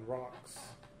peeing on rocks,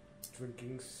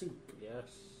 drinking soup. Yes.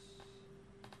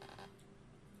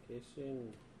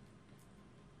 Kissing.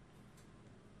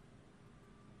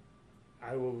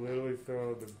 I will literally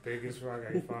throw the biggest rock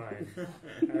I find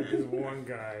at this one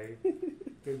guy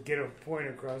to get a point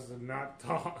across to not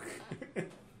talk.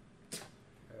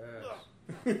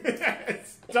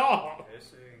 Stop!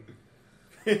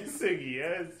 Pissing,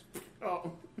 yes.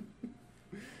 Oh.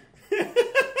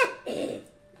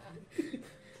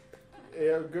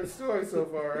 Yeah, good story so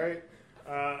far,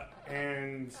 right?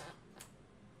 And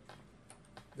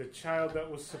the child that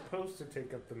was supposed to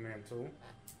take up the mantle,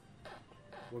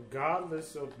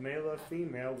 regardless of male or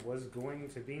female, was going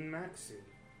to be Maxie.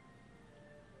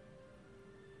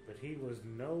 But he was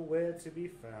nowhere to be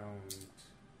found.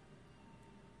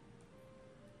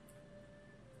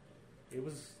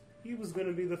 He was going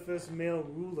to be the first male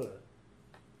ruler.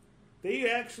 They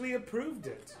actually approved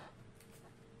it.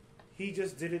 He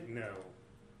just didn't know.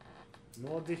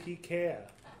 Nor did he care.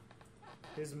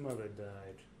 His mother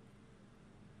died.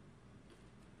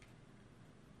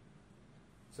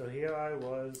 So here I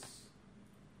was,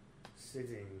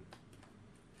 sitting,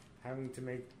 having to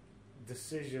make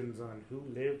decisions on who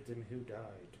lived and who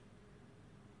died.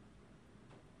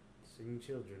 Seeing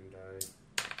children die.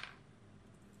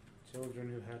 Children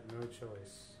who had no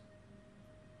choice.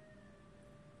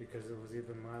 Because it was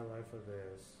either my life or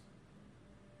theirs.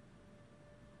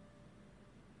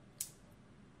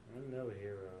 I'm no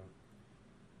hero.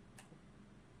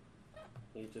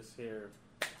 You just hear.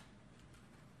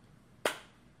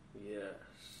 Yes.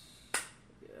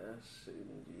 Yes,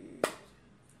 indeed.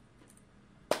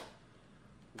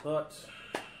 But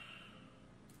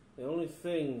the only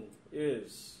thing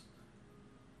is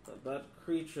that that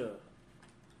creature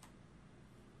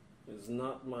is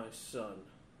not my son.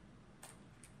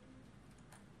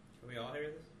 Can we all hear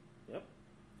this? Yep.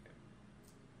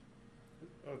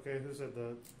 Okay, who said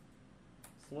that?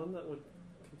 It's the one that would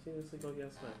continuously go,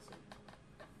 yes, Maxie.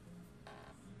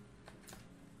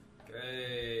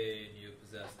 Great, you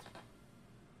possessed.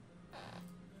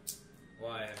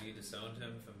 Why, have you disowned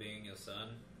him from being your son?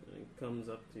 And he comes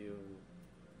up to you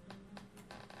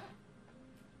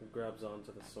and grabs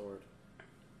onto the sword.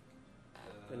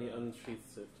 And he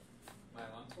unsheaths it. My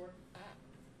long sword?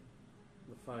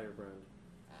 the firebrand.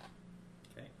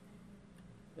 Okay.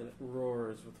 And it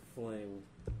roars with flame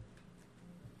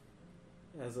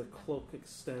as a cloak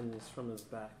extends from his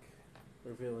back,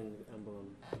 revealing the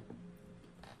emblem.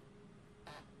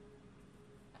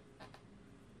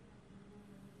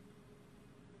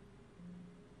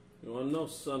 You are no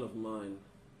son of mine.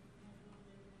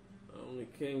 I only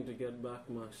came to get back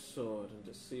my sword and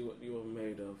to see what you are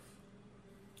made of.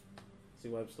 As he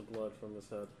wipes the blood from his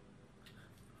head.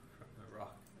 From the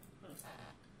rock.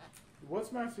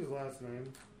 What's Maxie's last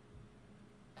name?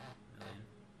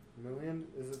 Million. Million?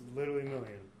 Is it literally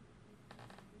Million?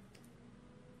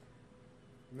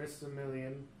 Mr.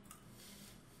 Million.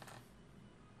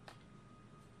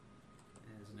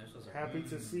 And his initials are Happy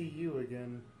to see you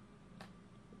again.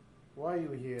 Why are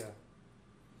you here?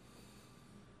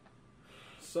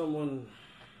 Someone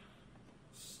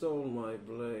stole my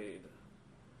blade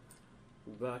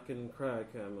back in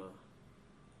Craghammer.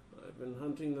 I've been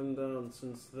hunting them down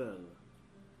since then.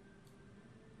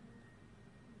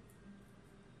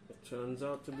 It turns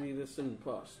out to be this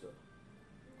imposter.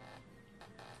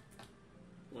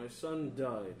 My son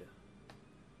died.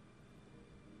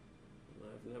 And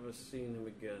I've never seen him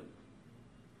again.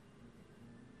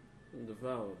 And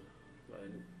devoured by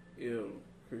an ill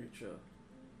creature.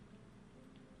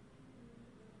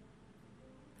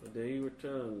 The day he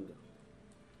returned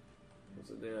was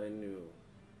the day I knew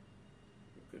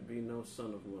he could be no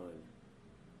son of mine.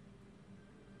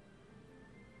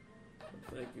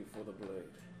 But thank you for the blade.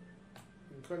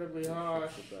 Incredibly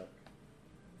harsh. Put it back.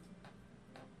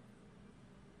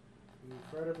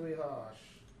 Incredibly harsh.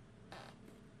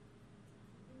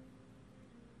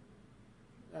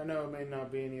 I know it may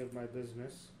not be any of my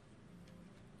business.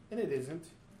 And it isn't,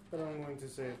 but I'm going to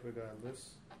say it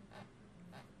regardless.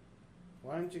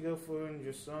 Why didn't you go find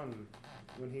your son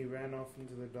when he ran off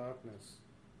into the darkness?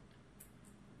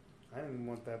 I didn't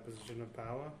want that position of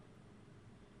power.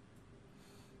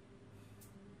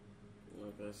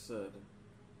 Like I said,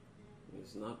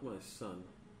 he's not my son.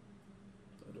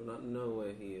 I do not know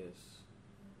where he is.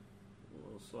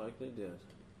 Most likely dead.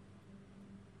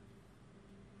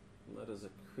 And that is a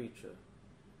creature.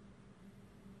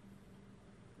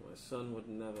 My son would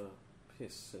never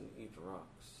piss and eat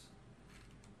rocks.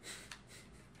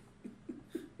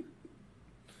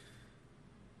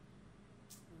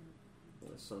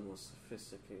 My son was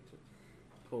sophisticated,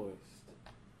 poised,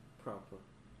 proper.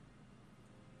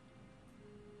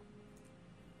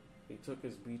 He took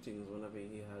his beatings whenever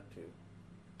he had to.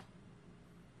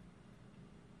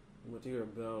 But he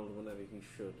rebelled whenever he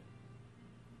should.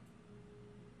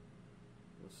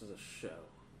 This is a shell.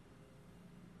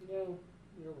 No,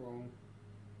 you're wrong.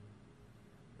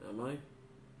 Am I?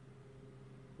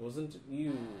 Wasn't it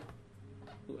you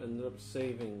who ended up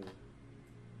saving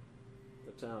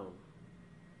the town?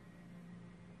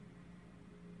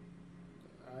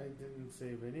 I didn't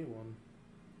save anyone.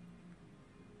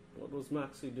 What was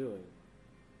Maxie doing?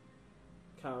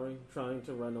 Cowering, trying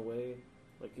to run away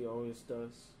like he always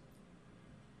does?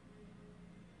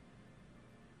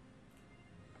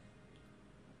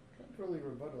 Can't really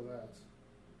rebuttal that.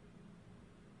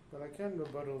 But I can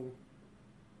rebuttal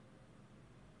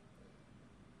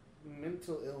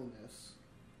mental illness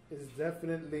is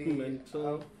definitely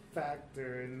Mental a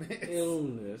factor in this.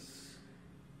 illness.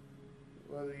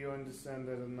 Whether you understand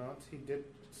that or not, he did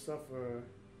suffer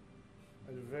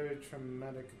a very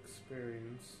traumatic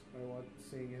experience by what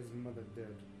seeing his mother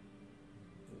dead.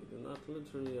 You do not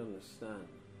literally understand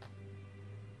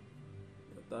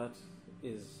that that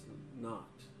is not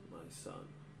my son.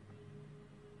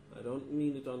 I don't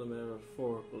mean it on a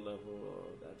metaphorical level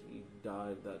or that he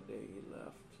died that day he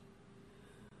left.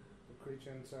 The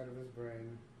creature inside of his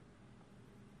brain.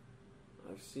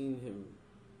 I've seen him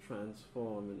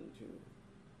transform into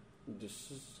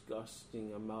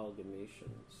disgusting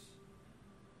amalgamations.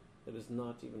 It is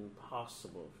not even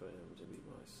possible for him to be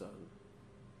my son.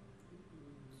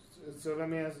 So let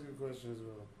me ask you a question as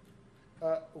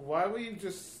well. Why were you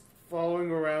just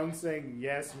following around saying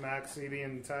yes, Maxie, the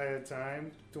entire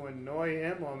time to annoy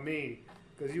him or me?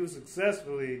 Because you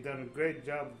successfully done a great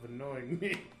job of annoying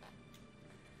me.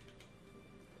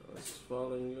 I was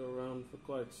following you around for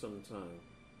quite some time,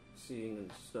 seeing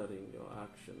and studying your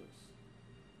actions.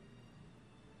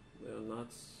 They are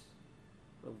not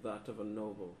of that of a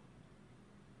noble.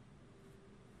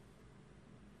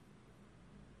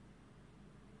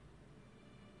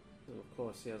 And of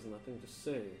course, he has nothing to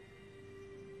say.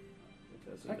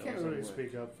 Because he I can't knows really I'm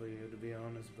speak up for you, to be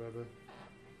honest, brother.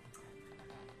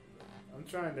 I'm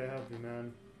trying to help you,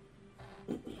 man.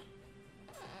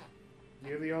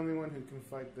 You're the only one who can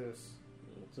fight this.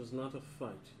 It is not a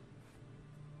fight.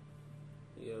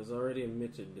 He has already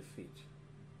admitted defeat.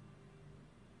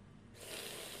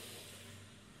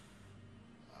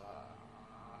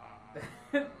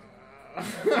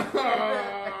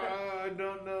 I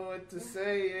don't know what to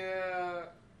say. Yeah.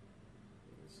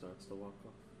 He starts to walk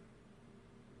off.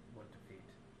 What defeat?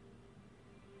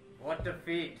 What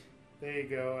defeat? There you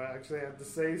go. I actually have to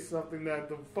say something that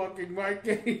the fucking mic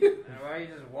gave. And why are you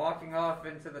just walking off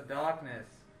into the darkness?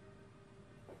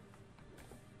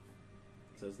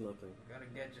 Says nothing. You're gonna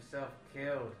get yourself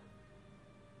killed.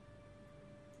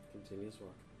 Continues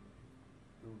walking.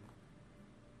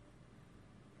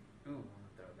 Ooh, I'm gonna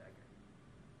throw a dagger.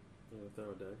 You gonna throw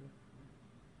a dagger?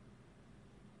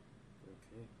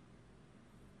 Okay.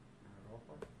 Roll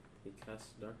for it. He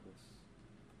casts darkness.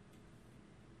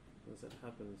 As that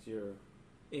happens, your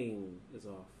aim is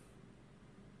off.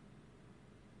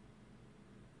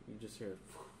 You just hear it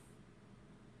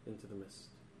into the mist.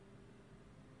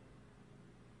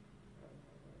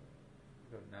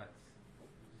 Go nuts.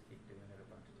 Just keep doing it a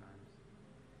bunch of times.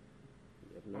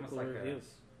 You have no Almost clue like where he a- is.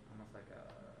 Almost like a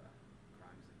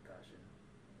crimes and caution.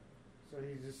 So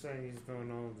he's just saying he's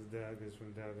throwing all of the daggers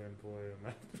from Dagger Emporium.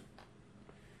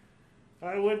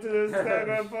 I went to this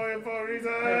Dagger Emporium for a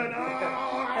reason.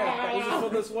 It was just for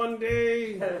this one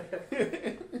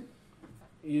day.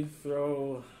 You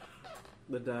throw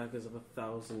the daggers of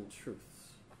 1,000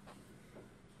 truths,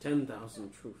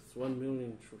 10,000 truths,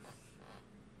 1,000,000 truths.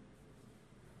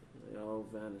 They all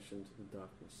vanish into the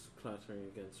darkness, clattering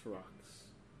against rocks.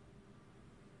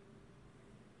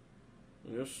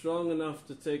 And you're strong enough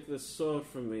to take this sword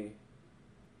from me,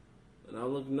 and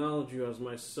I'll acknowledge you as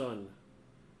my son.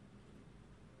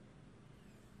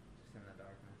 Just in the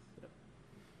darkness. Yep.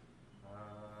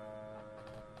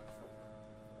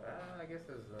 I guess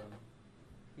there's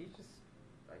he just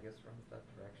runs that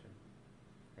direction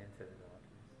into the darkness.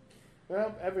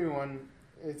 Well, everyone,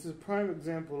 it's a prime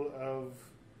example of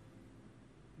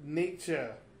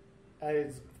nature at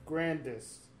its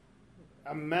grandest.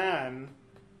 A man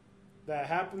that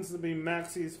happens to be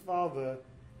Maxi's father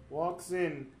walks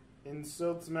in,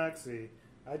 insults Maxi.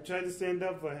 I try to stand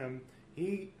up for him.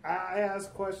 I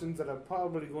ask questions that are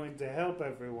probably going to help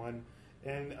everyone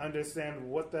and understand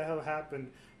what the hell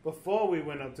happened before we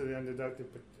went up to the undeducted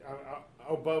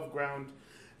above ground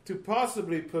to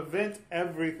possibly prevent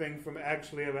everything from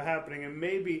actually ever happening and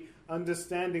maybe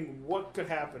understanding what could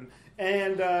happen.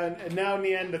 And now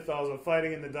Neanderthals are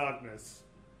fighting in the darkness.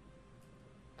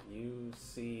 You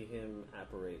see him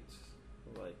apparate,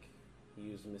 like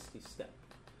use Misty Step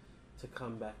to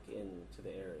come back into the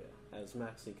area as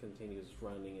Maxie continues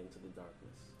running into the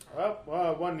darkness.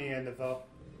 Well, one Neanderthal.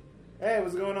 Hey,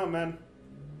 what's going on, man?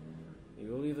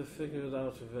 You will either figure it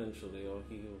out eventually, or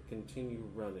he will continue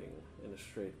running in a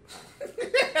straight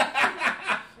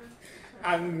path.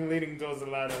 I'm leaning towards the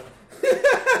ladder.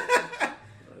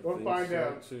 We'll think find so,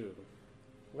 out. too.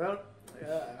 Well,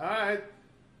 alright.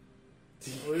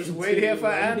 We'll just wait here for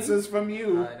answers from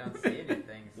you. I don't see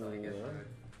anything, so I guess I would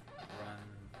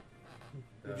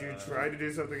run. Did you try to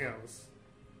do something else?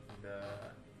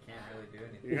 Can't really do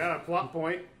anything. You got a plot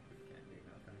point. Can't do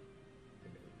nothing.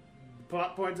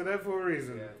 Plot points are there for a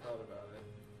reason. Yeah, I thought about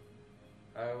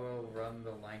it. I will run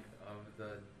the length of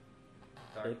the It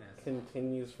darkness.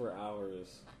 continues for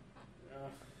hours.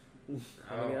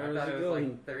 How many I hours thought you it was going?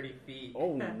 like 30 feet.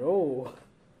 Oh no!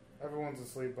 Everyone's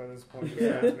asleep by this point.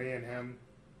 Yeah. Besides me and him,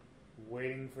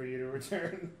 waiting for you to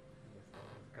return.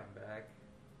 Come back.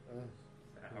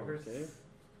 Hours. Okay.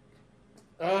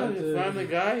 Oh, you found the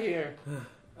guy here.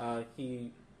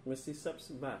 Misty steps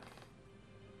back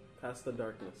past the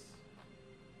darkness.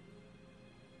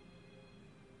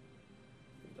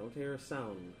 You don't hear a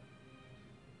sound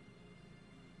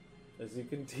as you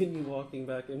continue walking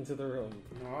back into the room.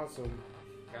 Awesome.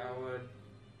 Coward.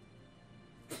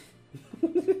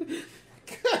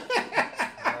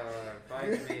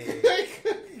 Fight me.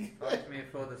 Fight me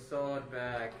for the sword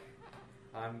back.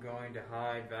 I'm going to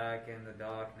hide back in the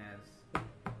darkness.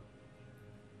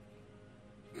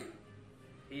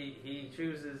 He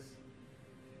chooses.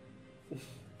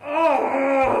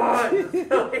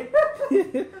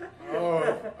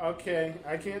 Oh, okay.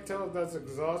 I can't tell if that's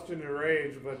exhaustion or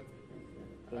rage, but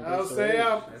I'll It's stay rage.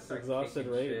 up. It's exhausted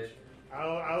rage.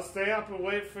 I'll stay up and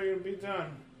wait for you to be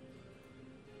done.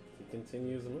 He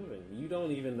continues moving. You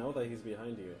don't even know that he's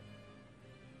behind you.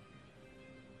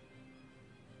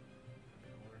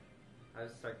 I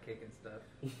just start kicking stuff.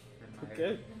 In my,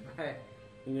 Okay. My,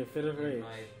 In your fit of in rage.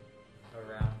 my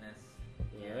aroundness.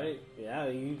 Alright? Yeah,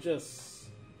 you just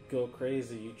go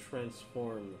crazy. You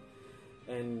transform.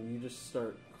 And you just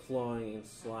start clawing and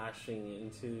slashing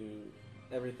into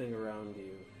everything around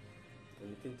you.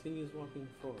 And he continues walking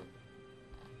forward.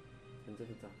 into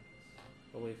the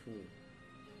darkness, away from you.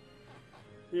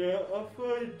 Yeah, I'll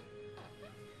find.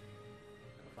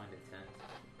 I'll find a tent.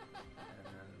 And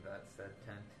then that said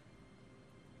tent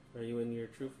Are you in your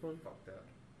true form? fucked up.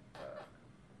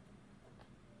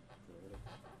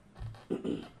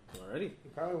 Alrighty. He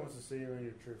probably wants to see you in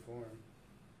your true form.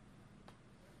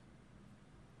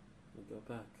 We go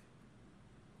back.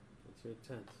 It's your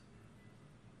tent.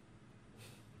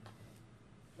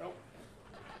 Nope.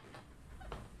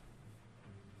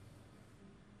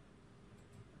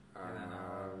 And then,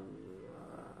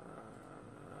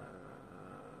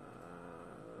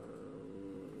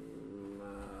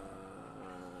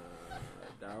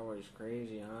 That was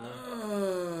crazy, huh?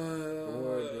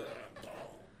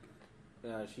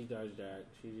 Yeah, she does that.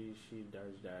 She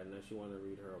does that. Unless you want to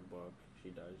read her a book, she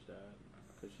does that.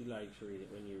 Because she likes reading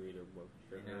when you read her book.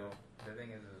 you know, the thing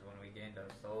is when we gained our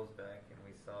souls back and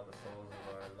we saw the souls of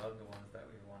our loved ones that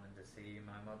we wanted to see,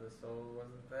 my mother's soul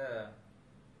wasn't there.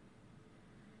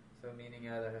 So meaning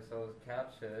either her soul was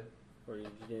captured, Or you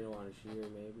didn't want to see her,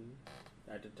 maybe,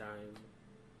 at the time.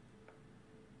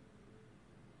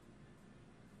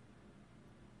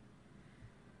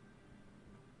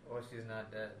 or she's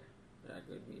not dead. That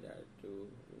could be that, too.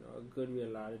 You know, it could be a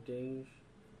lot of things.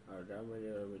 That many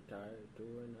are retired,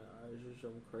 too. And there's just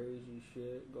some crazy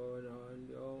shit going on,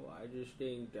 yo. I just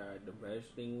think that the best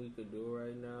thing we could do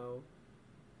right now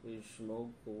is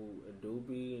smoke a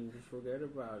doobie and just forget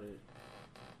about it.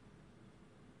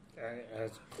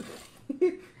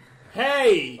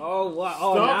 Hey! Oh, what?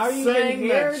 Oh, Stop now you can saying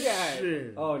hear that that.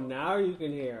 shit. Oh, now you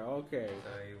can hear. Okay. So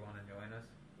you want to join us?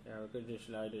 Yeah, we could just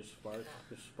light a spark.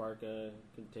 The spark can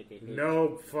take a hit.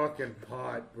 No fucking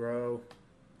pot, bro.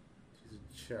 She's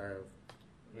a child.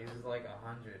 He's like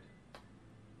 100.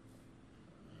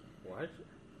 What?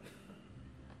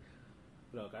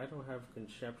 Look, I don't have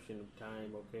conception of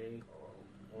time, okay?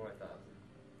 Or 1,000.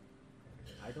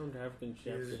 I don't have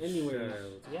conception. She's a Anyways,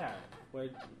 child. yeah. Well,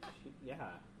 yeah.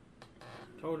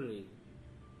 Totally.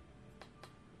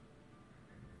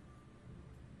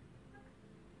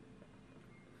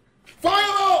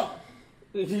 Fireball!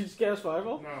 Did you just cast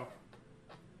Fireball? No.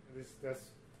 That's.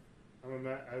 I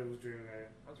was dreaming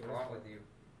that. What's wrong with you?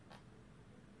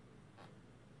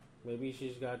 Maybe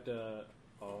she's got the.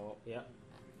 Oh, yeah.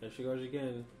 There she goes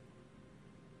again.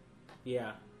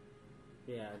 Yeah.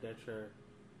 Yeah, that's her.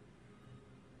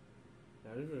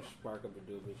 Now, this is a spark of a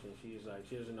doobie, and she's like,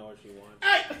 she doesn't know what she wants.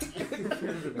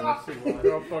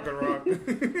 Don't fucking rock.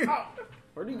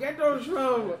 Where'd you get those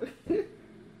from?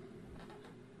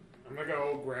 I'm like an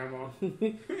old grandma. I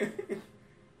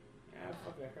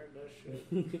fucking heard that shit.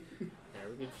 Yeah,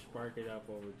 we can spark it up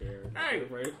over there. Hey!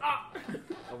 Right,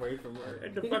 away from her.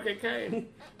 Hit the fucking cane.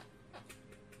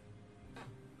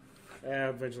 Yeah,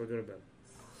 eventually go to bed.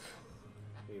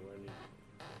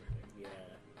 Yeah,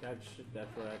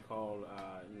 that's what I call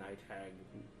night hag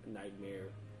nightmare.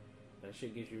 That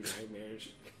shit gives you nightmares.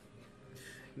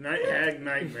 Night hag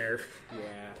nightmare.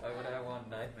 Yeah. Why would I want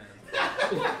nightmares?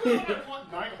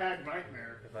 Night hag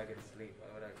nightmare. If I could sleep, why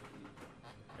would I sleep?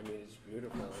 I mean, it's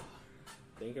beautiful.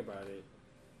 Think about it.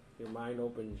 Your mind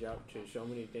opens up to so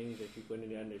many things that you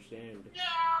couldn't understand.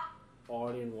 All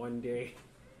in one day.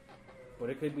 But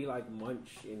it could be like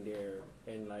months in there.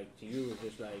 And like to you, it's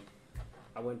just like,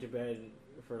 I went to bed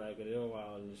for like a little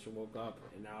while and just woke up.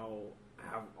 And now I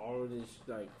have all of this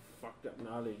like fucked up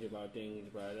knowledge about things,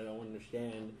 but I don't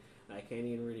understand. And I can't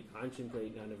even really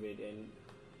contemplate none of it. And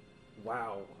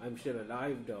wow, I'm still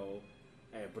alive though.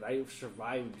 But I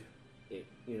survived it,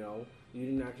 you know. You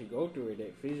didn't actually go through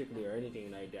it physically or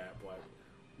anything like that,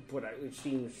 but it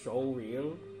seems so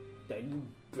real that you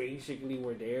basically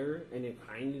were there and it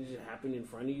kind of just happened in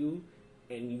front of you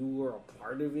and you were a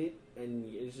part of it, and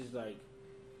it's just like,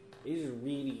 it's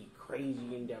really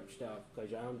crazy in-depth stuff,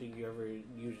 because I don't think you ever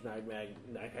used Nightmare,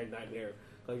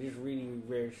 because it's really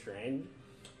rare strand.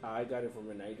 I got it from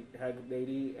a night hag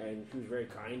lady, and she was very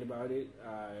kind about it,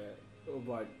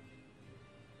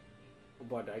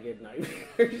 but I get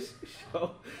nightmares,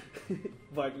 so,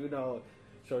 but you know,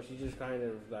 so she just kind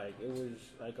of like, it was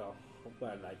like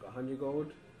like 100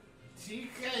 gold?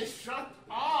 TK, shut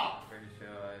up! Pretty sure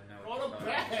I know Go what to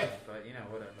you're talking bed. about, but you know,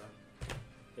 whatever.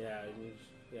 Yeah,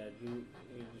 you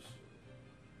just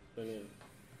bring it.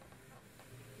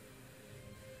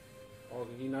 Oh,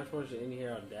 you're not supposed to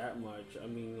inhale that much. I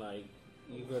mean, like,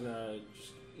 you're gonna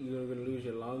lose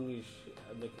your lungs.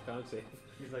 Make a concept.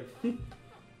 He's like,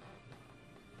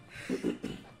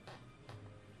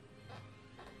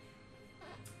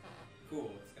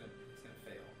 Cool, it's gonna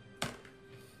fail.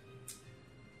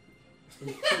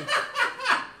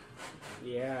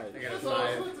 Yeah. I gotta try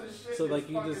it. So like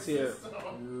you just hear.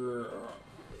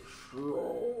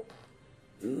 astral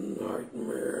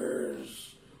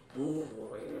nightmares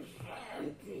always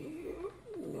haunt you.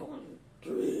 Your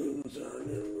dreams and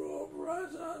in your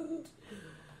present.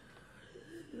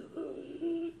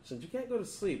 Since you can't go to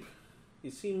sleep,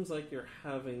 it seems like you're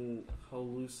having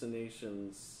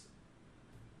hallucinations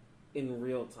in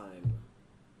real time.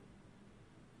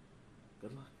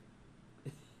 Good luck.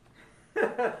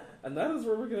 And that is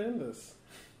where we're going to end this.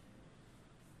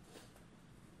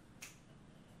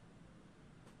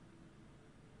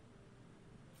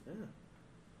 Yeah.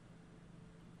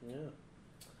 Yeah.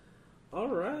 All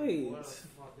right. What a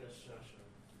fucking session.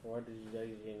 What did you guys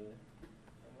in?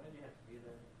 Why did you have to do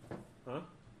that? Huh?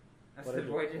 I What said, did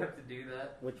you- why did you have to do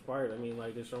that? Which part? I mean,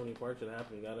 like, there's so many parts that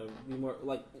happen. You gotta be more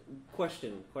like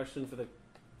question for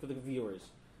the viewers.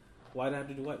 Why did I have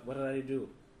to do what? What did I do?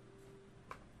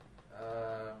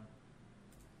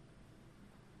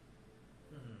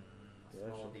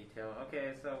 Small detail.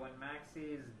 Okay, so when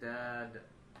Maxie's dad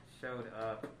showed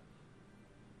up,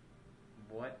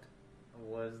 what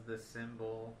was the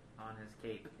symbol on his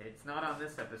cape? It's not on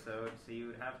this episode, so you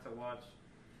would have to watch.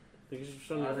 Because you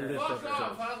showed me from this Fuck off, episode.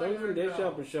 I Show me think from this no.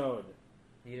 episode.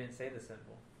 You didn't say the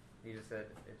symbol. You just said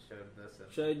it showed the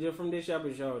symbol. Show you from this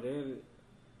episode.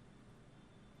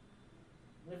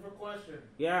 Different question.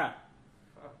 Yeah,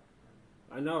 Fuck.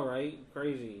 I know, right?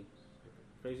 Crazy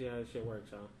how this shit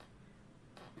works, huh?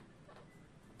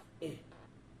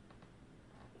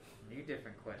 New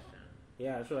different question.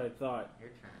 Yeah, that's what I thought. Your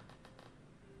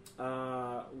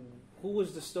turn. Who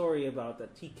was the story about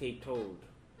that TK told?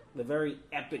 The very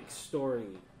epic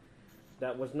story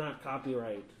that was not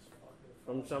copyright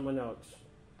from someone else.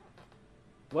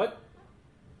 What?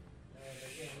 Man,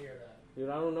 they can't hear that. Dude,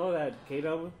 I don't know that,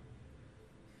 K-Dub.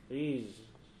 Jeez.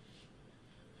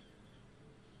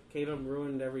 K-Dub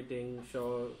ruined everything,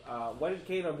 so, what did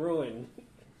K-Dub ruin?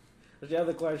 That's the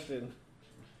other question.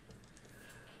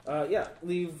 Yeah,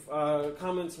 leave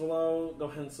comments below. Go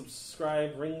ahead and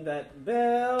subscribe. Ring that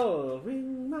bell.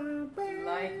 Ring my bell.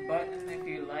 Like button if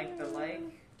you like the like.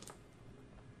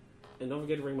 And don't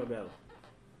forget to ring my bell,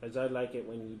 as I like it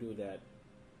when you do that.